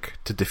magic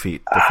to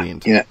defeat the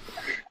Fiend?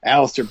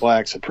 Aleister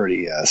Black's a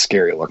pretty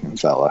scary looking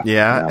fella.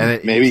 Yeah,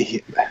 and maybe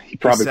he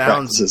probably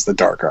practices the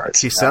dark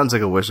arts. He sounds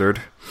like a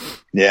wizard.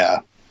 Yeah.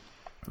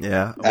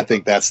 Yeah. I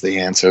think that's the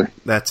answer.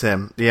 That's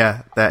him.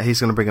 Yeah, that he's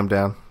going to bring him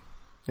down.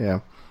 Yeah.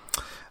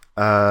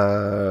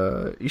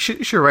 You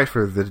should write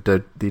for the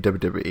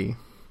WWE.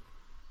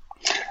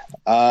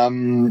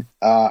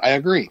 I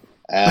agree.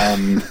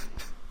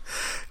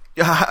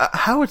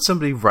 How would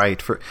somebody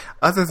write for,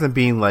 other than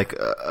being like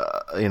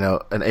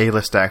an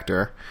A-list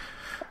actor?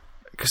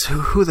 Because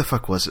who the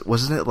fuck was it?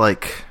 Wasn't it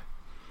like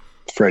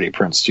Freddie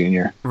Prinze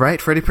Jr.?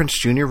 Right, Freddie Prinze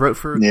Jr. wrote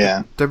for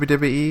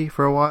WWE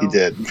for a while.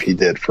 He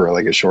did for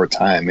like a short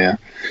time. Yeah.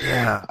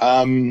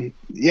 I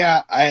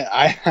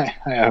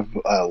have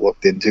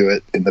looked into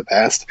it in the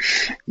past.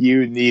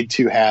 You need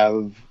to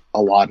have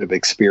a lot of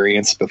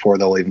experience before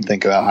they'll even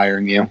think about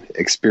hiring you.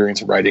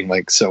 Experience writing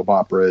like soap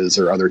operas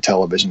or other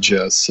television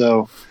shows.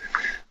 So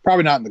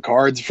probably not in the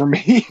cards for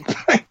me.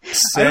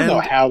 I don't know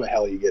how the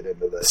hell you get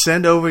into this.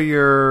 Send over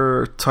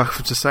your Talk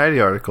from Society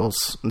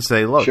articles and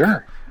say, look.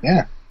 Sure.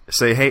 Yeah.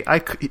 Say, hey,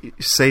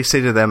 say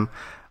to them,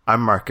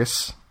 I'm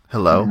Marcus.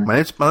 Hello. Mm-hmm. My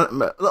name's...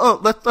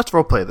 let's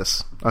role play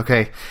this.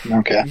 Okay.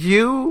 Okay.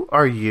 You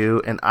are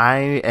you, and I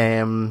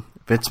am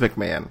Vince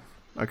McMahon.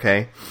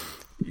 Okay.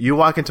 You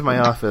walk into my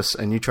office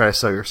and you try to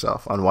sell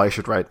yourself on why you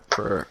should write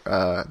for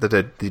the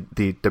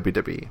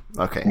WWE.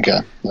 Okay.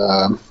 Okay.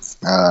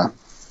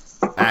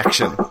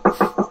 Action.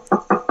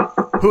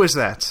 Who is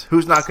that?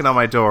 Who's knocking on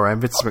my door?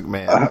 I'm Vince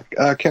McMahon.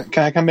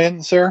 Can I come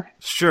in, sir?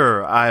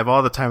 Sure. I have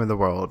all the time in the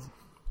world.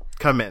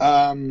 Come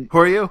in. Who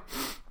are you?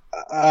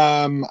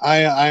 I'm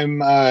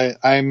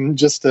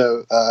just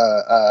a.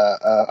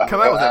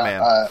 Come out with it,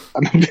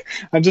 man.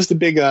 I'm just a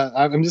big.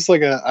 I'm just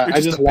like a.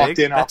 I just walked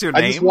in. That's your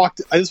name?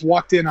 I just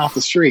walked in off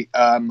the street.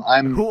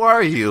 Who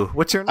are you?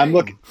 What's your name? I'm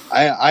looking.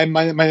 My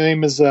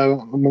name is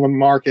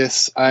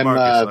Marcus. I'm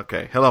Marcus.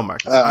 Okay. Hello,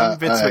 Marcus. I'm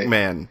Vince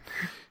McMahon.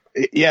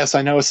 Yes,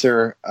 I know,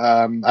 sir.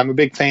 I'm a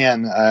big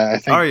fan. I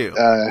think. Are you?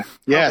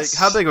 Yes.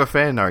 How big of a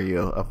fan are you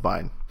of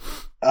mine?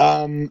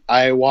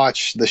 I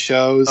watch the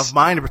shows. Of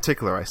mine in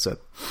particular, I said.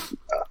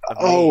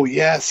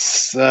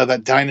 Yes.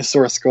 That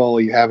dinosaur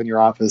skull you have in your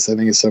office, I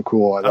think is so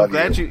cool. I'm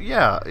glad you.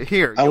 Yeah,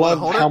 here. I love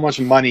how much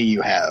money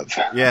you have.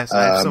 Yes,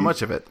 I have so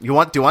much of it. Do you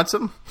want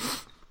some?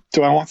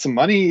 Do I want some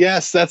money?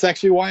 Yes, that's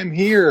actually why I'm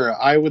here.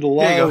 I would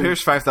love... Here you go.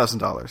 Here's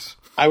 $5,000.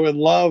 I would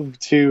love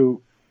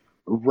to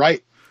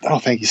write... Oh,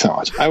 thank you so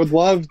much. I would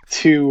love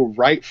to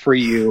write for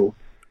you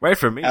Right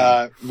for me.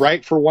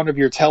 Write for one of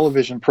your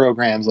television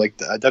programs like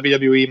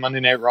WWE Monday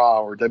Night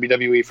Raw or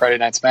WWE Friday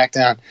Night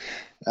SmackDown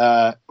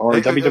or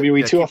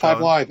WWE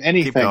 205 Live,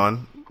 anything. Keep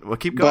going. Well,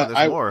 keep going. But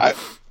There's more.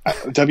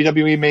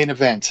 WWE Main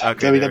Event,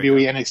 Okay,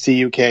 WWE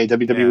NXT UK,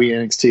 WWE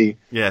NXT.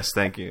 Yes,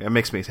 thank you. It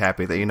makes me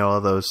happy that you know all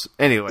those.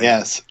 Anyway.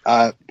 Yes,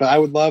 but I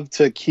would love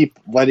to keep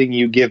letting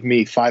you give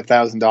me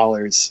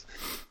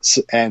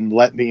 $5,000 and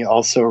let me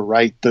also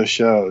write the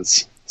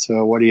shows.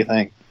 So what do you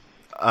think?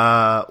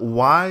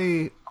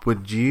 Why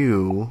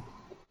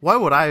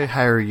would I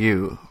hire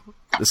you?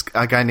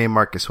 A guy named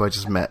Marcus, who I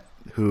just met,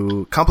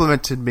 who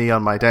complimented me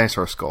on my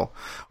dinosaur skull.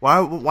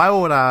 Why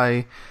would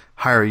I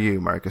hire you,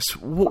 Marcus?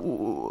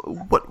 Why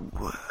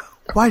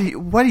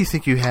do you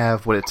think you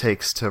have what it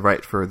takes to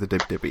write for the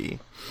WWE?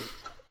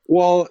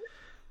 Well,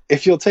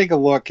 if you'll take a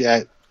look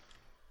at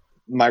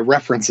my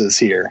references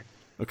here.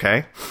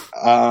 Okay.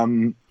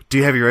 Do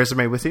you have your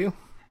resume with you?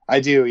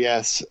 I do,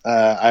 yes.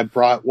 I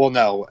brought. Well,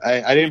 no,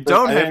 I didn't. You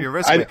don't have your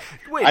resume.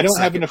 I don't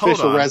have an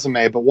official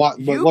resume, but look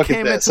at this. You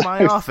came into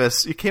my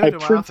office. You came into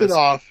my office. I printed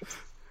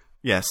off.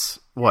 Yes.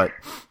 What?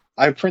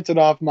 I printed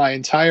off my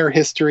entire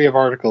history of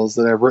articles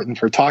that I've written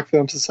for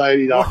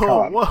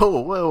TalkFilmSociety.com.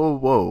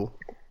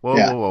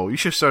 Whoa! You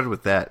should have started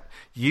with that.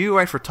 You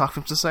write for Talk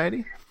Film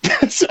Society?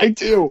 Yes, I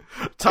do.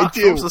 Talk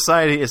Film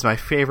Society is my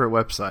favorite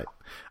website.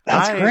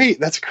 That's great.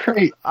 That's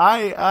great.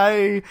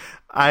 I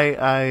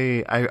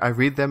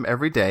read them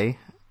every day.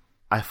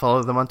 I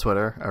follow them on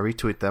Twitter. I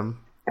retweet them.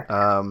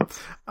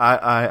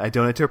 I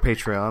donate to their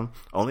Patreon.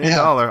 Only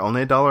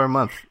 $1 a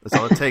month. That's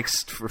all it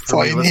takes for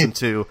me to listen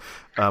to.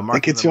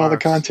 That gets you all the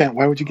content.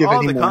 Why would you give any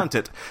more? All the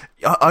content.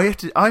 All you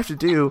have to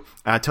do,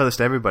 and I tell this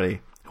to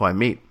everybody who I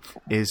meet,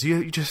 is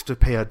you just have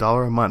to pay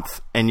 $1 a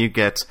month, and you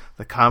get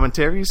the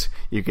commentaries,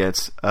 you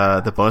get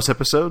the bonus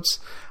episodes.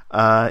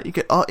 You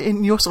get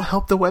and you also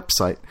help the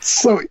website.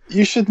 So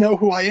you should know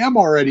who I am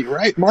already,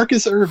 right?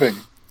 Marcus Irving.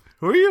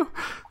 Who are you?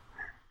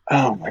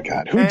 Oh my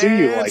God! Who do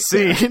you like?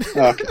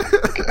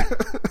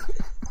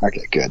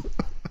 Okay, good.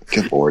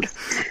 Good lord.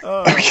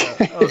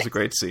 That was a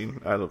great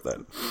scene. I love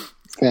that.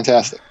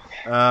 Fantastic.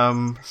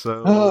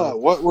 So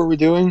what were we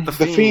doing? The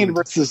Fiend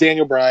versus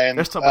Daniel Bryan.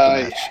 Let's talk about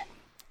the match.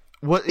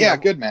 What? Yeah,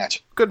 good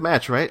match. Good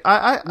match, right?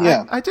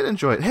 I did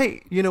enjoy it.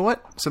 Hey, you know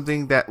what?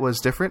 Something that was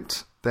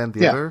different than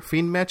the other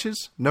Fiend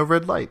matches. No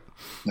red light.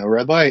 No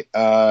red light.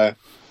 I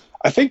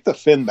think the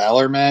Finn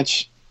Balor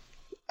match,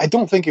 I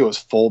don't think it was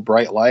full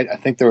bright light. I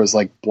think there was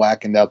like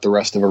blackened out the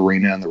rest of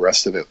arena and the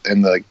rest of it,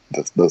 and the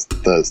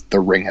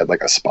ring had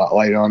like a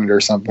spotlight on it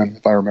or something,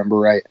 if I remember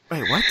right.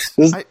 Wait, what?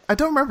 I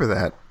don't remember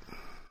that.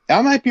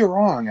 I might be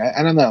wrong.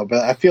 I don't know,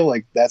 but I feel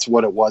like that's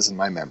what it was in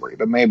my memory.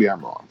 But maybe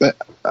I'm wrong. But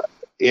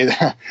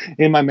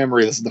in my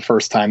memory, this is the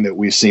first time that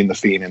we've seen the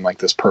Fiend in like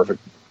this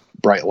perfect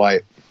bright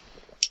light,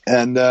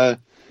 and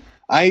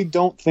I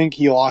don't think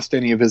he lost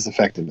any of his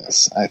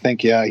effectiveness. I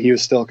think, he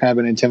was still kind of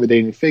an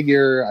intimidating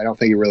figure. I don't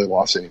think he really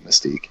lost any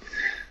mystique.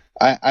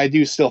 I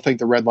do still think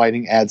the red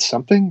lighting adds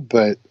something,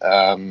 but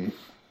I'm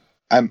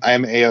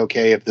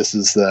A-okay if this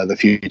is the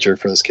future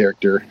for this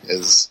character,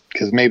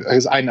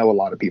 because I know a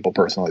lot of people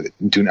personally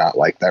that do not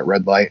like that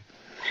red light,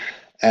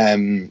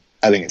 and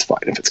I think it's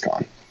fine if it's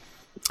gone.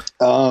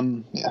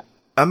 Yeah.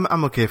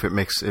 I'm okay if it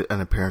makes an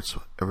appearance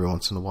every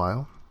once in a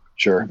while.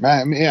 Sure.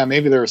 Yeah,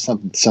 maybe there was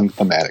some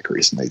thematic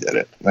reason they did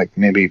it. Like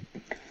maybe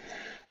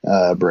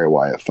Bray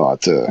Wyatt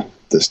thought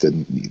this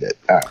didn't need it.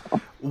 I don't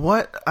know.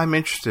 What I'm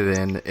interested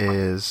in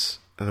is,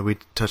 and we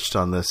touched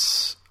on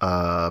this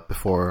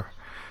before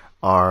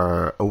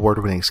our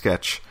award-winning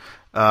sketch.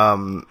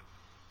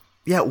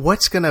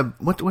 What's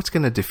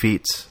gonna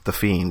defeat the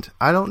Fiend?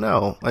 I don't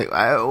know. Like,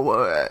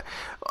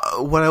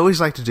 what I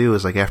always like to do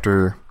is, like,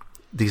 after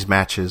these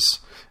matches,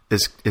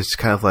 is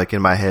kind of like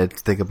in my head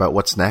think about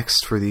what's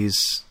next for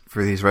these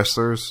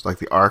wrestlers, like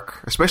the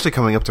arc, especially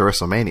coming up to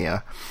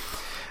WrestleMania.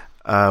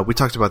 We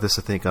talked about this,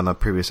 I think, on a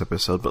previous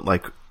episode, but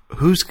like,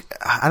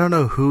 I don't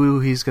know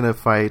who he's going to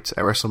fight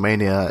at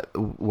WrestleMania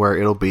where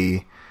it'll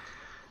be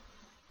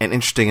an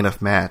interesting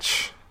enough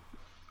match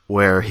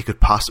where he could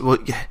possibly,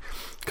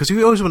 because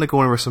you always want to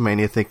go into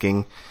WrestleMania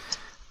thinking,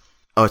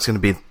 oh, it's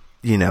going to be,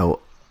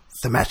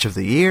 the match of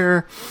the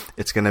year.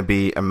 It's going to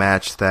be a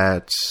match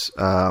that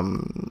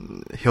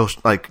he'll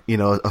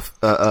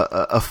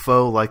a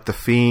foe like the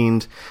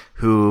Fiend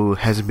who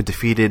hasn't been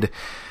defeated,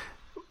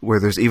 where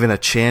there's even a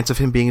chance of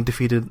him being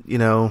defeated.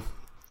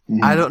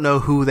 Mm-hmm. I don't know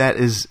who that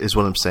is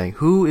what I'm saying.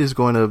 Who is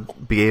going to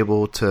be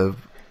able to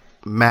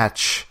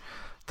match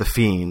the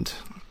Fiend?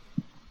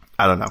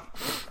 I don't know.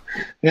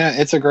 Yeah,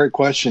 it's a great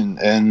question,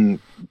 and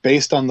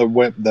based on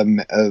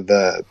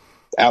the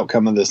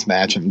outcome of this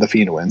match, and the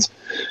Fiend wins,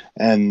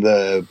 and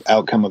the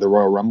outcome of the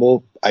Royal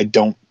Rumble, I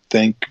don't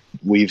think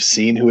we've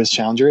seen who his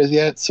challenger is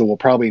yet, so we'll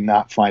probably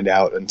not find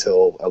out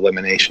until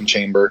Elimination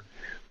Chamber,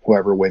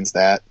 whoever wins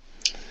that,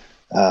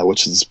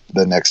 which is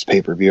the next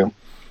pay-per-view.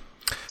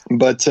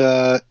 But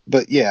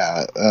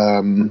yeah,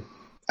 I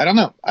don't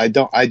know. I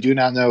do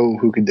not know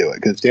who can do it,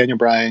 because Daniel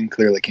Bryan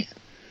clearly can't.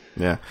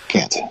 Yeah.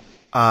 Can't.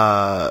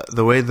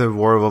 the way the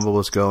Royal Rumble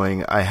was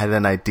going, I had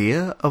an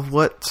idea of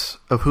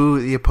who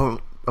the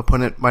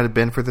opponent might have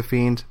been for the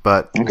Fiend,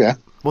 but Okay.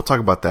 we'll talk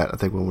about that. I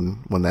think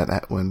when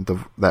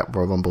that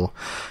Royal Rumble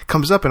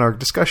comes up in our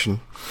discussion,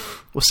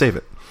 we'll save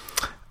it.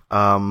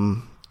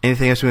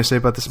 Anything else you want to say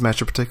about this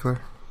match in particular?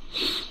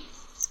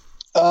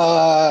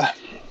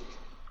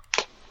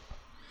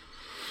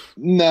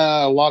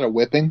 No, a lot of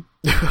whipping.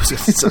 I was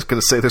going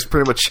to say there's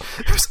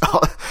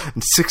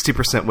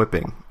 60%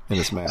 whipping in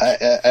this match.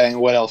 And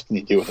what else can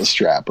you do with a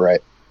strap,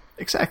 right?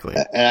 Exactly.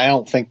 And I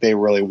don't think they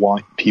really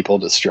want people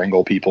to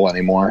strangle people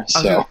anymore.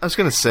 So I was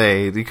going to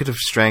say you could have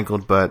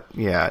strangled, but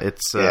yeah,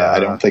 it's I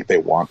don't think they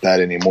want that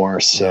anymore.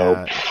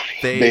 So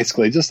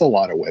basically, just a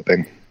lot of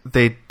whipping.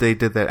 They did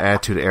that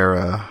Attitude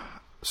Era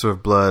sort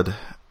of blood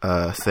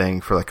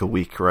thing for like a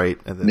week, right?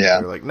 And then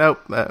they were like,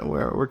 nope,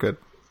 we're good.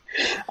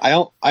 I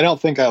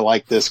don't think I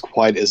like this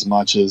quite as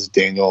much as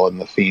Daniel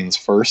and the Fiend's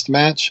first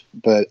match,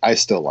 but I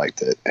still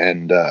liked it.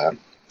 And a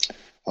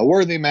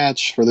worthy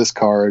match for this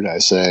card, I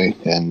say.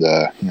 And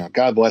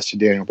God bless you,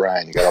 Daniel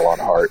Bryan. You got a lot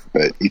of heart,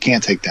 but you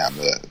can't take down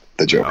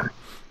the Joker.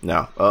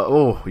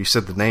 No. You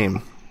said the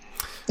name.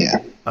 Yeah.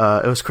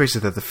 It was crazy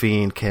that the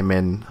Fiend came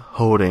in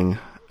holding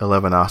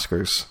 11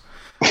 Oscars.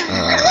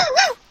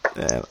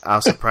 And I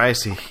was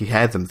surprised he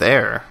had them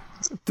there.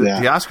 The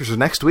Oscars are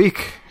next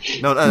week.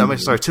 No, I mean,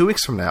 sorry, 2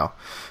 weeks from now.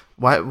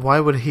 Why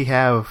would he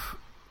have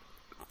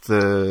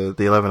the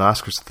 11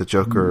 Oscars that the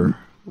Joker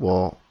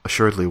will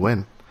assuredly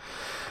win?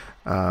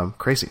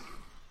 Crazy.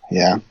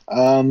 Yeah.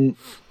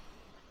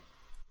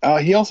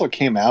 He also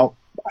came out.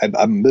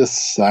 I'm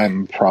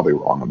probably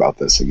wrong about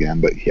this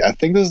again, but I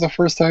think this is the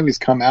first time he's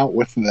come out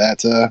with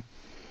that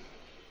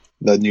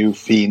the new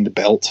Fiend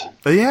belt.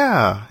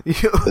 Yeah.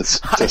 It's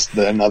just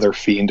another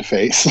Fiend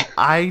face.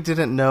 I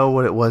didn't know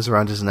what it was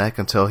around his neck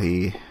until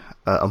he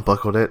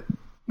unbuckled it.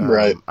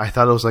 Right. I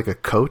thought it was like a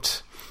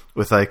coat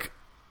with like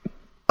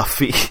a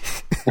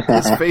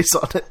his face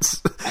on it,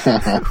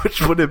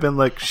 which would have been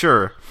like,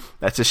 sure,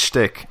 that's his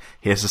shtick.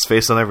 He has his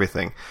face on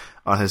everything.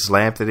 On his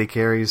lamp that he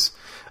carries,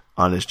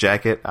 on his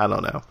jacket, I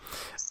don't know.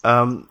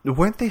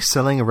 Weren't they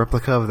selling a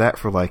replica of that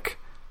for like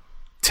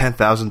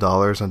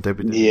 $10,000 on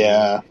WWE?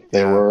 Yeah,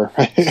 they were.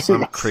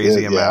 Some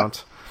crazy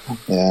amount.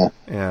 Yeah.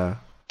 Yeah.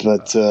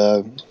 But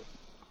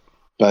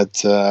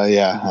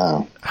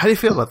yeah. How do you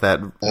feel about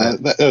that?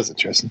 That was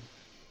interesting.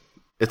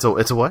 It's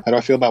a what? How do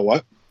I feel about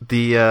what?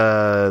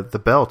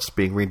 The belts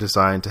being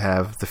redesigned to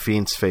have the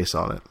Fiend's face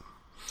on it.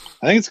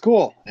 I think it's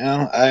cool. You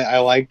know, I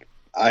like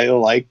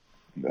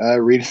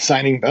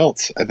redesigning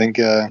belts. I think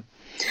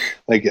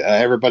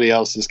everybody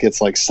else just gets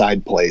like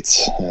side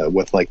plates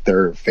with like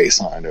their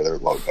face on it or their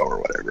logo or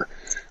whatever.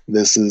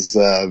 This is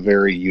a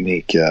very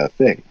unique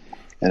thing,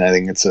 and I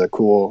think it's a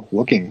cool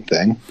looking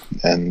thing.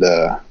 And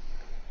I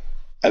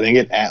think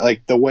it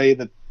like the way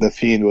that the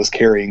Fiend was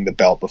carrying the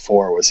belt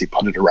before was he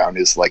put it around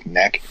his like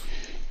neck.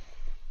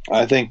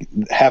 I think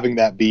having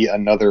that be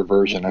another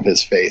version of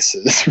his face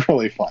is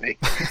really funny.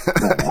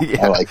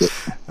 I like it.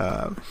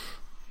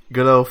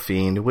 Good old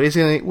Fiend. What is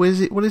he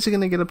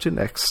going to get up to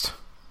next?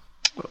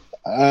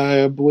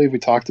 I believe we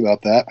talked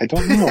about that. I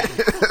don't know.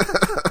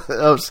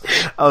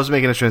 I was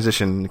making a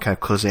transition, kind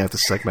of closing out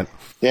this segment.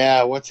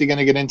 Yeah, what's he going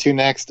to get into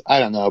next? I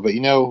don't know, but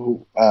you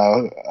know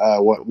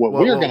what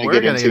we're going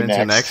to get into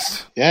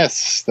next.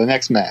 Yes, the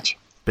next match.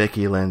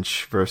 Becky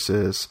Lynch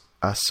versus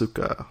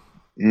Asuka.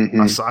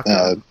 Mm-hmm.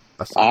 Asuka.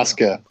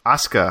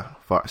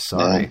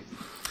 Sorry.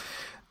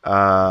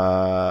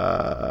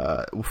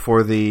 Yeah.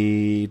 For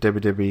the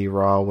WWE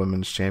Raw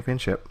Women's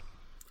Championship.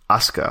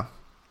 Asuka.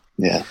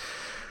 Yeah.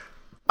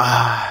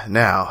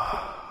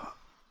 Now,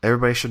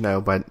 everybody should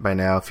know by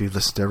now, if you've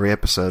listened to every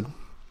episode,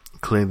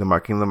 including the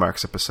Marking the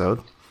Marks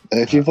episode.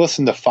 If you've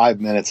listened to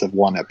 5 minutes of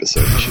one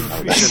episode, you should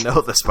know this. You should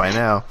know this by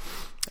now.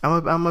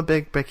 I'm a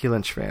big Becky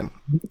Lynch fan.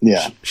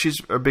 Yeah.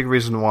 She's a big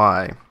reason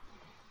why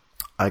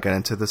I got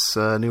into this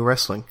new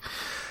wrestling.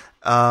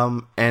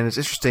 And it's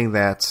interesting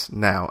that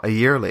now, a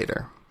year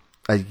later,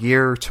 a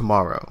year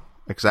tomorrow,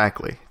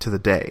 exactly, to the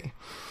day,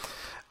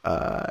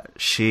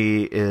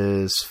 she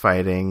is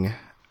fighting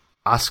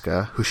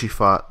Asuka, who she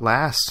fought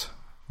last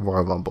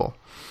Royal Rumble.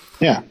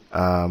 Yeah.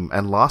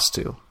 And lost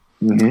to.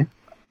 Mm-hmm.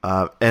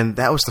 And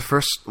that was the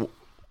first...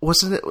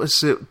 Was it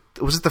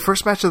the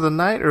first match of the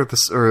night or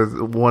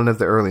one of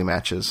the early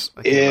matches?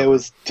 It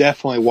was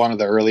definitely one of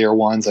the earlier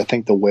ones. I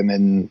think the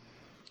women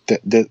were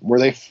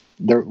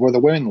the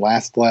women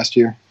last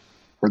year?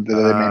 Or did they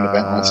main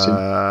event last year?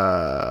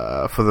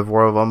 For the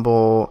Royal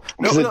Rumble,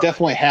 because it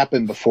definitely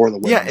happened before the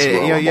women's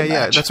Royal Rumble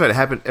match. That's right. It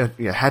happened.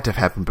 It had to have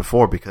happened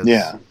before because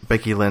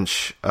Becky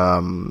Lynch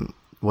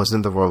was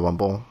in the Royal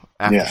Rumble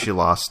after she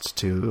lost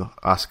to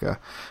Asuka.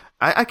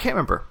 I can't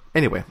remember.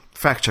 Anyway,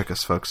 fact check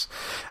us, folks.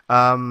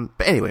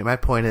 But anyway, my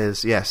point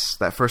is, yes,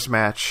 that first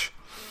match,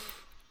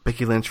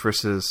 Becky Lynch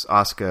versus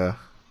Asuka,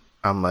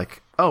 I'm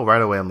like,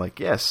 right away, I'm like,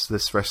 yes,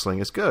 this wrestling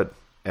is good.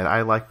 And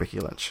I like Becky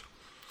Lynch.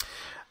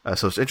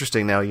 So it's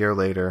interesting now, a year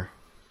later,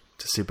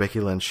 to see Becky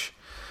Lynch,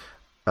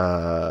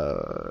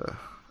 a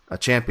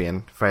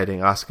champion, fighting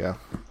Asuka,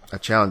 a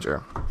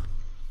challenger.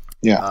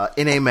 Yeah.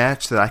 in a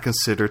match that I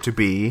consider to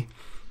be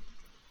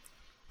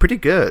pretty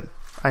good.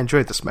 I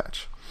enjoyed this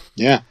match.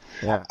 Yeah.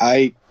 Yeah.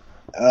 I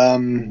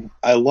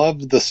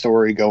loved the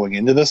story going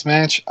into this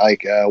match.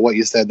 Like what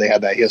you said, they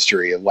had that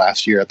history of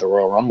last year at the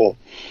Royal Rumble.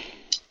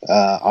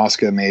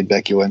 Asuka made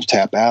Becky Lynch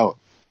tap out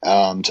to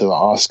the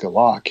Asuka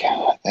lock.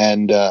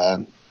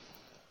 And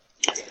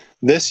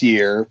this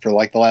year, for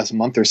like the last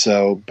month or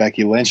so,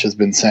 Becky Lynch has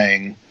been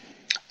saying,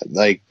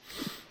 like,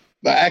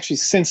 actually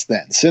since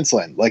then,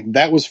 like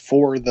that was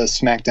for the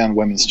SmackDown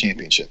Women's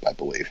Championship, I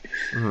believe.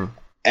 Mm-hmm.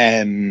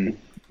 And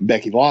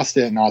Becky lost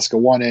it and Asuka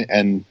won it.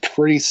 And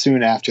pretty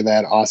soon after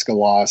that, Asuka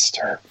lost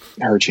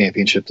her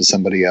championship to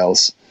somebody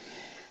else.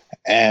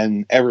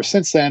 And ever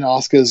since then,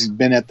 Asuka's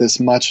been at this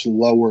much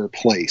lower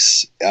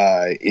place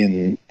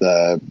in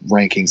the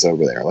rankings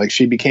over there. Like,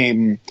 she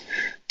became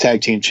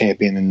tag team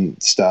champion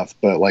and stuff,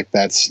 but like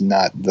that's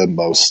not the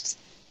most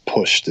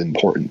pushed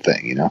important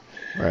thing, you know?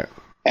 Right.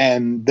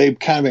 And they've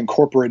kind of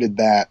incorporated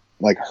that,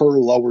 like her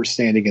lower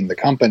standing in the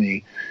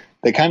company,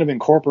 they kind of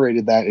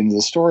incorporated that into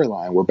the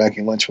storyline where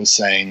Becky Lynch was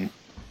saying,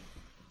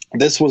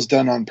 this was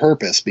done on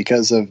purpose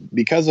because of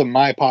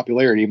my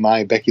popularity,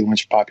 my Becky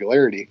Lynch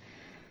popularity.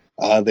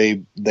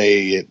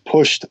 They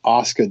pushed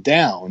Asuka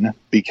down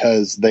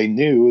because they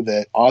knew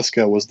that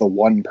Asuka was the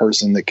one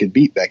person that could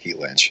beat Becky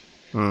Lynch.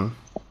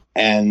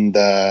 And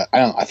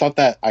I thought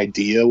that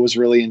idea was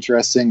really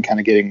interesting, kind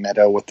of getting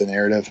meta with the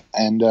narrative.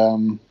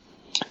 And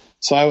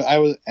so I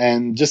was,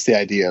 and just the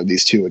idea of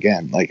these two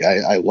again, like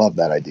I love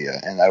that idea,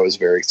 and I was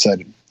very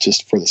excited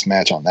just for this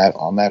match on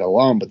that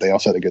alone. But they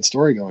also had a good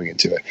story going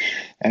into it,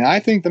 and I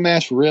think the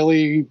match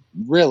really,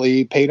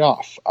 really paid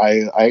off.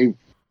 I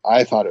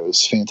thought it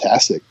was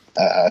fantastic.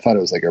 I thought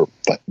it was like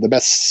the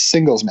best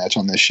singles match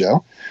on this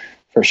show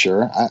for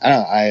sure.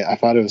 I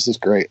thought it was just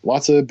great.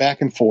 Lots of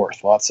back and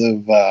forth. Lots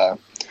of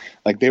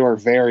like they were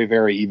very,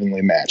 very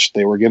evenly matched.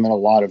 They were given a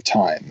lot of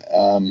time.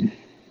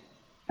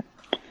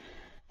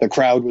 The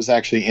crowd was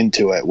actually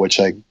into it, which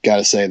I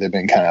gotta say they've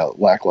been kind of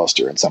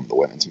lackluster in some of the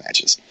women's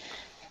matches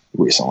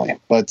recently.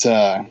 But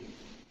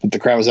the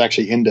crowd was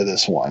actually into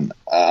this one.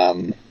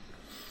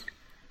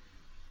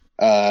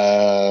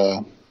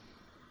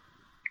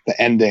 The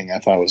ending I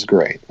thought was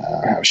great.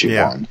 How she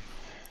won.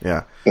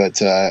 Yeah. But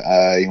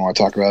you want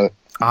to talk about it?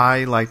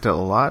 I liked it a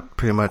lot.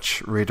 Pretty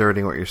much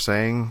reiterating what you're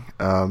saying.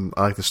 I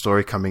like the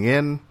story coming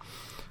in.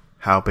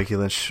 How Becky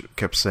Lynch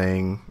kept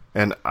saying,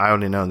 and I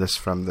only know this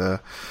from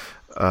the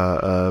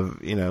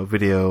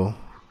video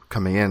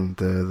coming in,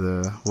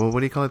 the what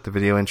do you call it? The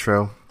video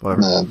intro,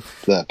 whatever.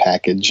 The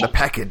package. The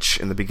package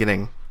in the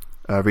beginning,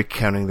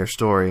 recounting their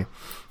story.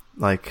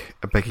 Like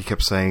Becky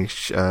kept saying,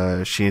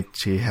 she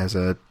has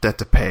a debt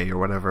to pay or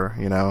whatever.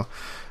 You know,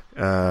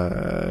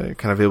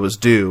 kind of it was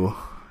due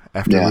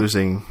after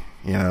losing,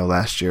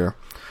 last year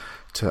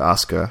to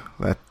Asuka,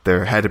 that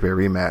there had to be a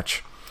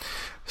rematch.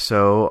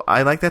 So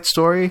I like that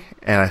story,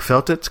 and I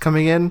felt it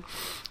coming in,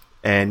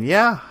 and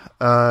it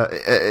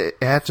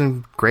had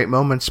some great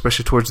moments,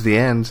 especially towards the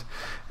end,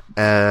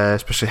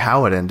 especially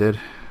how it ended,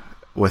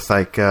 with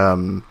like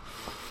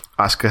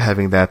Asuka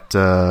having that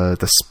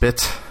the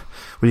spit.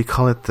 What do you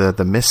call it?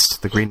 The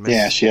mist, the green mist.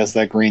 Yeah, she has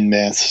that green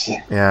mist.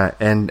 Yeah,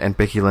 and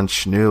Becky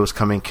Lynch knew it was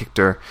coming, kicked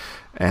her,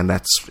 and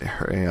that's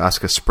her,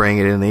 Asuka spraying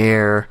it in the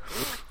air.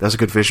 That was a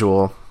good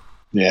visual.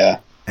 Yeah,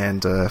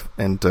 and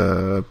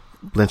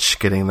Lynch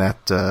getting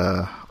that.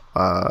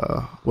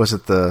 Was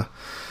it the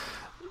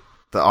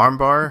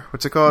armbar?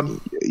 What's it called?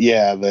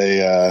 Yeah, what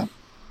the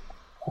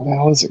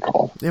hell is it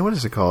called? Yeah, what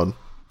is it called?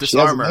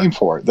 Disarm her. Name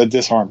for it. The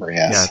disarmer,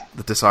 yes. Yeah,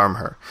 the disarm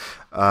her.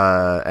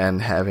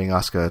 And having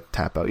Asuka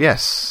tap out.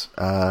 Yes.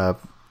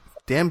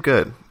 Damn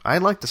good. I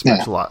like this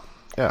match a lot.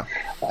 Yeah.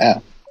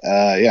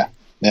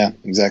 Yeah,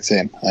 exact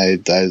same. I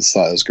just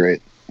thought it was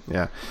great.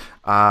 Yeah.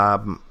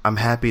 I'm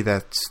happy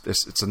that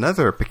it's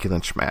another Becky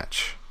Lynch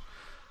match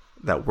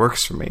that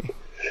works for me.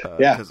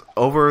 Because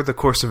over the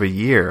course of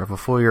a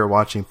full year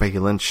watching Becky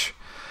Lynch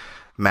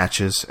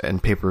matches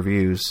and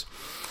pay-per-views,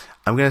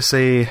 I'm going to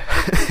say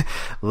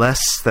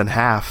less than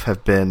half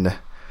have been,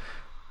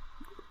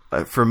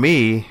 for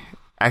me,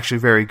 actually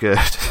very good.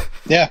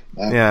 Yeah.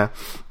 Yeah.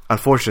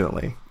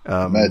 Unfortunately.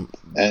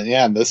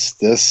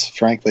 This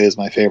frankly is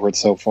my favorite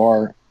so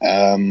far.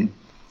 And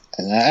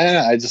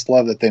I just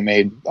love that they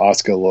made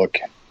Asuka look,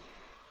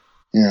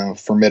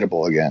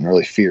 formidable again,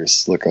 really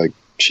fierce, look like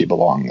she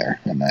belonged there.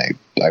 And I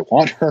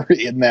want her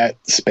in that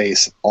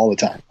space all the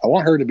time. I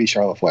want her to be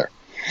Charlotte Flair.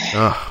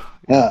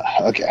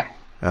 Okay.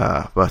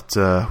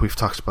 But we've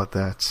talked about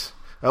that.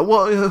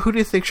 Who do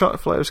you think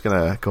Charlotte Flair is going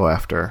to go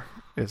after?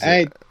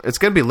 It's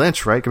going to be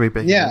Lynch, right? Going to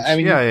be Becky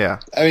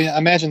Lynch. I mean,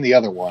 imagine the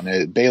other one.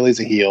 Bayley's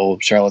a heel,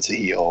 Charlotte's a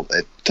heel.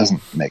 It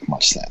doesn't make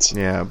much sense.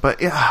 Yeah,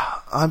 but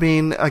I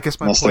mean, I guess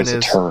unless there's a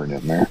turn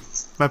in there.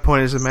 My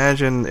point is,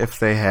 imagine if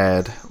they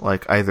had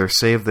like either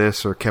saved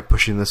this or kept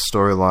pushing this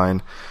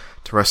storyline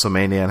to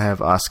WrestleMania and have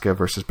Asuka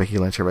versus Becky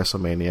Lynch at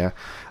WrestleMania.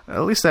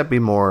 At least that'd be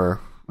more.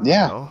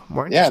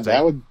 More interesting. Yeah,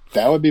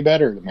 that would be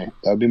better to me.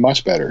 That would be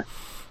much better.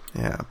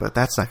 Yeah, but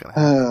that's not going to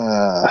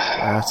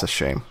happen. That's a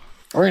shame.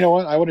 Or you know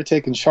what? I would have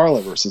taken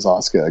Charlotte versus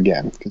Asuka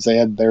again because they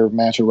had their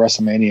match at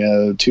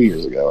WrestleMania 2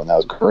 years ago, and that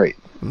was great.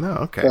 No,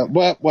 okay.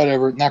 But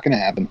whatever, not going to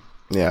happen.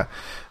 Yeah.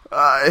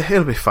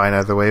 It'll be fine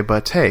either way,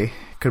 but hey,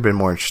 could have been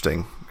more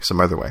interesting some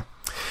other way.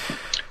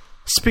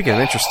 Speaking of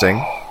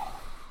interesting,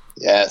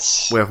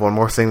 yes, we have one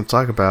more thing to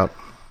talk about.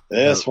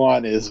 This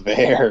one is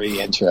very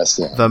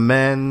interesting. The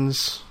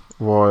men's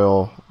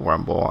Royal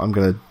Rumble. I'm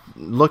going to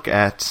look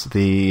at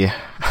the...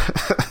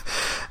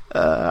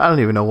 I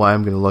don't even know why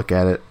I'm going to look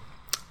at it.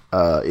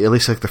 At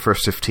least like the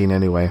first 15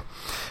 anyway.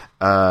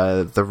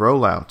 The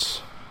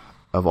rollout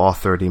of all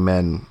 30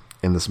 men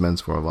in this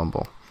men's Royal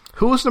Rumble.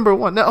 Who was number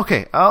one? No,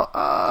 okay.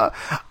 I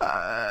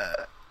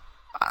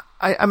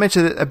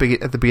mentioned it at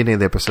the beginning of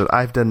the episode.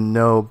 I've done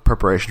no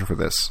preparation for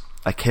this.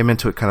 I came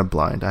into it kind of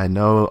blind. I had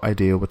no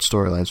idea what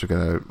storylines were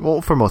going to...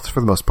 Well, for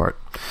the most part.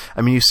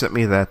 I mean, you sent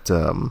me that...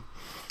 the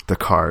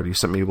card. You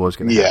sent me what was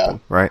going to happen,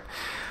 right?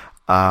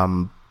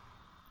 You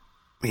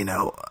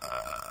know...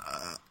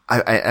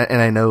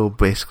 I know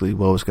basically who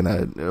was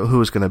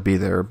gonna be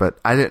there, but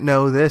I didn't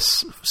know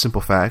this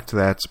simple fact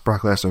that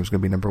Brock Lesnar was gonna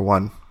be number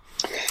one.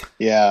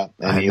 Yeah,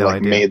 and he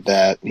made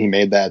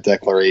that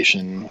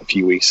declaration a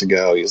few weeks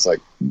ago. He was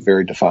like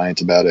very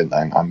defiant about it.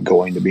 I'm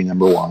going to be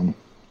number one.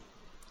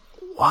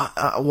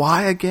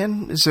 Why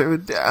again? Is there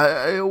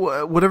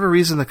whatever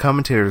reason the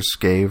commentators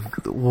gave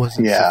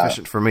wasn't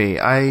sufficient for me?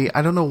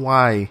 I don't know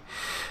why.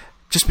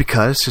 Just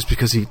because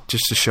to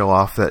show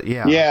off that,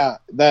 yeah,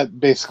 that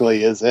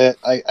basically is it.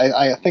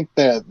 I think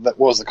that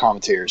was the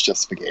commentator's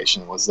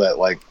justification was that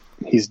like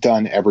he's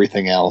done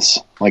everything else.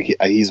 Like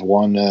he's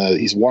won a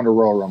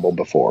Royal Rumble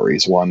before.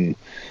 He's won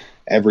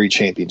every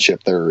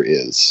championship there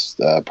is.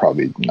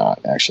 Probably not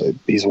actually.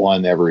 He's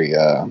won every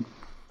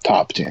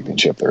top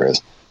championship there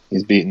is.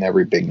 He's beaten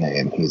every big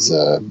name. He's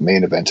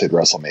main evented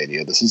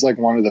WrestleMania. This is like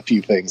one of the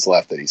few things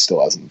left that he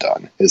still hasn't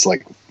done. Is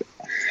like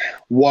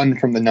one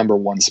from the number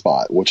one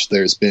spot, which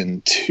there's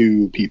been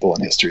 2 people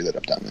in history that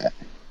have done that.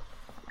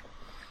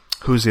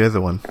 Who's the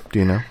other one? Do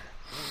you know?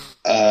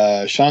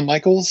 Shawn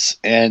Michaels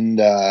and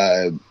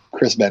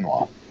Chris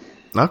Benoit.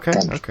 Okay.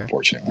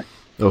 Unfortunately.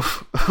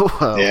 Oof.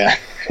 Well, yeah.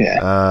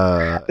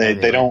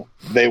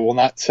 They will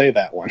not say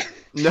that one.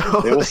 No.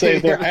 They will say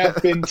there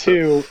have been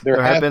 2.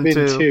 There have been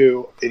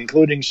two,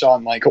 including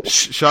Shawn Michaels.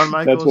 Shawn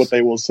Michaels. That's what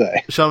they will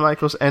say. Shawn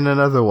Michaels and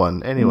another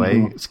one. Anyway,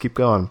 let's keep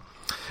going.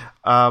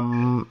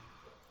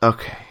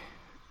 Okay.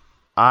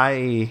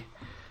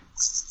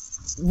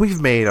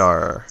 We've made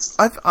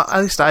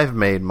I've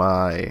made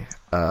my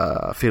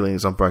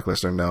feelings on Brock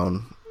Lesnar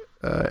known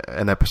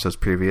in episodes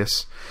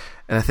previous,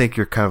 and I think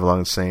you're kind of along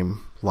the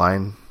same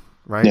line,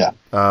 right? Yeah.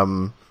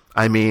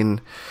 I mean,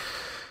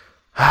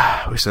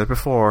 we said it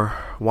before,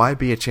 why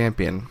be a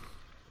champion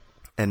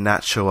and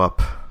not show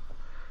up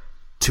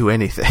to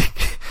anything?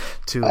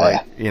 To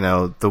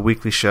the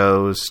weekly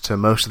shows, to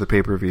most of the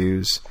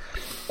pay-per-views.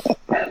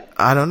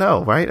 I don't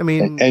know, right? I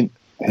mean,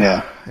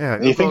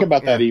 you think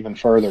about that even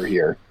further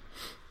here.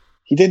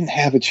 He didn't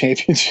have a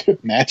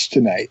championship match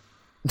tonight.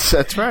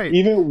 That's right.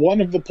 Even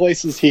one of the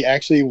places he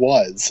actually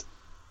was,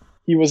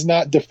 he was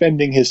not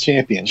defending his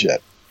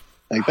championship.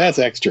 Like, that's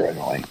extra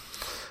annoying.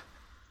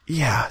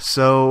 Yeah,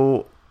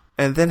 so,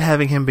 and then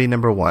having him be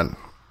number one.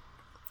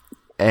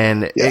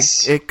 And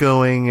it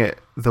going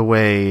the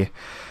way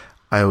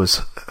I was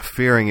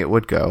fearing it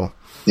would go.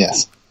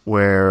 Yes.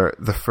 Where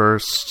the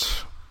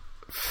first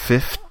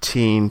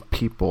 15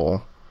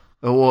 people...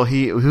 Well,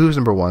 he was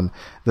number one.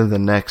 Then the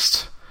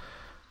next...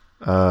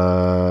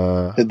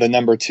 the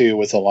number 2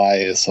 was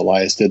Elias.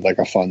 Elias did like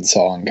a fun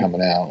song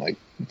coming out.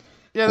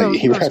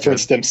 He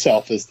referenced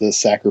himself as the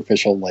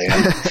sacrificial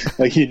lamb.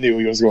 Like he knew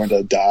he was going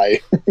to die.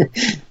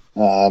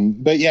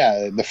 But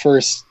yeah, the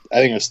first, I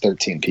think it was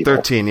 13 people.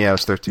 13, yeah, it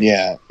was 13.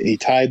 Yeah, he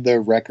tied the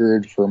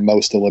record for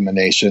most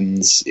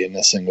eliminations in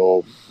a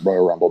single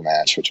Royal Rumble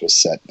match, which was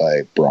set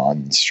by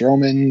Braun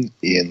Strowman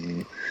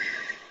in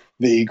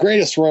the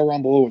greatest Royal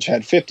Rumble, which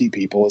had 50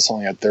 people. It's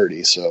only had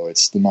 30, so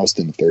it's the most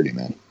in 30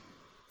 men.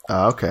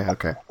 Oh, okay.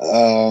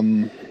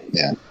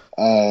 Yeah.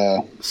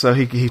 So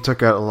he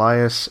took out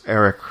Elias,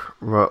 Eric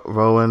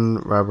Rowan,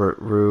 Robert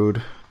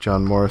Roode,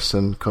 John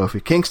Morrison,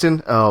 Kofi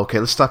Kingston. Oh, okay.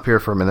 Let's stop here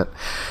for a minute.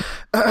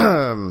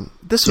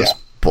 This was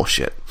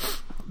bullshit.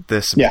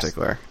 This in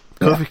particular,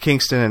 Kofi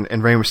Kingston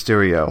and Rey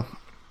Mysterio.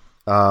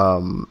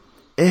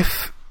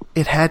 If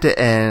it had to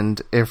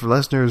end, if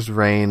Lesnar's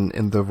reign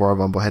in the Royal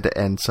Rumble had to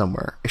end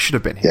somewhere, it should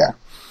have been here.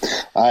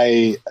 Yeah,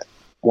 I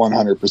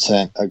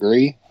 100%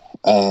 agree.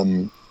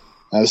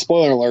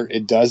 Spoiler alert,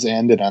 it does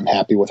end, and I'm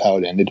happy with how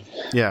it ended.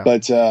 Yeah.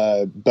 But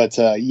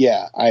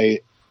yeah,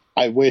 I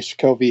wish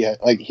Kofi had,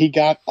 he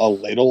got a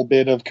little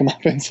bit of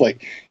comeuppance.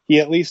 Like, he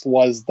at least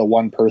was the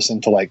one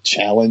person to,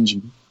 challenge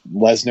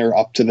Lesnar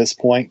up to this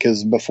point,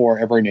 because before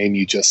every name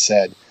you just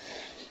said,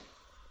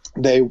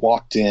 they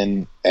walked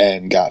in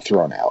and got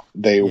thrown out.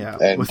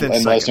 And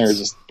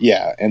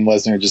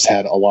Lesnar just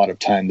had a lot of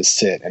time to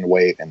sit and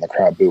wait, and the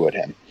crowd boo at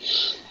him.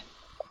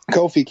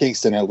 Kofi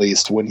Kingston, at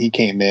least, when he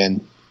came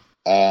in,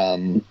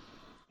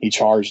 he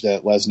charged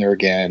at Lesnar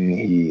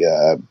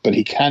again. But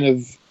he kind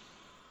of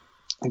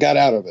got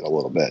out of it a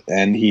little bit,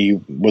 and he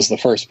was the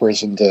first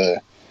person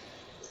to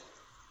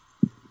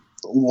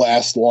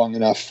last long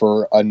enough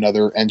for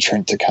another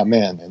entrant to come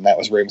in, and that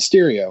was Rey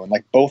Mysterio. And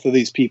like both of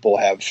these people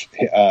have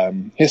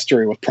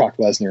history with Brock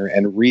Lesnar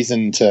and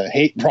reason to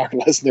hate Brock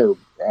Lesnar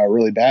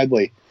really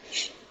badly,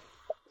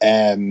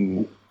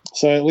 and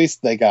so at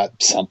least they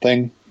got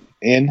something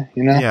in,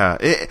 you know.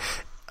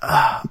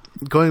 Yeah.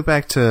 Going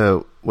back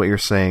to what you're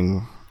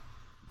saying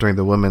during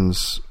the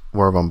women's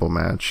Royal Rumble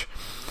match,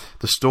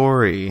 the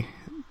story,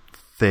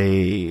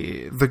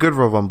 the good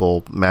Royal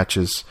Rumble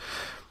matches,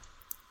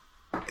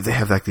 they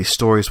have like these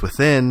stories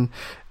within,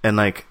 and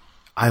like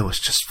I was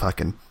just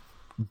fucking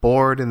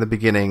bored in the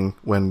beginning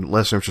when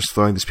Lesnar was just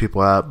throwing these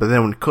people out, but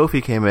then when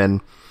Kofi came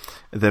in,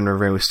 and then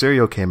Rey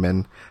Mysterio came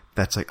in,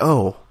 that's like,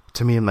 oh,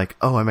 to me, I'm like,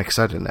 oh, I'm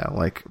excited now.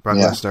 Like Brock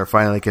Lesnar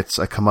finally gets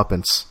a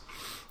comeuppance,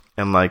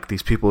 and like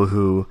these people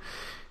who,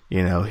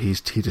 you know, he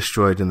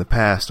destroyed in the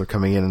past are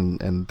coming in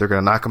and they're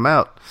gonna knock him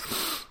out.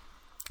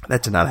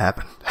 That did not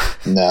happen.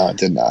 No, it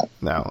did not.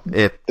 No,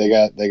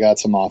 they got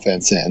some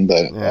offense in,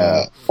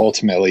 but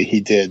ultimately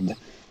he did.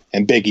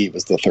 And Big E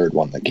was the third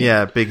one that came.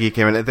 Yeah, Big E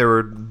came in. There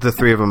were the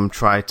three of them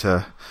tried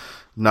to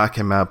knock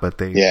him out, but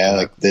they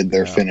did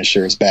their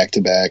finishers back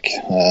to back.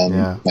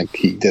 Like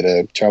he did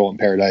a Trouble in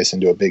Paradise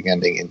into a big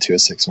ending into a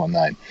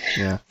 619.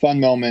 Yeah, fun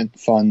moment,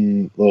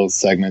 fun little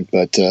segment,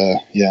 but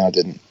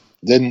it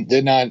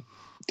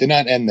did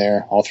not end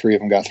there. All three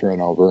of them got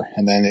thrown over,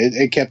 and then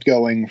it kept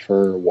going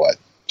for what?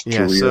 3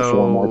 or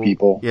 4 more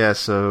people. Yeah,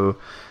 so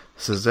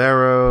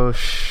Cesaro,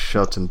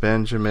 Shelton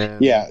Benjamin.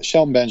 Yeah,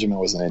 Shelton Benjamin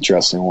was an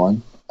interesting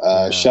one.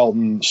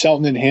 Shelton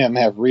and him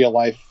have real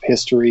life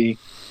history.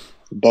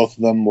 Both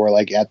of them were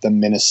like at the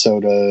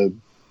Minnesota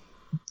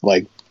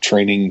like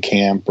training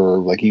camp or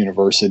like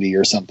university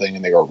or something,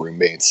 and they are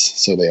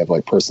roommates, so they have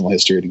like personal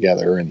history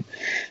together. And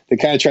they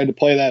kind of tried to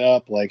play that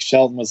up. Like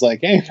Shelton was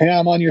like, "Hey, man,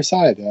 I'm on your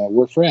side.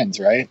 We're friends,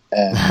 right?"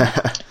 And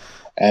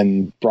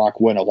and Brock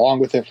went along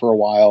with it for a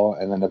while,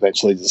 and then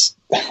eventually just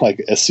like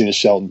as soon as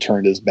Shelton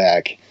turned his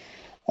back,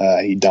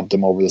 he dumped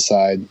him over the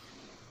side.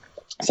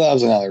 So that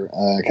was another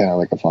kind of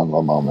like a fun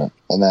little moment.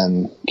 And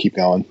then keep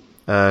going.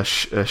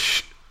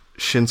 Shinsuke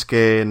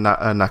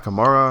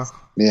Nakamura.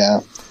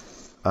 Yeah.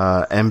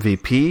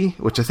 MVP,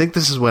 which I think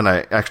this is when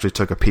I actually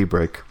took a pee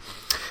break.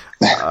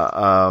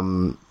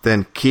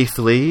 Then Keith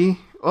Lee.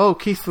 Oh,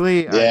 Keith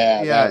Lee.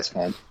 That was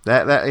fun.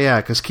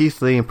 Because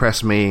Keith Lee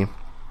impressed me.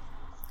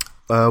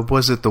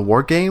 Was it the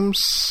War Games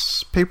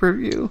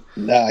pay-per-view?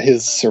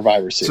 His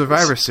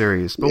Survivor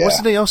Series. But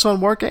wasn't he also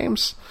on War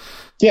Games?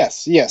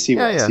 Yes, he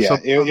was. Yeah. So,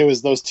 it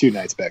was those 2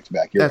 nights back to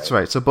back. That's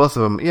right. So both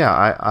of them.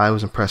 Yeah, I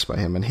was impressed by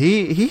him, and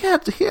he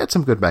had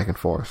some good back and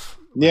forth.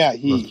 Yeah,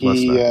 he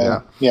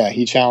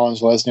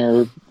challenged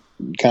Lesnar,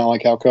 kind of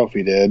like how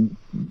Kofi did,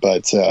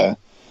 but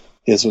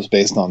his was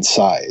based on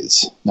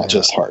size, not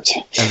just heart.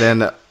 And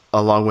then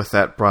along with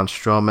that, Braun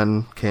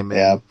Strowman came in.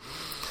 Yeah.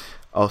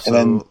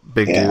 Also,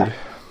 big dude.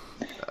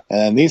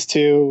 And these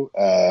two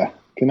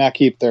could not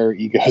keep their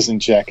egos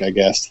in check, I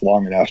guess,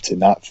 long enough to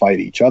not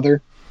fight each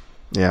other.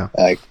 Yeah.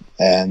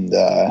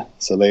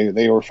 So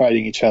they were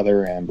fighting each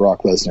other, and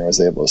Brock Lesnar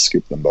was able to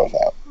scoop them both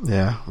out.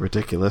 Yeah,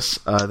 ridiculous.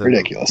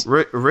 Ridiculous.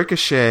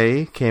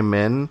 Ricochet came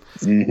in,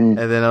 and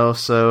then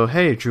also,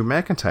 Drew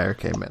McIntyre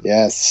came in.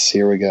 Yes,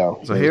 here we go.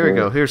 So here we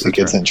go. Here's it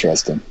gets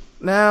interesting.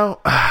 Now,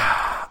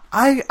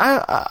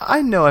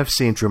 I know I've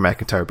seen Drew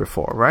McIntyre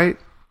before, right?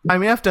 I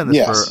mean, I've done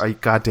this for a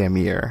goddamn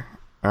year.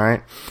 All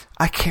right,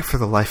 I can't for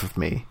the life of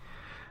me,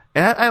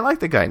 and I like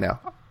the guy now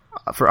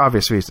for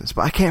obvious reasons,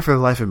 but I can't for the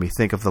life of me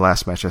think of the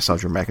last match I saw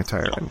Drew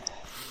McIntyre in.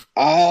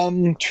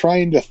 I'm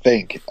trying to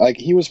think. Like,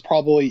 he was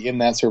probably in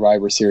that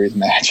Survivor Series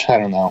match. I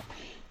don't know.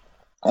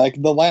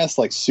 Like, the last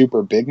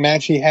super big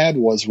match he had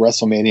was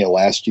WrestleMania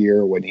last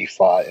year when he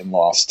fought and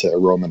lost to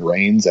Roman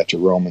Reigns after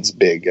Roman's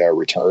big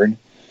return.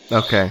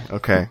 Okay.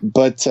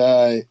 But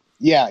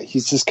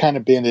he's just kind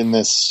of been in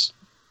this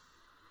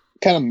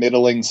kind of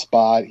middling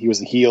spot. He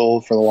was a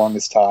heel for the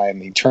longest time.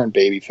 He turned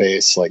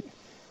babyface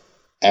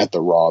at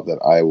the Raw that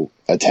I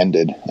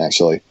attended,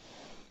 actually.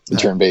 He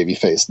turned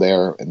babyface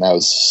there, and that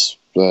was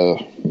a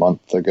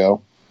month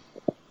ago,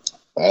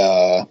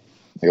 like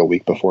a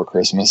week before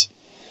Christmas.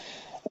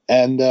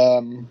 And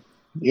this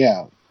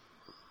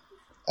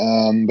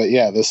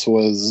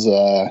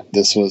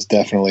was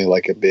definitely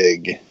like a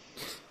big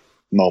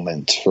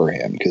moment for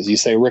him, because you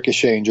say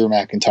Ricochet and Drew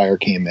McIntyre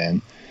came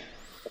in,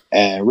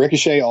 and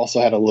Ricochet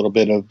also had a little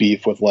bit of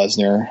beef with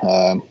Lesnar.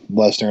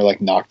 Lesnar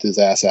knocked his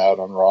ass out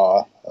on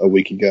Raw a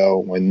week ago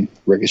when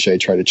Ricochet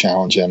tried to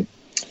challenge him,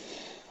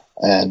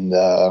 and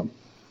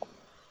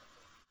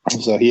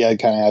so he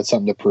had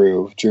something to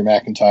prove. Drew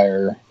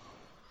McIntyre,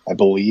 I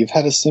believe,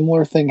 had a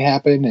similar thing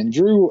happen, and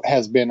Drew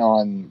has been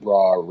on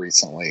Raw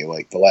recently,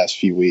 the last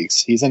few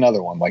weeks. He's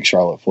another one, like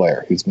Charlotte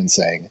Flair, who's been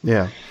saying,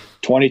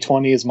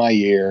 2020 is my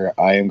year.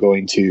 I am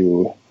going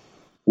to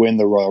win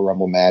the Royal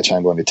Rumble match.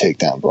 I'm going to take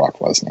down Brock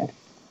Lesnar.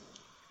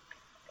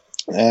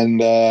 And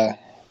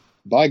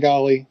by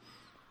golly,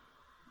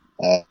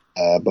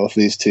 both of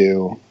these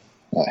two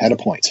had a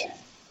point.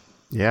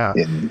 Yeah.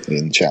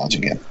 in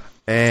challenging him.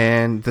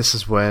 And this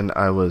is when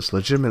I was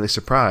legitimately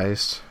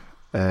surprised,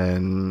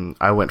 and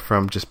I went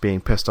from just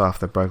being pissed off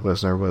that Brock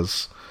Lesnar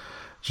was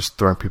just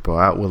throwing people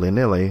out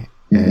willy-nilly,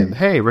 and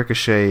hey,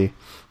 Ricochet,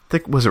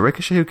 was it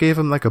Ricochet who gave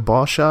him like a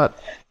ball shot?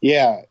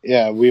 Yeah.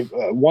 We've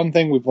one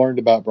thing we've learned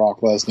about Brock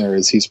Lesnar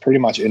is he's pretty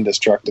much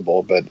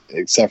indestructible, but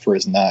except for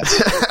his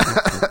nuts.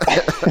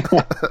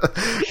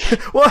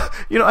 Well,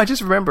 I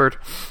just remembered,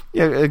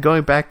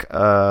 going back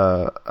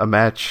a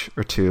match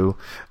or two.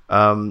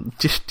 Do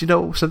you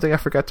know something I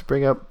forgot to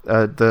bring up?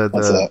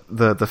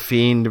 The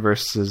Fiend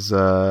versus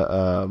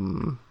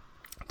Daniel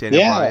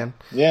Bryan.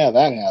 Yeah,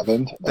 that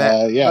happened.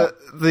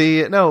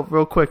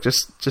 Real quick,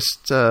 was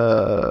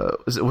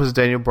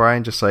Daniel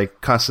Bryan just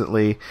like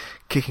constantly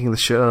kicking the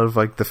shit out of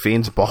like the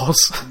Fiend's balls?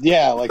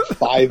 Yeah, like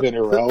 5 in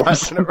a row.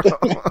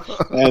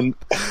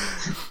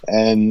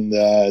 and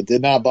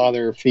did not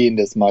bother Fiend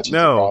as much as it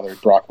bothered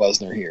Brock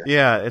Lesnar here.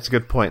 Yeah, it's a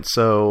good point.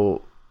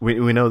 So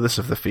we know this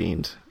of the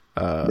Fiend.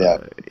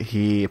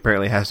 He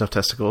apparently has no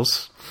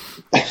testicles,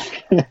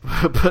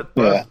 but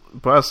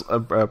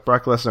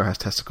Brock Lesnar has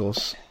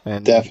testicles,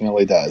 and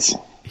definitely does.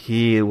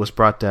 He was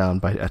brought down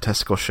by a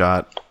testicle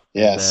shot.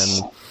 Yes,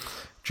 and then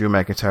Drew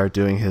McIntyre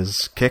doing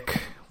his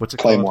kick. What's it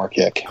Claymore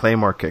called? kick.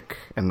 Claymore kick,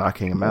 and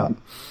knocking him out.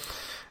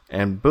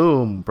 And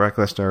boom, Brock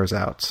Lesnar is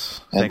out.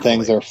 And thankfully.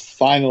 Things are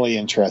finally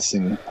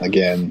interesting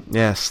again.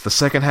 Yes, the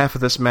second half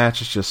of this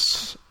match is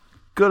just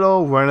good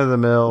old run of the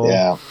mill.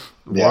 Yeah.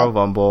 Royal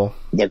Rumble.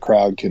 The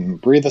crowd can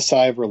breathe a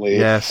sigh of relief.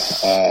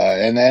 Yes.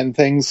 And then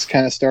things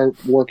kind of start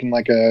working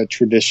like a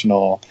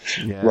traditional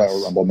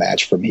Royal Rumble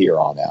match from here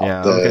on out.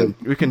 Yeah,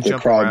 we can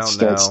jump around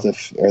starts now.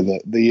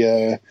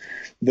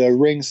 The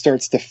ring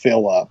starts to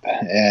fill up,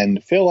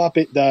 and fill up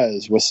it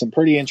does with some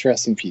pretty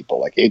interesting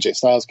people. Like AJ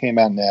Styles came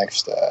out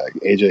next.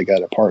 AJ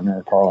got a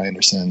partner, Carl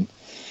Anderson,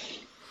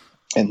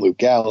 and Luke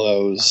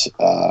Gallows.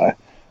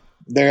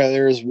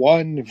 There's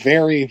one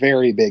very,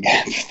 very big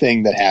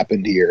thing that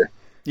happened here.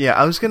 Yeah,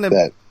 I was gonna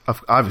bring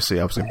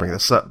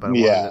this up, but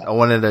I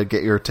wanted to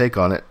get your take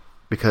on it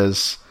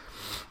because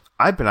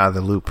I've been out of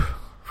the loop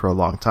for a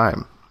long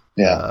time.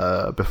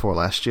 Yeah, before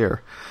last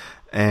year,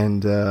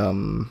 and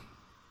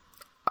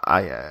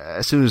I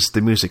as soon as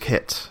the music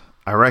hit,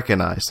 I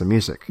recognized the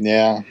music.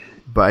 Yeah,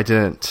 but I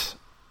didn't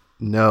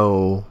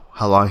know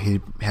how long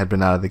he had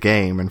been out of the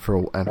game and for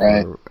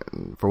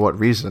what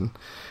reason.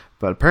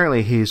 But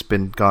apparently, he's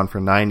been gone for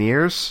 9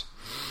 years.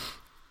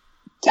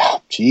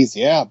 Geez,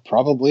 yeah,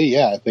 probably.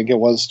 Yeah, I think it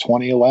was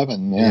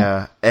 2011.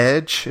 Yeah,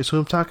 Edge is who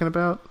I'm talking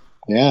about.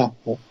 Yeah.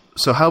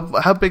 So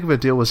how big of a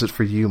deal was it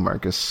for you,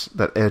 Marcus,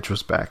 that Edge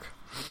was back?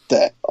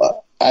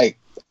 I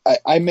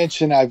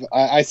mention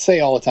I say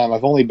all the time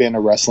I've only been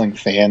a wrestling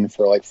fan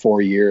for like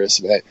 4 years,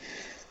 but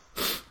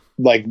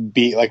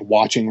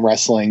watching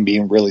wrestling,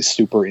 being really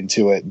super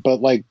into it.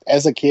 But like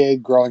as a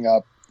kid growing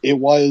up, it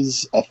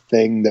was a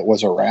thing that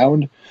was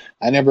around.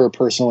 I never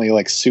personally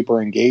like super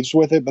engaged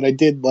with it, but I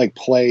did like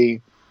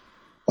play.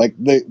 Like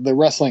the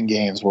wrestling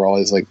games were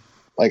always like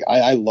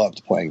I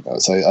loved playing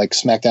those. I like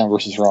SmackDown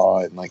versus Raw,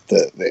 and like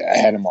I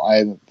had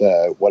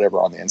the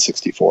whatever on the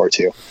N64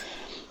 too.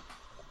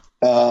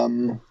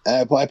 And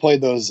I played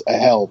those a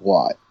hell of a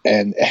lot,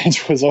 and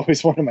Edge was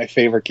always one of my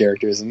favorite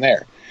characters in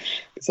there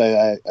because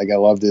I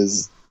loved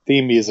his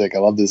theme music, I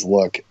loved his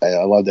look,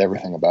 I loved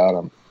everything about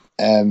him,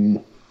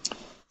 and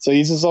so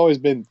he's just always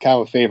been kind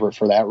of a favorite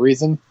for that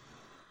reason.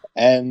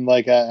 And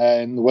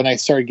and when I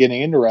started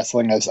getting into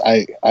wrestling,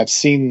 I've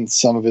seen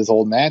some of his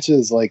old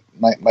matches. Like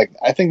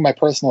I think my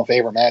personal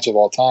favorite match of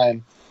all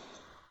time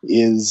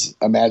is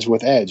a match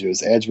with Edge. It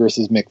was Edge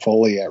versus Mick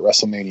Foley at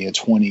WrestleMania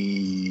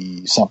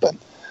 20 something.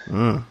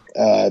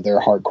 Their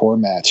hardcore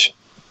match.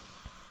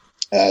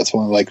 It's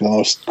one of like the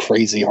most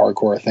crazy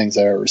hardcore things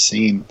I've ever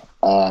seen.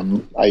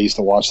 I used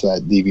to watch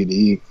that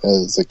DVD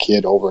as a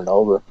kid over and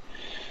over.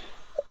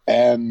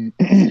 And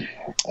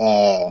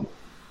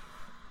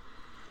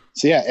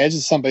so yeah, Edge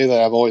is somebody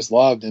that I've always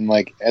loved, and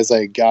like as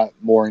I got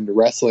more into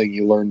wrestling,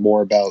 you learn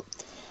more about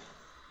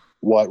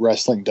what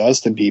wrestling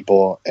does to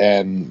people.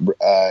 And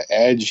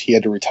Edge, he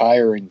had to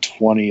retire in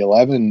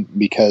 2011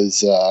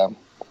 because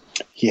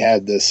he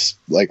had this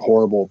like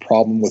horrible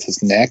problem with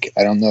his neck.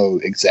 I don't know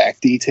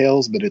exact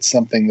details, but it's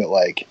something that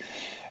like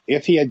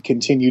if he had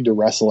continued to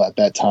wrestle at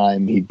that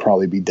time, he'd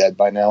probably be dead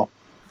by now.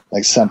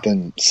 Like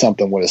something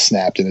would have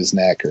snapped in his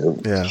neck or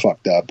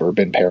fucked up or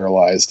been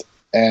paralyzed.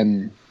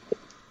 And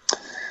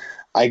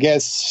I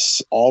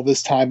guess all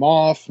this time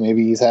off,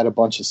 maybe he's had a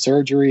bunch of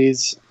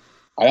surgeries.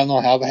 I don't know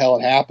how the hell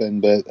it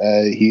happened, but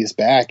he's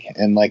back,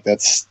 and like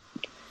that's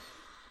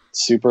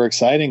super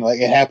exciting. Like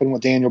it happened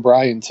with Daniel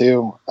Bryan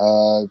too.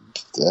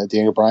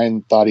 Daniel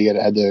Bryan thought he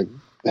had to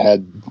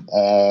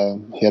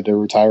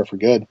retire for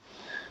good,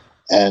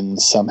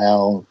 and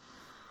somehow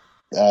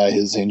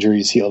his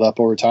injuries healed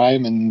up over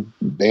time, and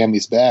bam,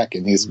 he's back,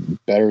 and he's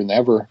better than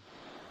ever.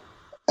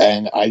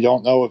 And I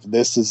don't know if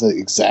this is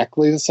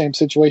exactly the same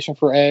situation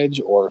for Edge,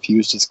 or if he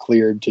was just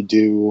cleared to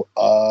do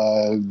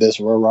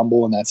this Royal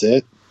Rumble and that's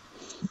it.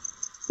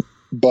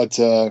 But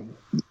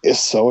it's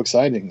so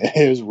exciting.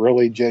 It was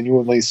really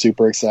genuinely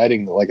super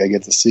exciting that like I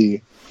get to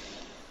see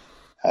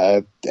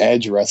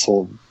Edge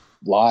wrestle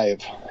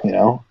live. You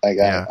know, like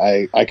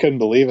I couldn't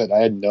believe it. I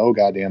had no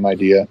goddamn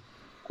idea.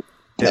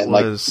 It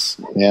was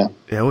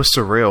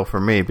surreal for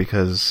me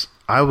because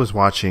I was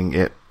watching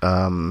it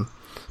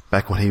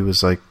back when he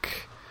was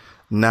like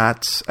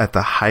not at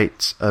the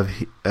height of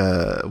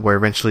where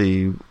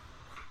eventually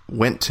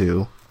went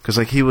to, because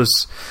like he was,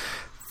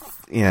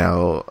 you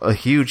know, a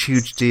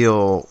huge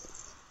deal.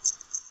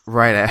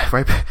 Right.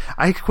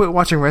 I quit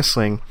watching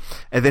wrestling,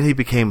 and then he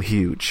became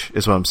huge.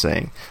 Is what I'm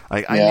saying.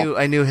 Like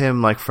I knew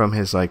him like from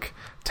his like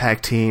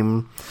tag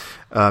team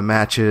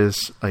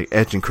matches, like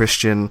Edge and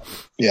Christian.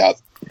 Yeah.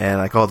 And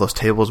like all those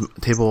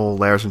table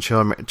ladders and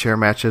chair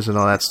matches and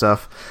all that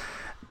stuff.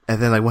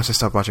 And then like once I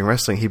stopped watching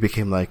wrestling, he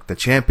became like the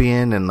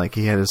champion, and like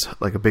he had his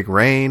like a big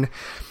reign,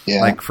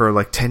 like for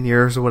like 10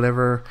 years or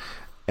whatever.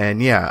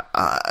 And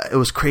it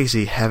was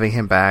crazy having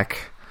him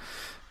back,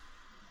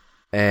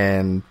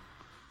 and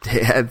he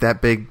had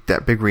that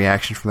big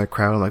reaction from the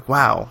crowd. I'm like,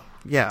 wow,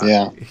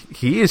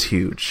 he is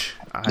huge.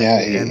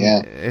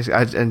 I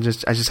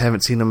just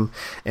haven't seen him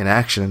in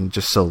action in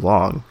just so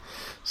long.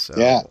 So,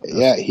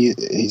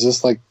 he's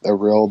just like a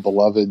real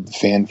beloved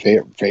fan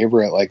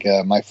favorite. Like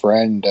my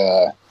friend,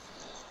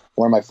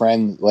 one of my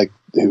friends, like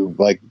who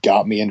like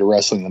got me into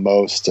wrestling the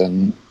most,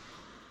 and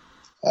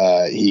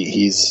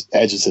he's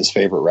Edge is his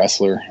favorite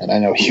wrestler, and I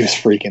know he was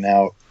freaking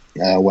out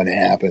when it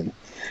happened.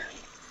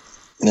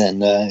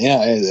 And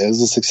it was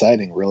just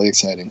exciting, really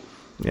exciting.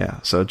 Yeah,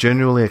 so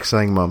genuinely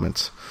exciting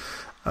moments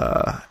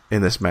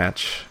in this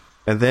match,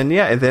 and then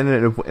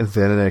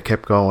it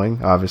kept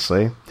going.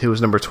 Obviously, he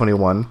was number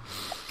 21.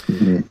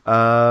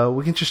 Mm-hmm.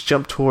 We can just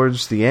jump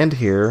towards the end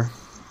here.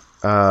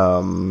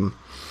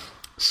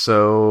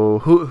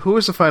 So who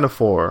was the final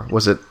four?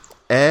 Was it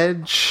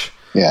Edge?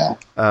 Yeah.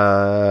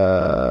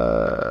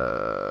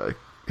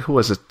 Who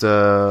was it?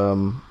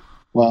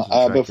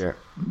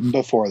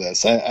 Before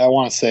this, I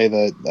want to say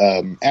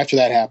that after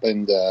that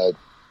happened,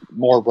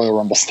 more Royal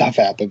Rumble stuff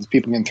happens.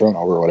 People getting thrown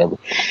over or whatever.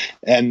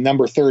 And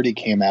number 30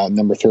 came out.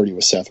 Number 30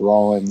 was Seth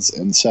Rollins,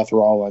 and Seth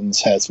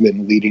Rollins has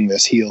been leading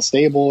this heel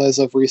stable as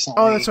of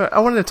recently. Oh, that's right. I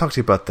wanted to talk to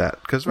you about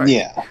that because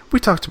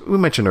we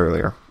mentioned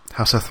earlier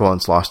how Seth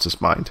Rollins lost his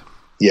mind.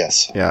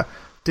 Yes. Yeah.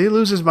 Did he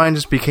lose his mind?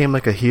 Just became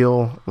like a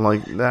heel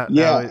like that?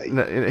 Yeah.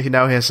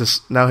 Now he has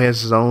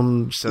his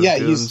own set of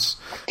goons. He's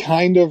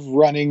kind of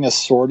running a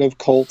sort of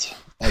cult.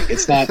 Like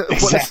it's not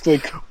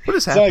exactly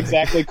it's not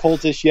exactly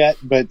cultish yet,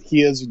 but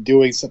he is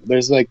doing some.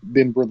 There's like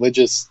been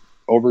religious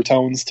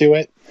overtones to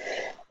it.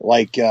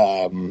 Like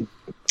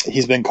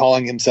he's been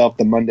calling himself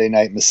the Monday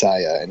Night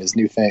Messiah, and his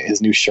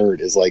new shirt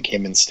is like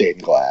him in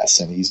stained glass,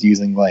 and he's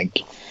using like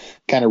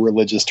kind of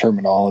religious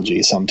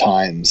terminology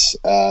sometimes.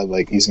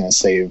 Like he's going to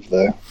save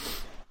the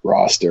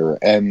roster,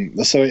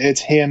 and so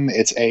it's him.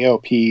 It's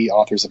AOP,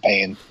 Authors of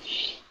Pain,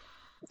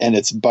 and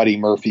it's Buddy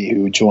Murphy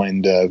who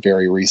joined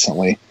very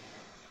recently.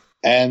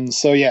 And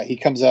so, he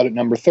comes out at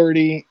number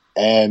 30,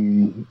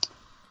 and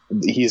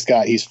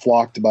he's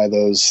flocked by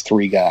those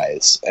three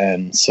guys.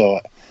 And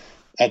so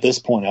at this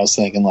point I was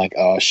thinking like,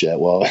 oh shit,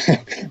 well,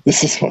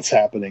 this is what's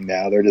happening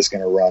now. They're just going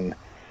to run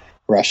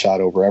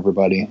roughshod over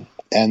everybody.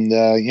 And,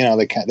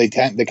 they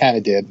kind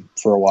of did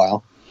for a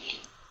while.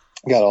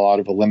 Got a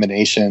lot of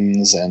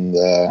eliminations, and,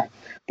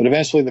 but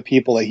eventually the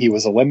people that he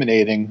was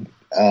eliminating,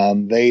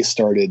 they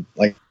started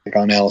like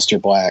on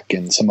Aleister Black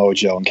and Samoa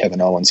Joe and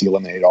Kevin Owens. He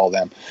eliminated all of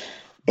them.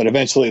 But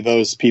eventually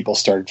those people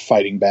started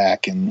fighting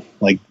back, and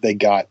like they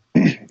got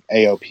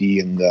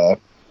AOP and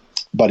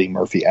Buddy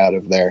Murphy out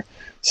of there.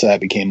 So that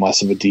became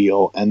less of a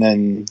deal. And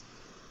then,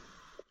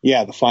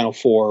 the final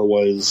four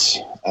was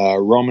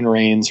Roman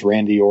Reigns,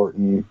 Randy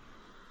Orton,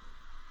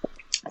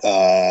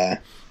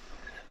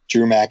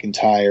 Drew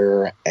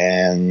McIntyre,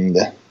 and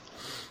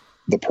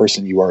the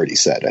person you already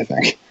said, I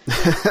think.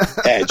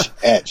 Edge.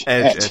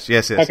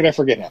 Yes. How could I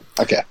forget him?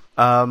 Okay.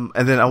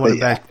 And then I went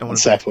back.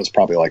 Seth was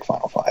probably like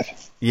final five.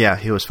 Yeah,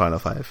 he was final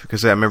five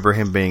because I remember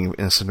him being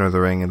in the center of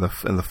the ring in the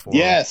four.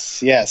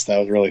 Yes, that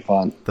was really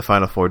fun. The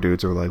final four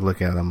dudes were like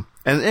looking at him,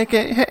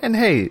 and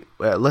hey,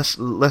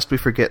 lest we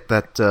forget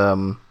that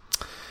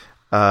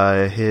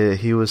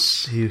he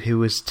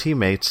was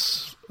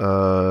teammates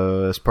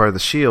as part of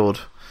the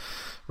Shield,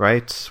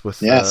 right?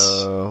 With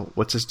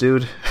what's his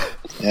dude?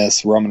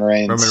 Yes, Roman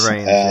Reigns.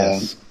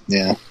 Yes.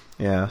 Yeah.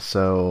 Yeah.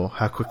 So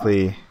how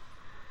quickly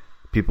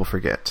people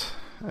forget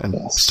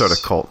and start a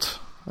cult.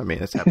 I mean,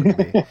 it's happened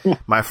to me.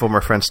 My former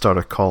friends start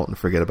a cult and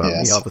forget about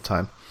me all the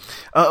time.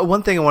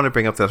 One thing I want to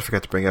bring up that I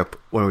forgot to bring up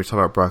when we talk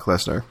about Brock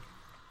Lesnar.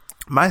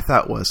 My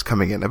thought was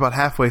coming in about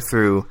halfway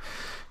through,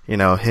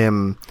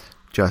 him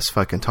just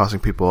fucking tossing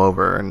people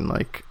over and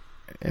like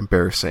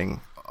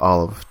embarrassing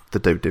all of the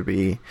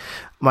WWE.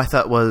 My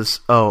thought was,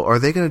 are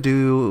they going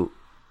to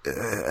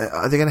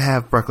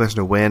have Brock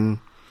Lesnar win,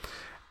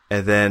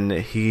 and then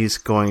he's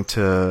going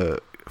to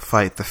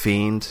fight the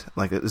Fiend?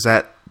 Like, is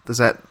that?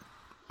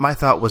 My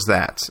thought was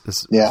that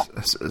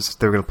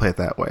they're going to play it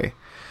that way.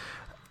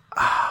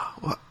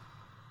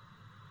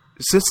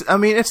 since I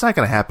mean it's not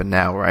going to happen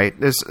now, right?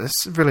 There's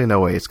really no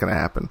way it's going to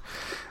happen.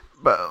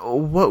 But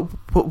what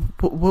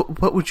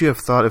would you have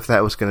thought if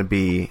that was going to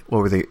be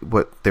what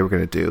they were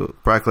going to do?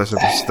 Brock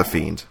Lesnar versus The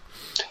Fiend.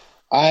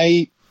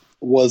 I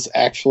was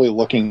actually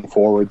looking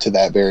forward to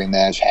that very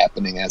match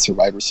happening at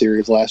Survivor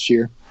Series last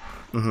year,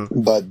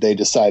 but they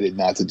decided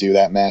not to do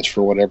that match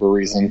for whatever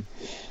reason.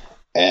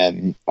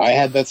 And I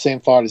had that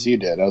same thought as you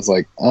did. I was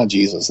like, "Oh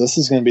Jesus, this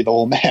is going to be the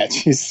whole match.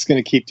 He's just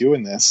going to keep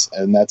doing this,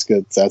 and that's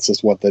good. That's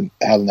just how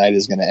the night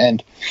is going to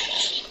end."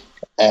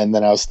 And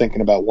then I was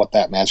thinking about what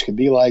that match could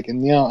be like,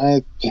 and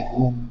it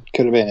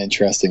could have been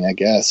interesting, I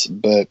guess.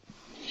 But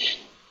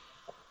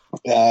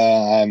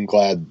I'm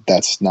glad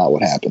that's not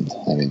what happened.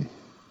 I mean,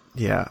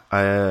 yeah,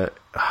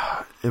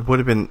 it would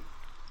have been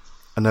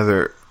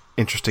another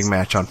interesting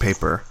match on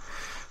paper,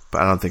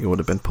 but I don't think it would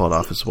have been pulled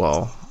off as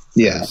well.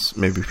 Yeah, as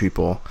maybe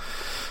people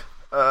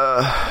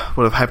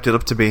would have hyped it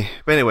up to be.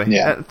 But anyway,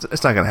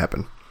 it's not going to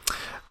happen.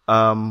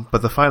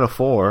 But the final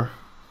four,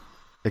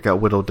 it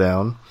got whittled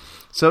down.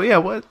 So yeah,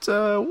 what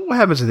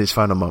happens in these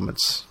final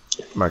moments,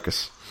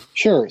 Marcus?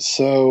 Sure.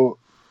 So,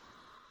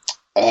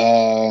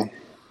 I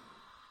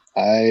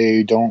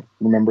don't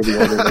remember the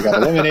order they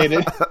got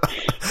eliminated.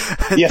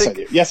 Yes, I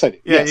do.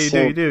 Yeah, yes,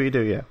 you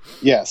do. Yeah.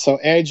 Yeah. So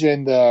Edge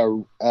and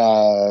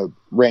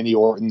Randy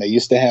Orton, they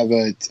used to have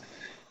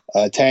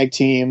a tag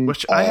team,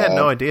 which I had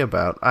no idea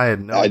about. I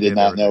did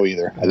not know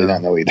either.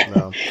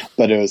 No.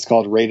 But it was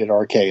called Rated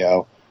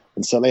RKO,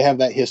 and so they have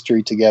that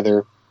history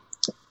together,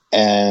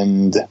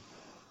 and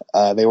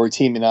they were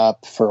teaming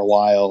up for a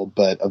while,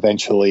 but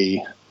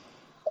eventually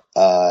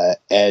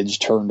Edge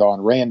turned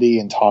on Randy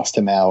and tossed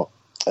him out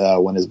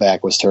when his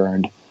back was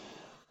turned,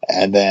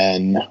 and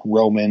then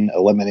Roman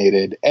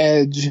eliminated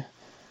Edge,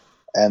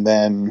 and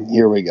then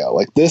here we go.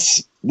 Like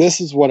this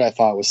is what I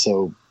thought was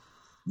so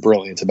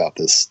brilliant about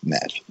this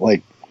match.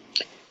 Like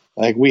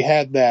we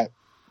had that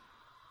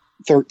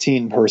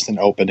 13-person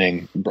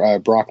opening,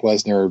 Brock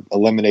Lesnar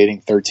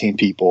eliminating 13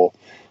 people,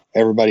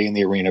 everybody in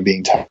the arena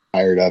being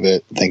tired of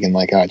it, thinking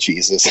like, "Oh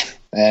Jesus!"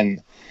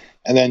 And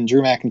then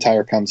Drew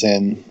McIntyre comes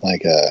in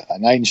like a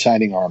knight in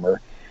shining armor,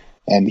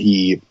 and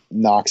he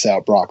knocks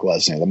out Brock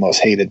Lesnar, the most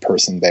hated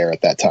person there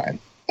at that time,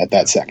 at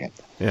that second.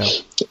 Yeah.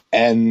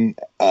 And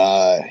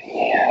a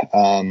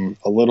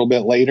little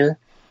bit later,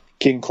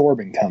 King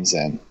Corbin comes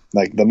in,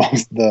 like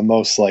the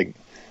most like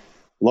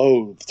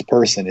loathed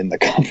person in the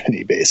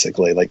company,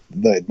 basically, like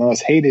the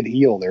most hated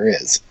heel there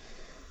is.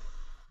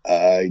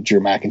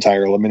 Drew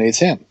McIntyre eliminates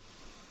him.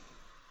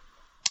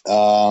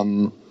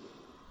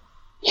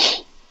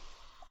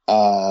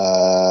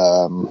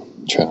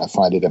 Trying to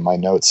find it in my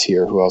notes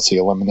here. Who else he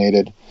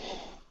eliminated?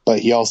 But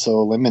he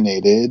also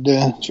eliminated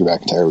Drew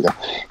McIntyre. We go.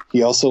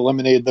 He also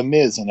eliminated The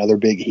Miz, another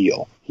big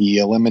heel. He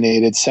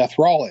eliminated Seth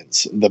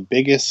Rollins, the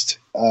biggest.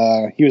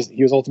 He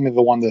was ultimately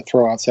the one to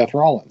throw out Seth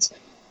Rollins,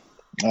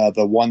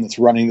 the one that's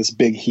running this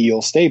big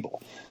heel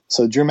stable.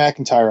 So Drew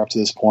McIntyre up to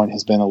this point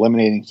has been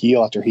eliminating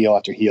heel after heel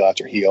after heel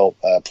after heel,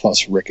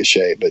 plus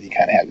Ricochet, but he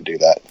kind of had to do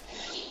that.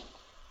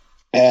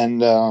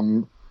 And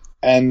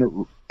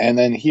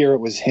then here it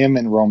was him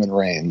and Roman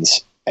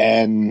Reigns,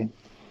 and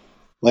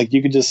like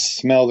you could just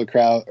smell the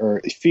crowd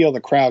or feel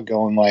the crowd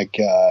going like,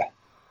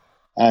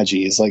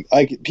 geez, like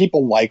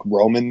people like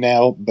Roman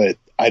now, but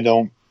I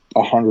don't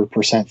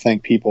 100%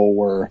 think people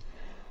were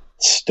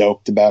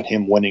stoked about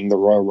him winning the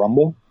Royal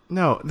Rumble.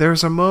 No,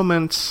 there's a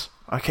moment.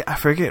 I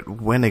forget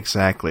when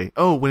exactly.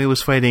 Oh, when he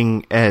was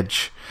fighting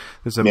Edge.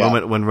 There's a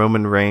moment when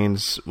Roman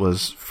Reigns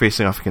was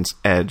facing off against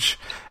Edge,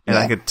 and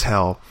I could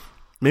tell.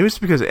 Maybe it's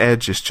because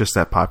Edge is just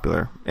that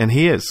popular, and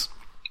he is.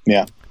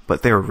 Yeah.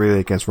 But they were really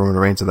against Roman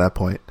Reigns at that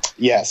point.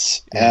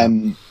 Yes,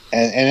 and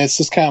it's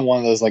just kind of one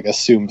of those like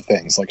assumed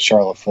things, like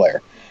Charlotte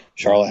Flair.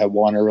 Charlotte had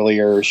won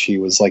earlier. She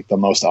was like the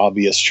most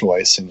obvious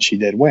choice, and she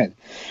did win.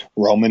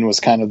 Roman was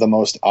kind of the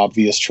most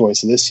obvious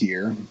choice this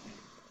year.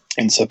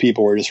 And so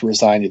people were just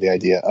resigned to the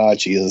idea, "Oh,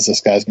 Jesus, this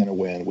guy's going to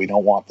win. We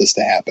don't want this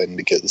to happen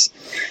because,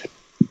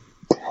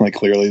 like,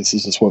 clearly this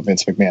is just what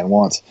Vince McMahon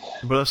wants."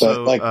 But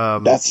also,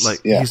 that's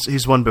like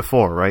he's won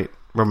before, right?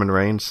 Roman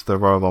Reigns, the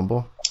Royal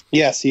Rumble.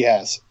 Yes, he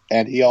has,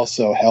 and he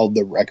also held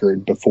the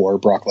record before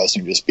Brock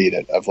Lesnar just beat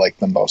it of like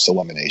the most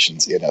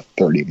eliminations in a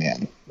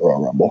 30-man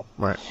Royal Rumble.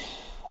 Right.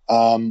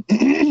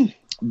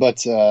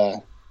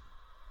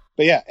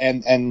 But yeah,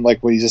 and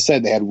like what you just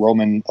said, they had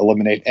Roman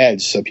eliminate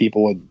Edge, so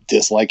people would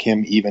dislike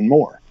him even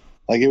more.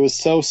 Like it was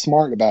so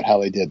smart about how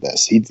they did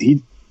this.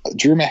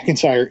 Drew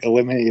McIntyre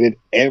eliminated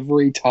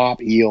every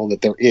top heel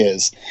that there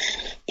is,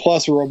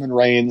 plus Roman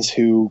Reigns,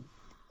 who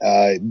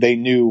they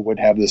knew would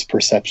have this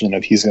perception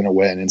of he's going to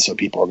win, and so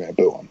people are going to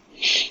boo him.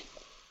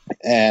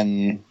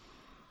 And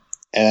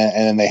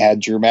then they had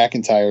Drew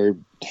McIntyre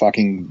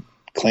fucking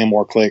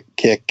Claymore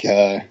kick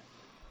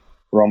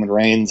Roman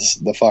Reigns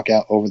the fuck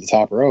out over the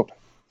top rope.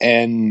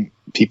 And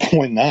people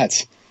went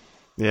nuts.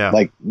 Yeah.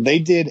 Like, they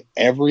did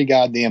every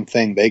goddamn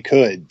thing they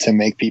could to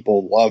make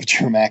people love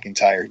Drew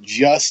McIntyre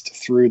just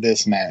through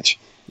this match.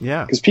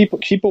 Yeah. Because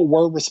people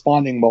were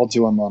responding well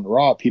to him on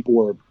Raw. People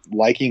were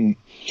liking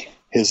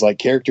his like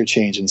character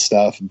change and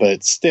stuff,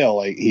 but still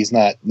like he's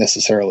not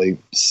necessarily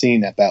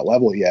seen at that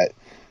level yet.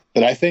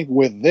 But I think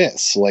with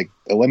this, like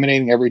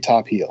eliminating every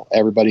top heel,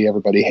 everybody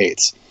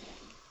hates.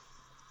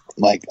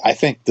 Like I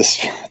think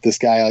this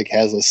guy like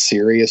has a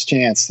serious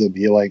chance to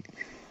be like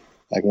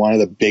one of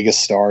the biggest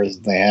stars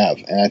they have,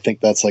 and I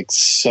think that's like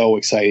so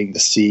exciting to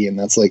see, and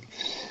that's like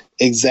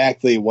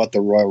exactly what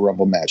the Royal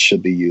Rumble match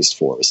should be used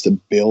for, is to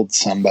build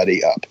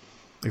somebody up.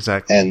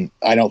 Exactly. And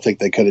I don't think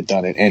they could have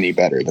done it any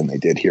better than they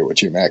did here with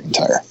Drew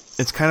McIntyre.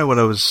 It's kind of what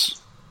I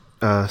was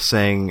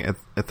saying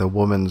at the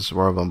women's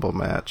Royal Rumble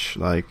match.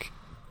 Like,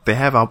 they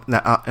have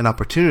an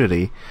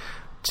opportunity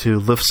to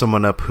lift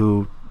someone up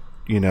who,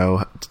 you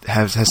know,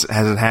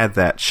 hasn't had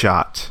that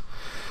shot.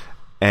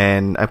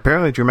 And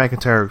apparently Drew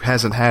McIntyre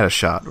hasn't had a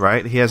shot,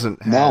 right? He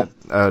hasn't had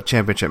a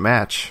championship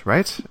match,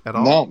 right? At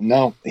all?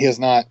 No, he has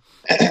not.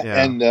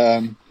 Yeah.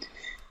 And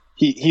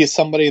he is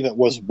somebody that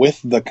was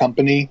with the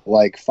company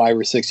like 5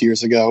 or 6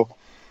 years ago,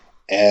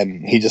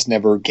 and he just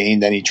never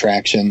gained any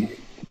traction.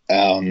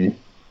 And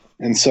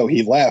so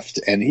he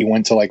left, and he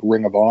went to like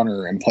Ring of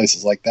Honor and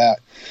places like that.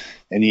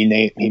 And he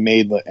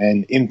made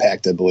an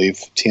Impact, I believe,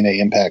 TNA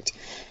Impact.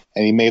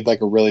 And he made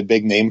like a really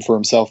big name for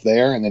himself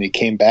there. And then he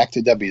came back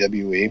to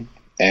WWE,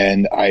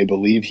 and I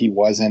believe he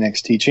was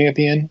NXT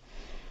champion.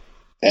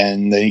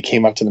 And then he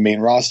came up to the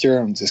main roster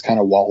and just kind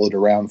of wallowed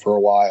around for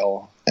a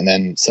while. And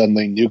then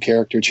suddenly new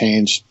character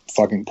change,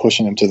 fucking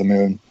pushing him to the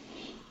moon.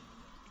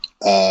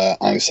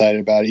 I'm excited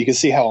about it. You can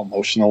see how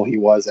emotional he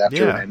was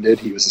after it ended.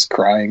 He was just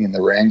crying in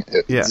the ring.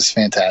 It was just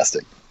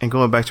fantastic. And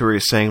going back to where you're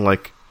saying,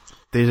 like,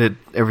 they did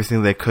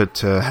everything they could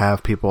to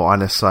have people on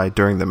his side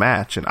during the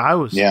match. And I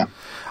was... Yeah.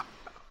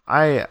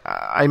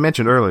 I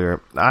mentioned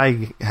earlier,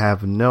 I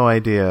have no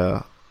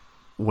idea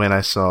when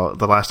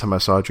the last time I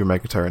saw Drew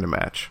McIntyre in a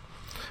match.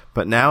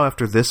 But now,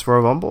 after this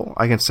Royal Rumble,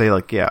 I can say,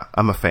 like, yeah,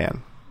 I'm a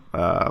fan.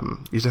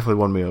 He's definitely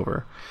won me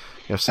over.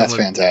 You know, that's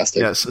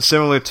fantastic. Yeah,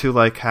 similar to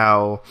like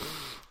how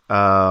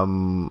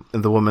in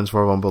the women's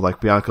Royal Rumble,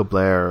 like Bianca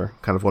Belair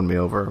kind of won me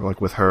over,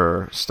 like with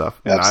her stuff.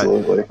 And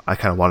absolutely. I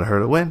kind of wanted her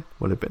to win.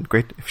 Would have been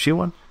great if she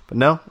won, but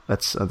no,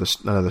 that's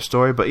another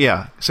story. But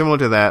yeah, similar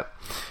to that,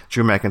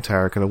 Drew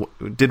McIntyre kind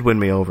of did win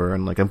me over,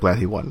 and like I'm glad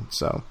he won.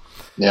 So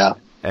yeah,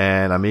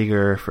 and I'm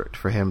eager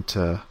for him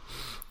to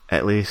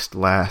at least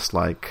last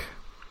like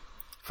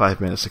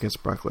 5 minutes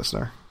against Brock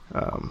Lesnar.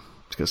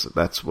 Because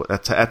that's how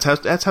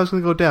it's going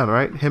to go down,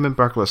 right? Him and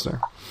Brock Lesnar.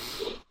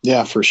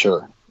 Yeah, for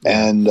sure.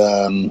 And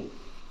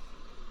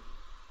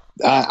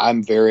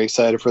I'm very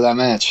excited for that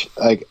match.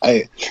 Like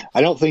I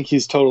don't think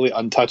he's totally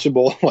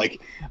untouchable.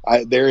 Like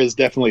there is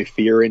definitely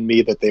fear in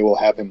me that they will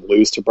have him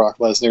lose to Brock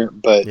Lesnar,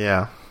 but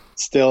yeah,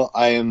 still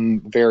I am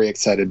very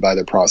excited by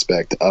the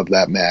prospect of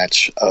that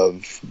match,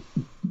 of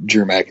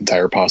Drew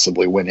McIntyre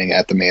possibly winning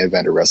at the main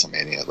event of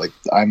WrestleMania. Like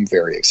I'm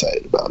very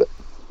excited about it.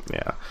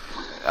 Yeah.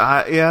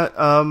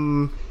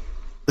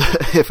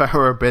 If I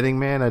were a betting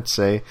man, I'd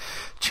say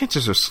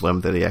chances are slim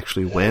that he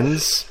actually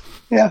wins.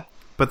 Yeah.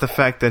 But the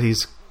fact that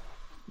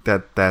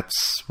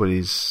that's what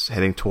he's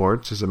heading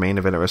towards is a main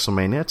event at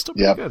WrestleMania, it's still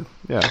pretty good.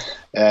 Yeah.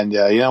 And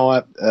you know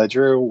what,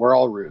 Drew, we're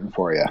all rooting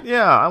for you.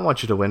 Yeah, I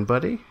want you to win,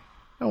 buddy.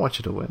 I want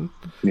you to win.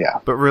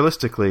 Yeah. But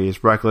realistically, is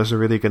Brock Lesnar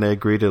really going to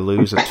agree to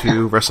lose at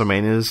 2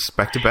 WrestleManias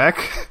back to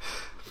back?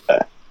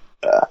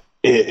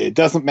 It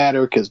doesn't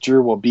matter because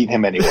Drew will beat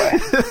him anyway.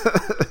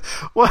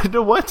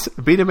 What?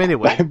 Beat him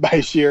anyway?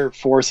 By sheer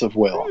force of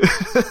will.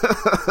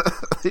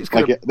 It's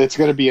going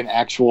to be an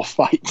actual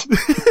fight.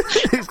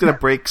 He's going to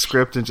break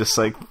script and just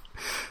like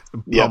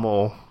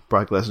pummel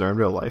Brock Lesnar in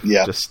real life.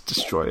 Yeah. Just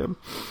destroy him.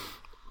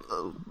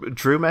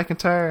 Drew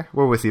McIntyre,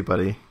 we're with you,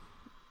 buddy.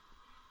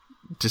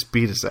 Just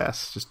beat his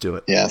ass. Just do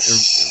it.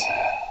 Yes.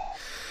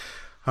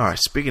 All right.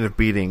 Speaking of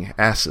beating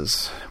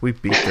asses, we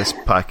beat this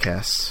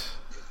podcast.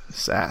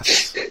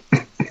 Ass.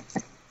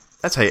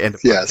 That's how you end a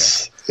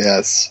podcast.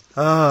 Yes.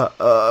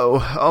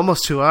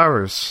 Almost 2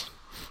 hours,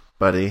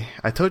 buddy.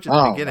 I told you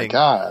at the beginning. Oh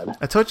my God.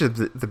 I told you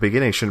the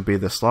beginning shouldn't be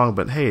this long,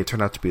 but hey, it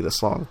turned out to be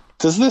this long.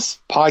 Does this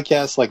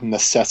podcast like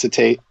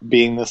necessitate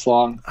being this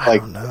long? I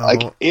don't know.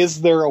 Like,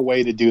 is there a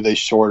way to do this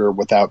shorter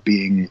without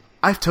being?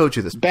 I've told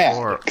you this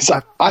before.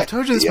 I've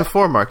told you this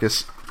before,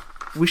 Marcus.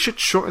 We should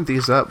shorten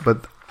these up,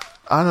 but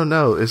I don't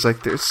know. It's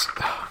like it's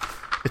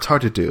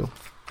hard to do.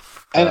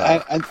 And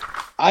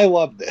I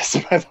love this,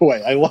 by the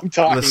way. I love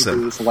talking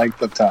through this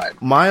length of time.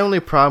 My only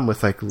problem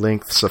with like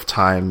lengths of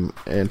time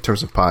in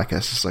terms of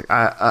podcasts is like,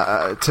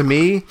 to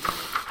me,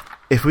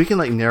 if we can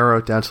like narrow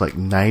it down to like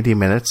 90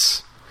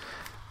 minutes,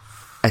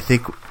 I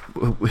think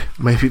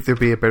maybe there'd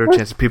be a better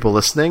chance of people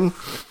listening.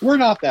 We're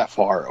not that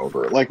far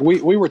over. Like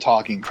we were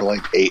talking for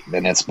like 8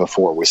 minutes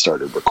before we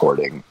started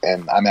recording,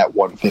 and I'm at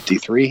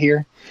 153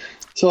 here.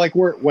 So like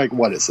we're like,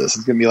 what is this?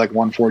 It's gonna be like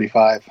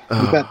 145.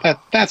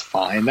 That's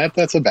fine.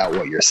 That's about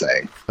what you're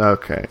saying.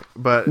 Okay,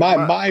 but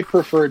my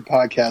preferred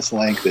podcast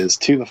length is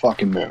to the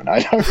fucking moon.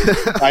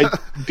 I'd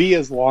be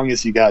as long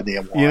as you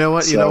goddamn want. You know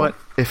what? You know what?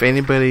 If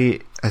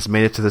anybody has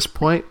made it to this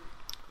point,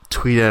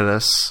 tweet at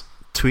us.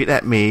 Tweet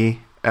at me,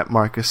 at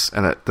Marcus,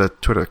 and at the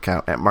Twitter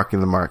account at Marking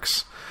the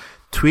Marks.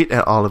 tweet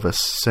at all of us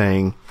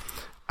saying,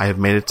 "I have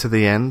made it to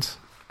the end.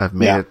 I've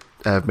made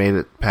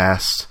it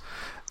past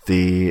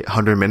the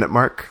 100-minute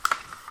mark,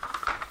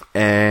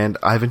 and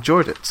I've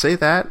enjoyed it." Say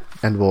that,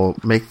 and we'll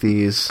make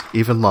these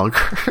even longer.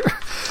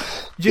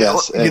 Do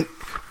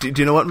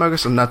you know what,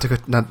 Marcus? Not to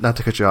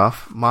cut you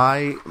off.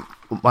 My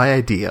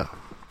idea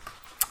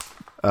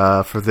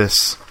for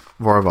this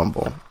Royal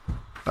Rumble.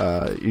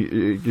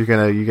 You're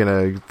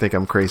gonna think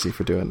I'm crazy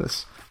for doing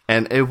this,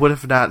 and it would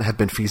have not have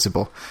been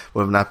feasible.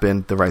 Would have not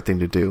been the right thing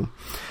to do.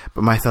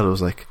 But my thought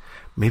was like,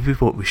 maybe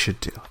what we should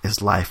do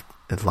is live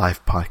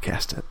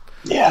podcast it.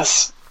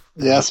 Yes,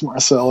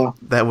 Marcelo.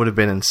 That would have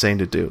been insane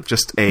to do.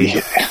 Just a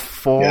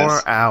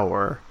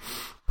 4-hour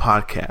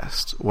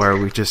podcast where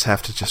we just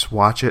have to just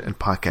watch it and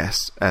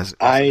podcast as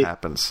it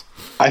happens.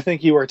 I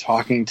think you are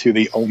talking to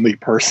the only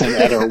person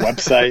at our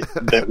website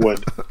that would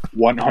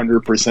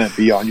 100%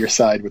 be on your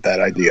side with that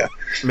idea.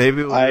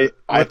 Maybe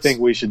I think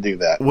we should do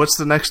that. What's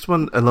the next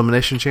one?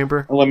 Elimination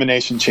Chamber?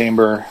 Elimination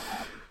Chamber.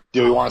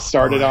 Do we want to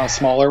start it on a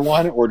smaller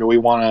one, or do we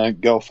want to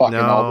go fucking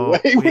all the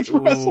way with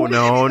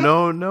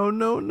WrestleMania?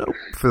 No.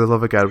 For the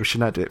love of God, we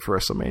should not do it for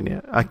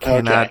WrestleMania. I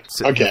cannot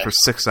sit here for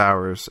 6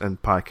 hours and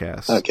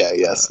podcast. Okay,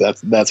 yes,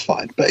 that's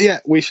fine. But yeah,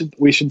 we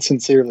should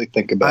sincerely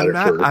think about it.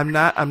 I'm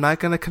not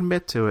going to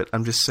commit to it.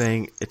 I'm just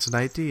saying it's an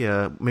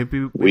idea.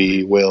 Maybe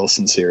we will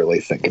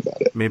sincerely think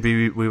about it.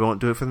 Maybe we won't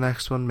do it for the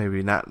next one.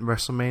 Maybe not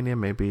WrestleMania.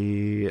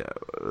 Maybe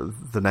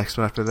the next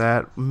one after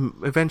that.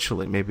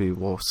 Eventually, maybe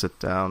we'll sit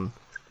down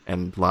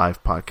and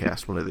live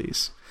podcast one of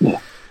these. Yeah.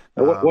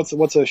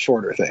 What's a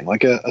shorter thing,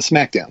 like a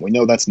SmackDown? We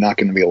know that's not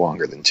going to be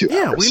longer than 2 hours.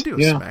 Yeah, we can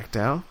do a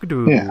SmackDown. We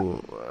can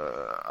do.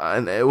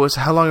 And it was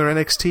how long are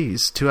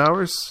NXTs? 2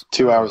 hours.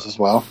 2 hours as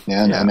well.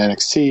 Yeah, and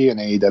NXT and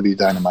AEW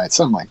Dynamite,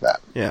 something like that.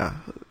 Yeah.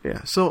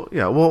 So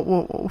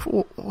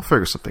we'll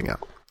figure something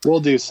out. We'll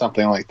do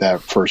something like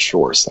that for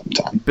sure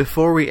sometime.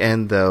 Before we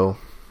end, though,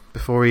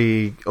 before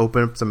we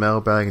open up the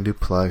mailbag and do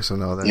plugs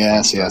and all that.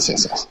 Yes. We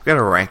got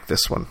to rank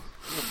this one.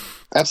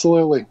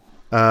 Absolutely.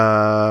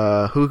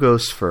 Who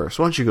goes first?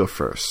 Why don't you go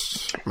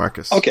first,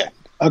 Marcus? Okay.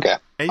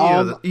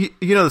 And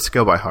you know the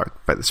skill by heart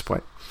by this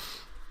point.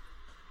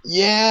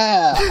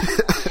 Yeah.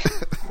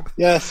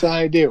 Yes,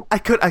 I do. I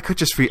could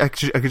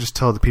just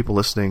tell the people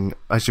listening.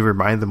 I should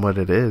remind them what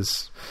it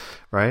is,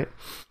 right?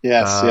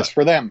 Yes,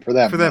 for them, for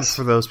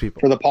those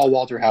people, for the Paul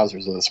Walter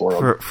Hausers of this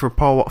world. For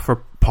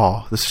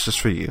Paul, this is just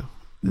for you.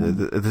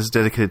 This is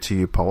dedicated to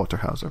you, Paul Walter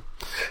Hauser.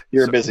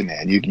 You're a busy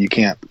man. You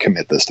can't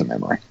commit this to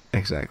memory.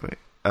 Exactly.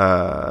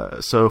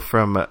 So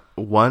from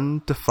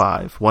 1 to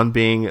 5, 1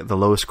 being the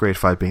lowest grade,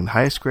 5 being the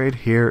highest grade,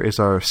 here is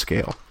our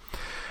scale.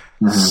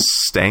 Mm-hmm.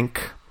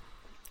 Stank,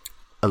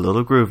 a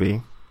little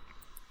groovy,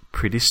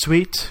 pretty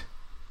sweet,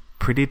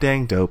 pretty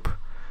dang dope,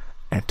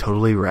 and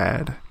totally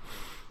rad.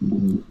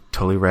 Mm-hmm.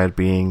 Totally rad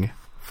being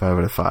 5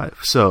 out of 5.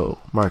 So,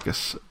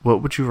 Marcus,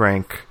 what would you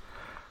rank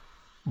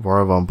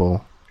Royal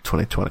Rumble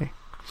 2020?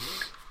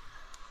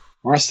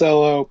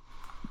 Marcelo,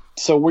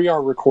 so we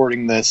are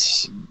recording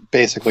this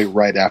basically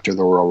right after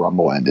the Royal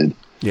Rumble ended.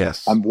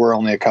 Yes. We're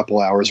only a couple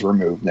hours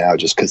removed now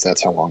just because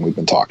that's how long we've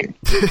been talking.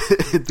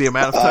 The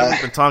amount of time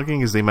we've been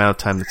talking is the amount of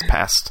time that's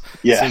passed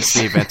since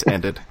the event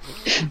ended.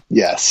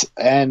 Yes.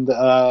 And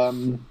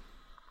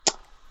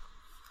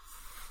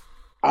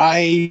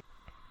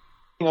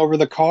over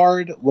the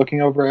card,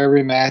 looking over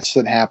every match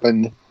that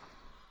happened,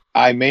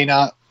 I may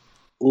not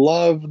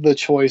love the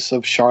choice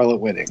of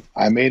Charlotte winning.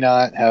 I may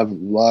not have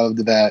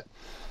loved that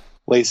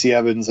Lacey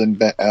Evans and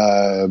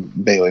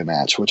Bayley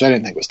match, which I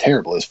didn't think was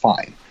terrible. It was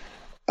fine.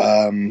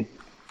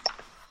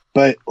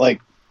 But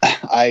like,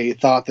 I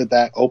thought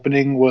that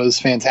opening was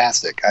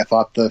fantastic. I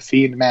thought the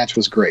Fiend match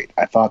was great.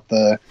 I thought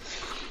the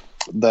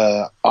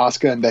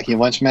Asuka and Becky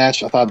Lynch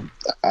match,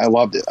 I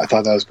loved it. I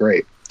thought that was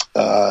great.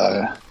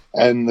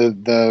 And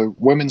the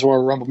Women's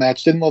Royal Rumble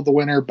match, didn't love the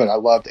winner, but I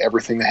loved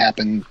everything that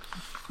happened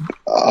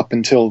up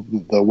until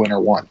the winner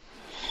won.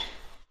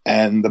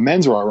 And the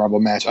Men's Royal Rumble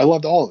match, I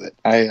loved all of it.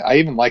 I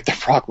even liked the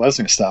Brock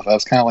Lesnar stuff. I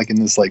was kind of like in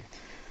this like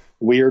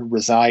weird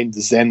resigned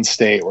Zen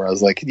state where I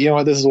was like, you know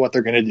what, this is what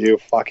they're going to do.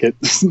 Fuck it.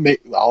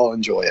 I'll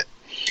enjoy it.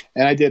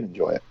 And I did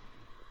enjoy it.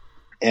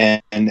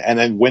 And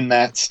then when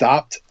that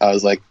stopped, I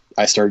was like,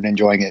 I started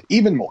enjoying it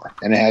even more.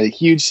 And it had a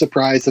huge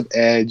surprise of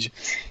Edge,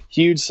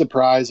 huge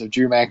surprise of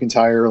Drew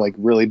McIntyre, like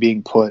really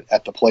being put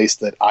at the place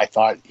that I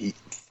thought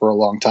for a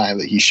long time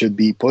that he should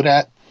be put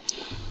at.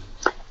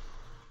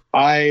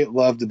 I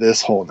loved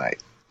this whole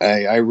night.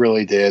 I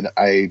really did.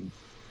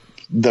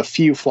 The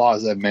few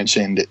flaws I've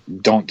mentioned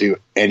don't do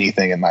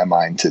anything in my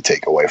mind to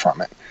take away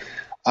from it.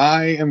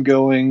 I am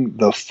going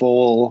the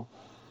full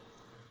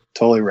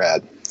totally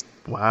rad.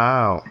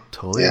 Wow.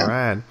 Totally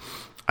rad.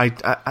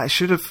 I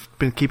should have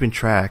been keeping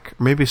track.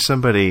 Maybe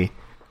somebody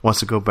wants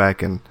to go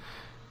back and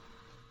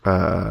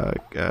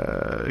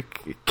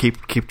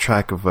keep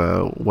track of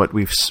what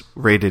we've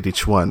rated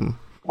each one.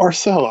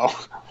 Marcelo,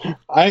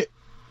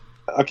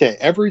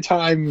 every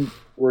time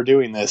we're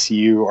doing this,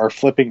 you are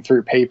flipping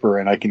through paper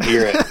and I can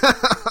hear it.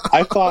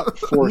 I thought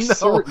for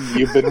certain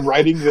you've been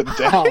writing them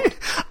down.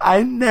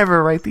 I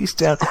never write these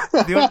down.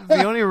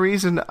 The only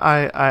reason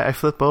I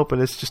flip open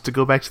is just to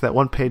go back to that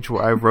one page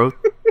where I wrote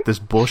this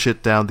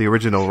bullshit down, the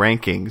original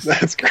rankings.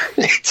 That's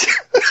great.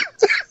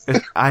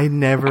 I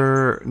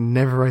never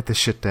write this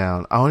shit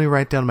down. I only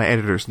write down my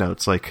editor's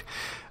notes, like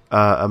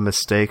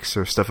mistakes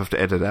or stuff I have to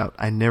edit out.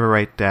 I never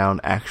write down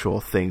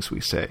actual things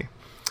we say.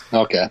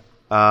 Okay.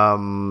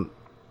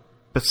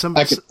 But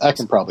I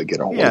can probably get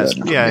on with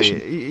that. Yeah,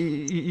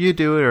 you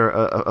do it, or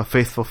a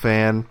faithful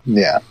fan.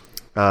 Yeah.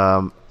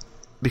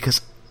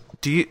 Because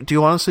do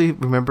you honestly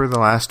remember the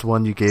last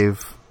one you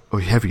gave? Or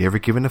have you ever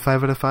given a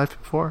 5 out of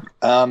 5 before?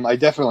 I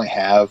definitely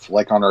have.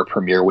 Like on our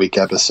premiere week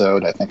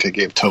episode, I think I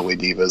gave Totally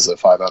Divas a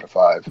 5 out of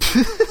 5.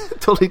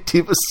 Totally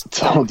Divas.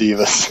 Total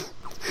Divas.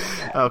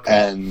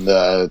 Okay. And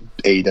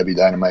AEW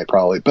Dynamite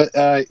probably. But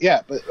I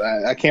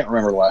can't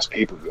remember the last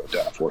pay-per-view I've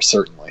done it for,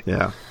 certainly.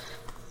 Yeah.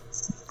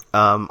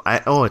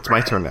 It's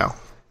my turn now.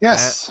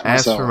 Yes.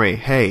 As for me,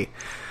 hey,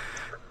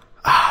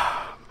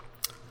 I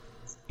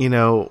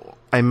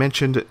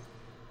mentioned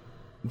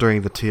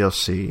during the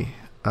TLC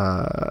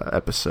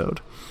episode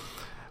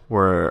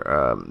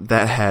where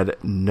that had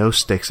no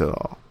stakes at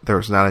all. There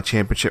was not a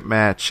championship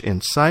match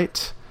in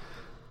sight.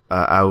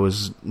 I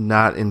was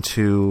not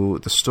into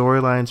the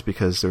storylines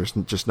because there's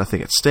just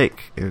nothing at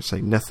stake. There's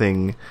like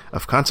nothing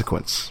of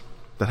consequence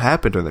that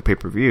happened during the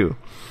pay-per-view.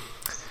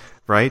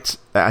 Right?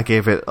 I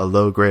gave it a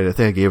low grade. I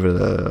think I gave it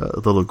a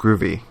little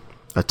groovy,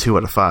 a 2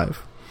 out of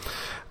 5.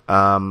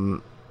 I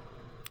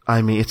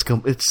mean,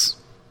 it's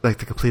like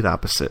the complete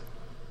opposite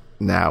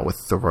now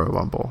with the Royal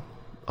Rumble.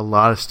 A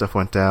lot of stuff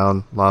went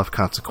down, a lot of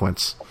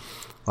consequence,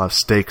 a lot of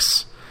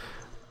stakes,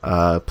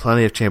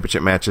 plenty of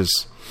championship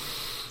matches.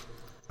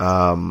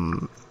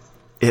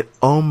 It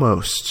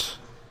almost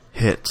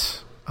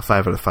hit a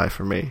 5 out of 5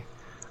 for me.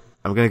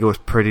 I'm going to go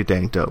with pretty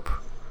dang dope.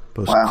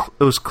 It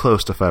was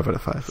close to 5 out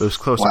of 5. It was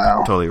close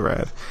to totally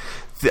rad.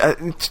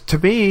 To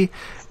me,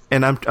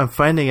 and I'm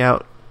finding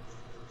out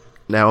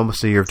now,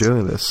 almost a year of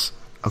doing this,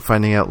 I'm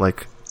finding out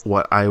like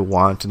what I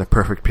want in a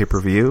perfect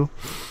pay-per-view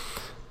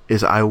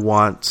is I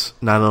want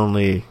not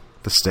only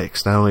the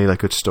stakes, not only like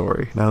good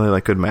story, not only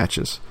like good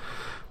matches,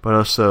 but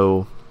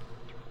also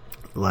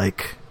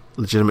like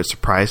legitimate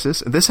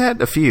surprises. And this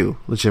had a few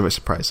legitimate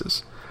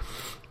surprises,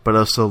 but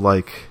also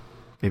like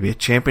maybe a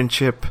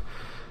championship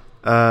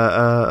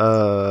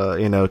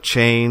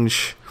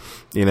change,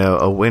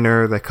 a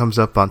winner that comes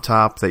up on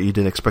top that you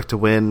didn't expect to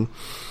win.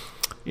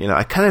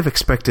 I kind of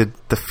expected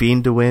The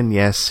Fiend to win.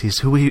 Yes, he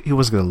wasn't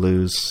going to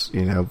lose,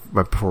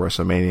 right before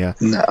WrestleMania.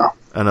 No.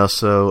 And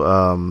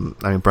also,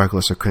 Brock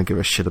Lesnar couldn't give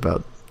a shit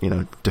about,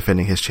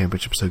 defending his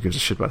championship, so who gives a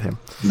shit about him?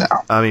 No.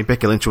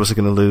 Becky Lynch wasn't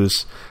going to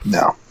lose.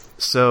 No.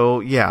 So,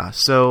 yeah.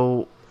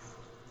 So,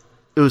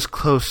 it was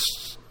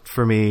close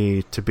for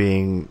me to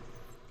being,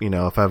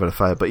 a 5 out of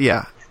 5. But,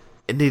 yeah,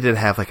 it needed to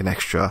have, like, an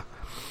extra,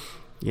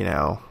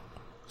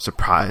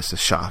 surprise, a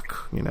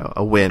shock,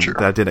 a win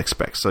that I didn't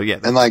expect. So, yeah.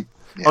 And, like...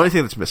 Yeah. Only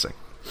thing that's missing.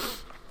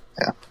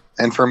 Yeah.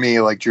 And for me,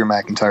 like, Drew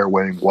McIntyre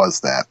winning was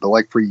that. But,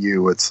 like, for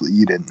you,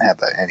 you didn't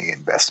have any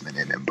investment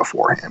in him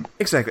beforehand.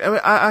 Exactly.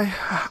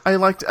 I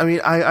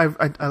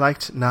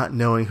liked not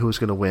knowing who was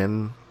going to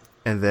win,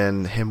 and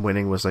then him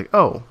winning was like,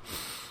 oh,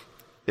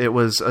 it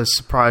was a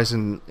surprise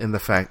in the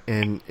fact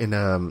in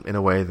a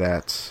way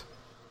that,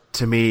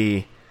 to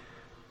me,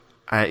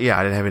 I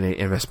didn't have any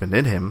investment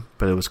in him,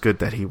 but it was good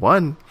that he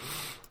won.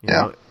 You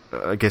know,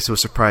 I guess it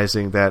was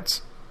surprising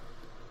that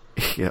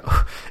it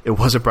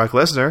wasn't Brock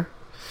Lesnar.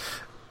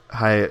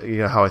 How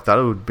I thought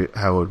it would be,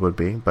 how it would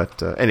be,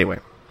 but anyway.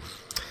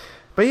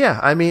 But yeah,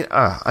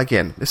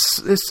 again, this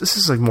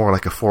is like more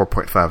like a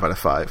 4.5 out of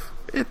 5.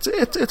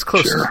 It's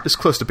close. Sure. It's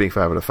close to being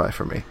 5 out of 5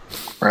 for me.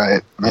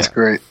 Right. That's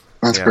great.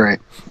 That's great.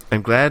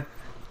 I'm glad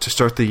to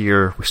start the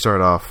year. We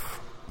start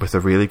off with a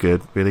really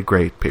good, really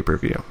great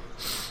pay-per-view.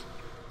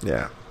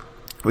 Yeah,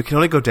 we can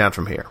only go down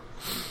from here.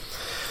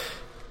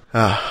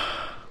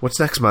 What's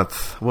next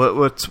month?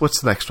 What's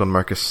the next one,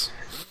 Marcus?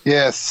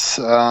 Yes,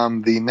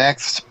 the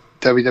next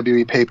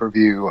WWE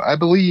pay-per-view, I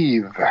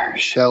believe,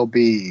 shall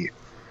be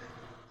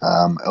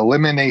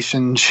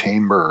Elimination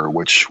Chamber,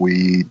 which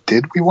we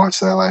watch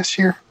that last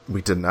year?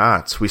 We did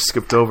not. We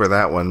skipped over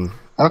that one.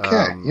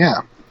 Okay,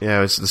 yeah. Yeah,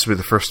 this will be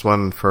the first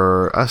one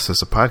for us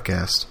as a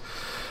podcast.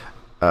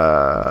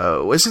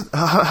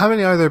 How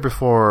many are there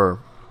before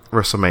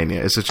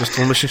WrestleMania? Is it just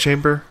Elimination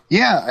Chamber?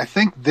 Yeah, I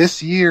think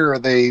this year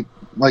they...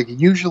 Like,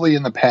 usually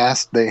in the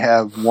past, they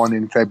have one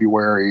in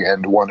February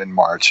and one in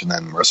March, and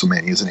then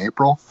WrestleMania is in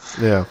April.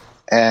 Yeah.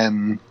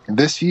 And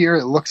this year,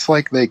 it looks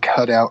like they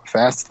cut out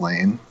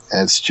Fastlane.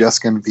 It's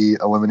just going to be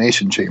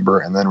Elimination Chamber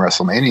and then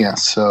WrestleMania,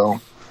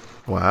 so...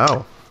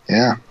 Wow.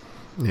 Yeah.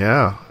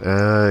 Yeah.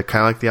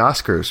 Kind of like the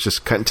Oscars,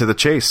 just cutting to the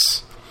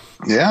chase.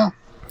 Yeah.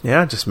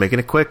 Yeah, just making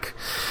it quick.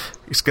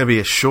 It's going to be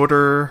a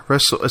shorter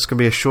road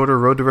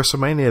to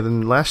WrestleMania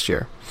than last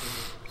year.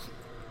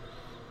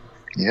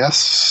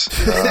 Yes.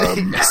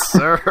 Yes,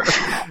 sir.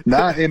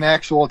 Not in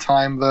actual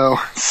time, though.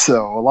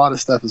 So a lot of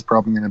stuff is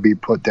probably going to be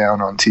put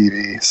down on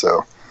TV.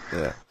 So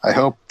Yeah. I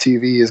hope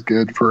TV is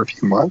good for a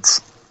few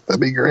months.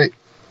 That'd be great.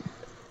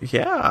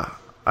 Yeah,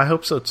 I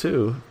hope so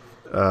too.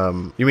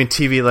 You mean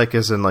TV like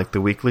as in like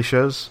the weekly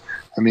shows?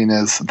 I mean,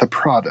 as the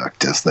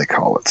product, as they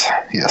call it.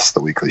 Yes,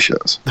 the weekly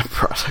shows. The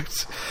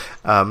product.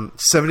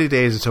 70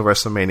 days until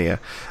WrestleMania.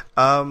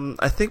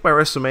 I think by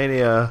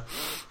WrestleMania,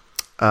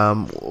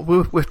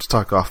 we have to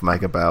talk off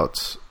mic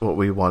about what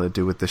we want to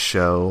do with the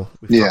show.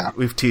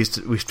 We've teased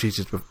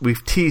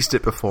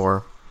it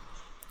before.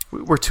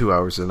 We're 2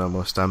 hours in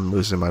almost. I'm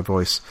losing my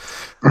voice.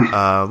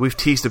 We've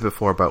teased it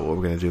before about what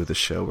we're going to do with the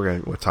show.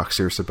 We'll talk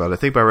serious about it. I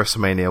think by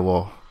WrestleMania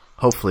we'll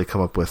hopefully come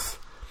up with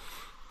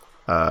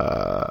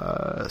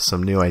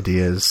some new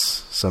ideas,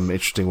 some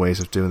interesting ways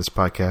of doing this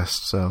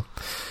podcast. So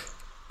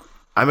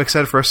I'm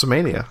excited for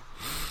WrestleMania.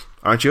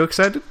 Aren't you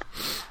excited?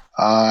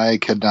 I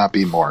could not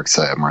be more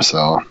excited,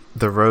 Marcel.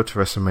 The road to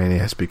WrestleMania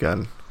has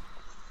begun.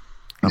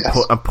 Yes.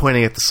 I'm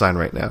pointing at the sign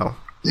right now.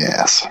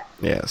 Yes.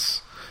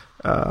 Yes.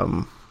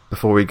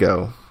 Before we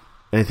go,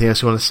 anything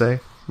else you want to say,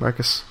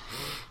 Marcus?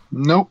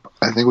 Nope.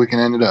 I think we can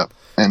end it up.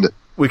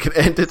 We can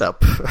end it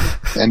up.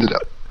 End it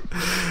up.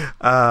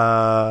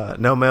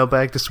 No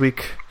mailbag this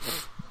week.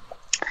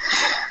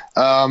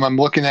 I'm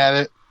looking at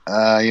it.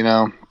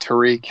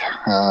 Tariq,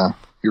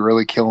 you're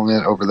really killing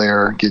it over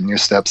there, getting your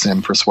steps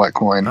in for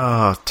Sweatcoin.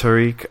 Oh,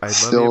 Tariq, I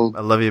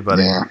love you,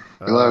 buddy. Yeah,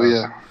 we love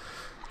you.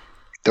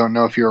 Don't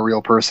know if you're a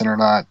real person or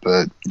not,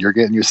 but you're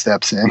getting your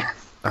steps in.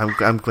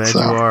 I'm glad you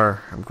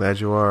are. I'm glad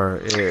you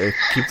are.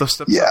 Keep those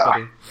steps up,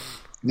 buddy.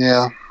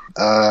 Yeah.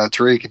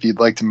 Tariq, if you'd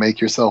like to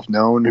make yourself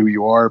known who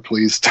you are,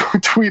 please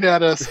tweet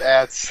at us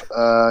at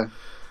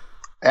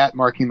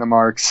Marking the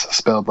Marks,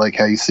 spelled like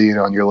how you see it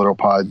on your little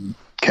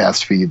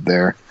podcast feed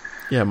there.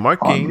 Yeah,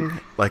 marking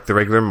like the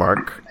regular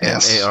mark.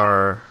 Yes.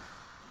 MARKING.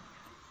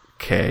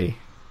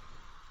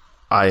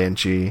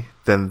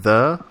 Then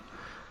the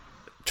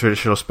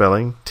traditional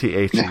spelling,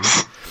 THE.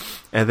 Yes.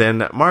 And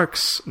then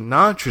Mark's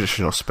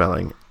non-traditional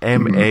spelling,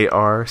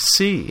 MARCS.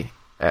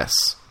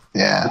 Yes.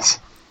 Yes.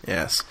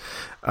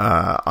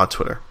 On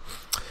Twitter.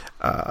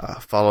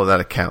 Follow that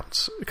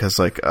account because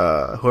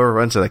whoever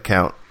runs that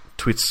account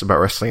tweets about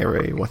wrestling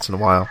every once in a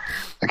while.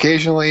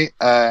 Occasionally,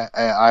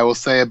 I will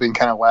say I've been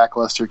kind of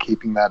lackluster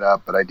keeping that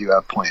up, but I do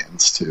have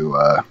plans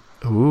to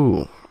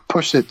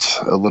push it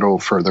a little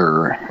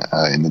further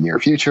in the near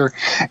future,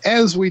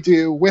 as we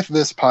do with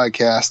this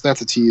podcast.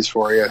 That's a tease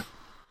for you.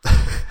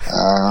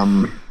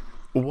 I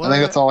think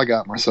that's all I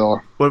got,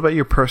 Marcelo. What about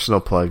your personal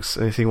plugs?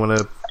 Anything want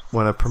to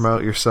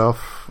promote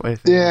yourself?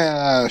 Anything?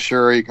 Yeah,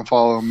 sure. You can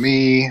follow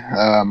me,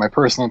 my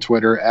personal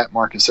Twitter at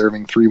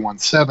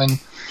MarcusIrving317.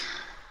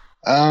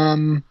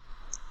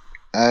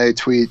 I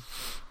tweet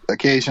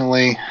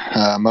occasionally.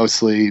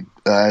 Mostly,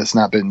 it's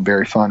not been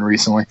very fun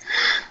recently,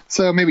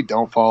 so maybe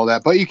don't follow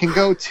that. But you can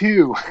go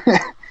to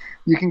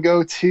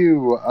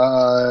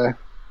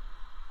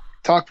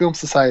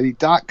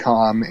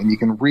TalkFilmSociety.com and you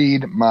can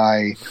read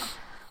my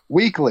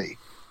weekly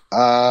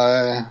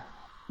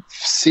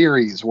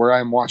series where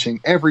I'm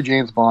watching every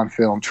James Bond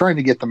film, trying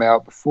to get them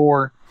out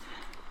before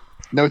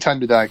No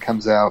Time to Die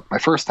comes out. My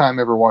first time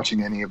ever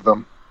watching any of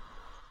them.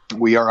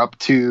 We are up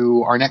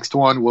to our next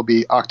one will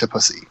be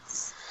Octopussy.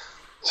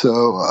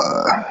 So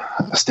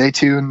stay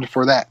tuned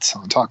for that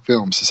on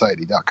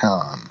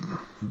TalkFilmSociety.com.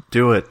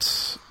 Do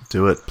it,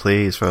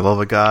 please, for the love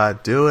of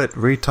God. Do it.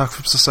 Read Talk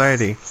Film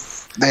Society.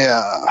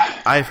 Yeah,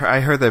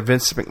 I heard that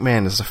Vince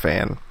McMahon is a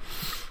fan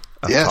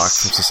of Yes. Talk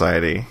Film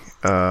Society.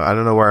 I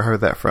don't know where I heard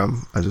that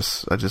from. I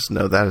just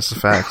know that is a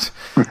fact.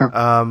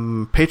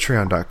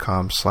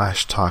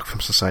 Patreon.com/Talk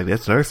Film Society.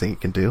 That's another thing you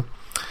can do.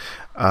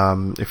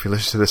 If you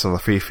listen to this on the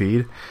free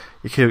feed,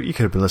 you could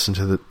have been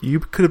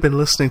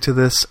listening to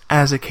this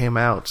as it came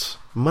out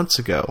months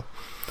ago.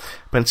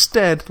 But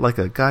instead, like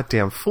a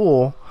goddamn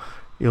fool,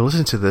 you'll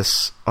listen to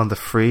this on the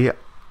free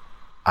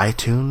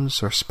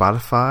iTunes or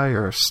Spotify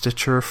or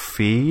Stitcher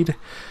feed.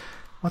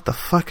 What the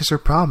fuck is your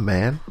problem,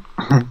 man?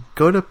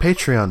 Go to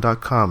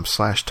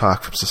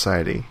patreon.com/Talk Film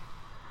Society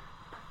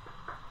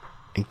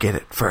and get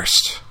it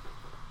first.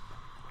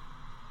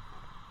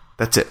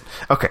 That's it.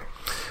 Okay.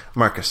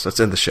 Marcus, let's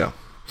end the show.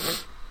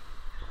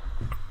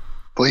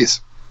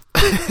 please.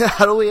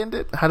 How do we end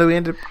it?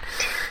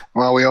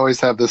 Well, we always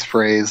have this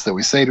phrase that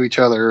we say to each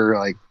other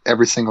like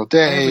every single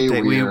day.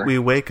 Every day we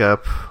wake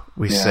up,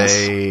 we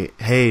say,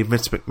 "Hey,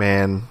 Vince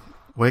McMahon,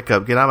 wake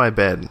up, get out of my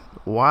bed.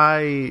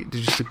 Why did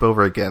you sleep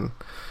over again?"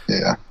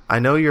 Yeah. I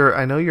know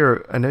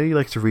you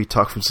like to read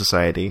Talk From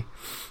Society,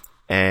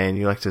 and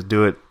you like to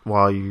do it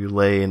while you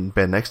lay in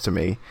bed next to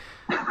me,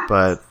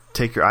 but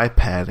take your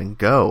iPad and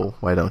go.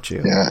 Why don't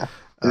you? Yeah.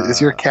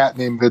 Is your cat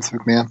named Vince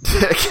McMahon?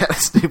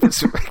 Cat's name is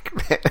Vince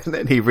McMahon, and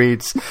then he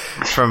reads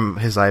from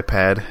his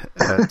iPad,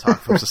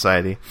 Talk From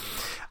Society.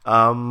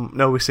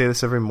 No, we say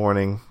this every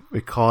morning.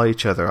 We call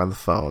each other on the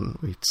phone.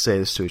 We say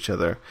this to each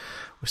other.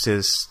 We say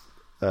this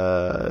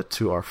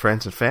to our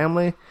friends and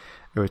family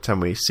every time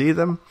we see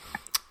them.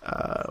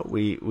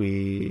 we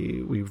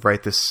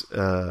write this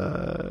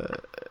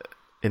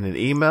in an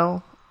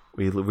email.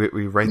 We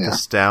write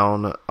this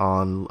down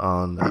on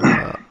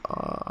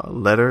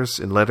letters,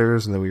 and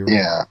then we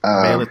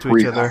mail it to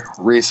each other.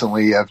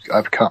 Recently,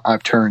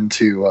 I've turned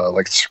to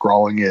like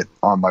scrawling it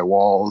on my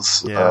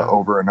walls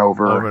over and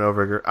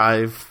over.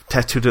 I've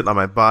tattooed it on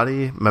my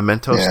body,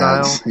 memento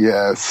style.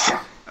 Yes.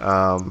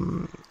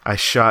 I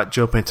shot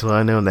Joe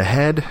Pantoliano in the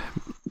head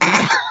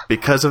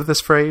because of this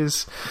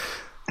phrase.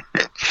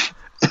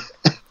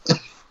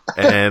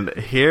 And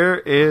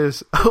here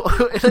is.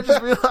 Oh,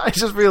 and I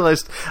just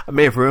realized I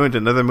may have ruined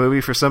another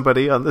movie for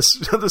somebody on this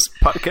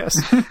podcast.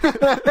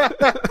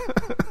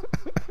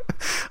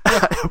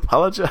 I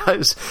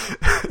apologize.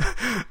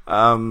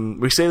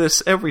 We say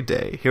this every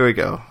day. Here we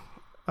go.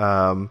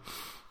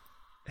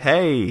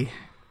 Hey.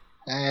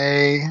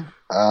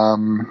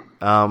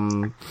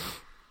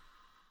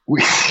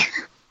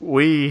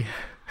 We.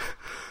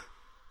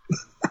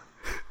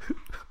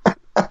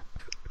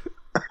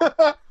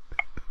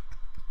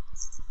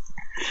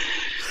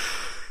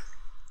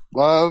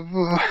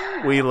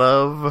 We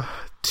love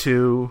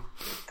to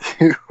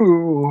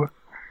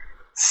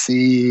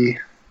see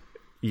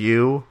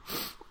you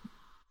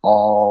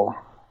all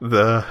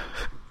the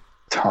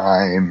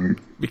time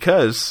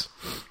because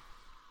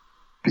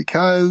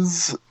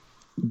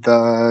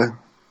the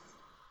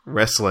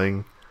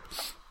wrestling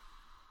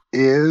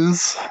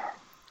is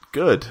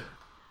good.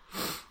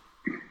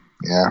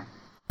 Yeah.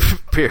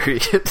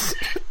 Period.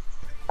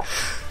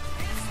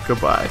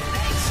 Goodbye.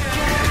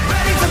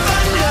 Ready to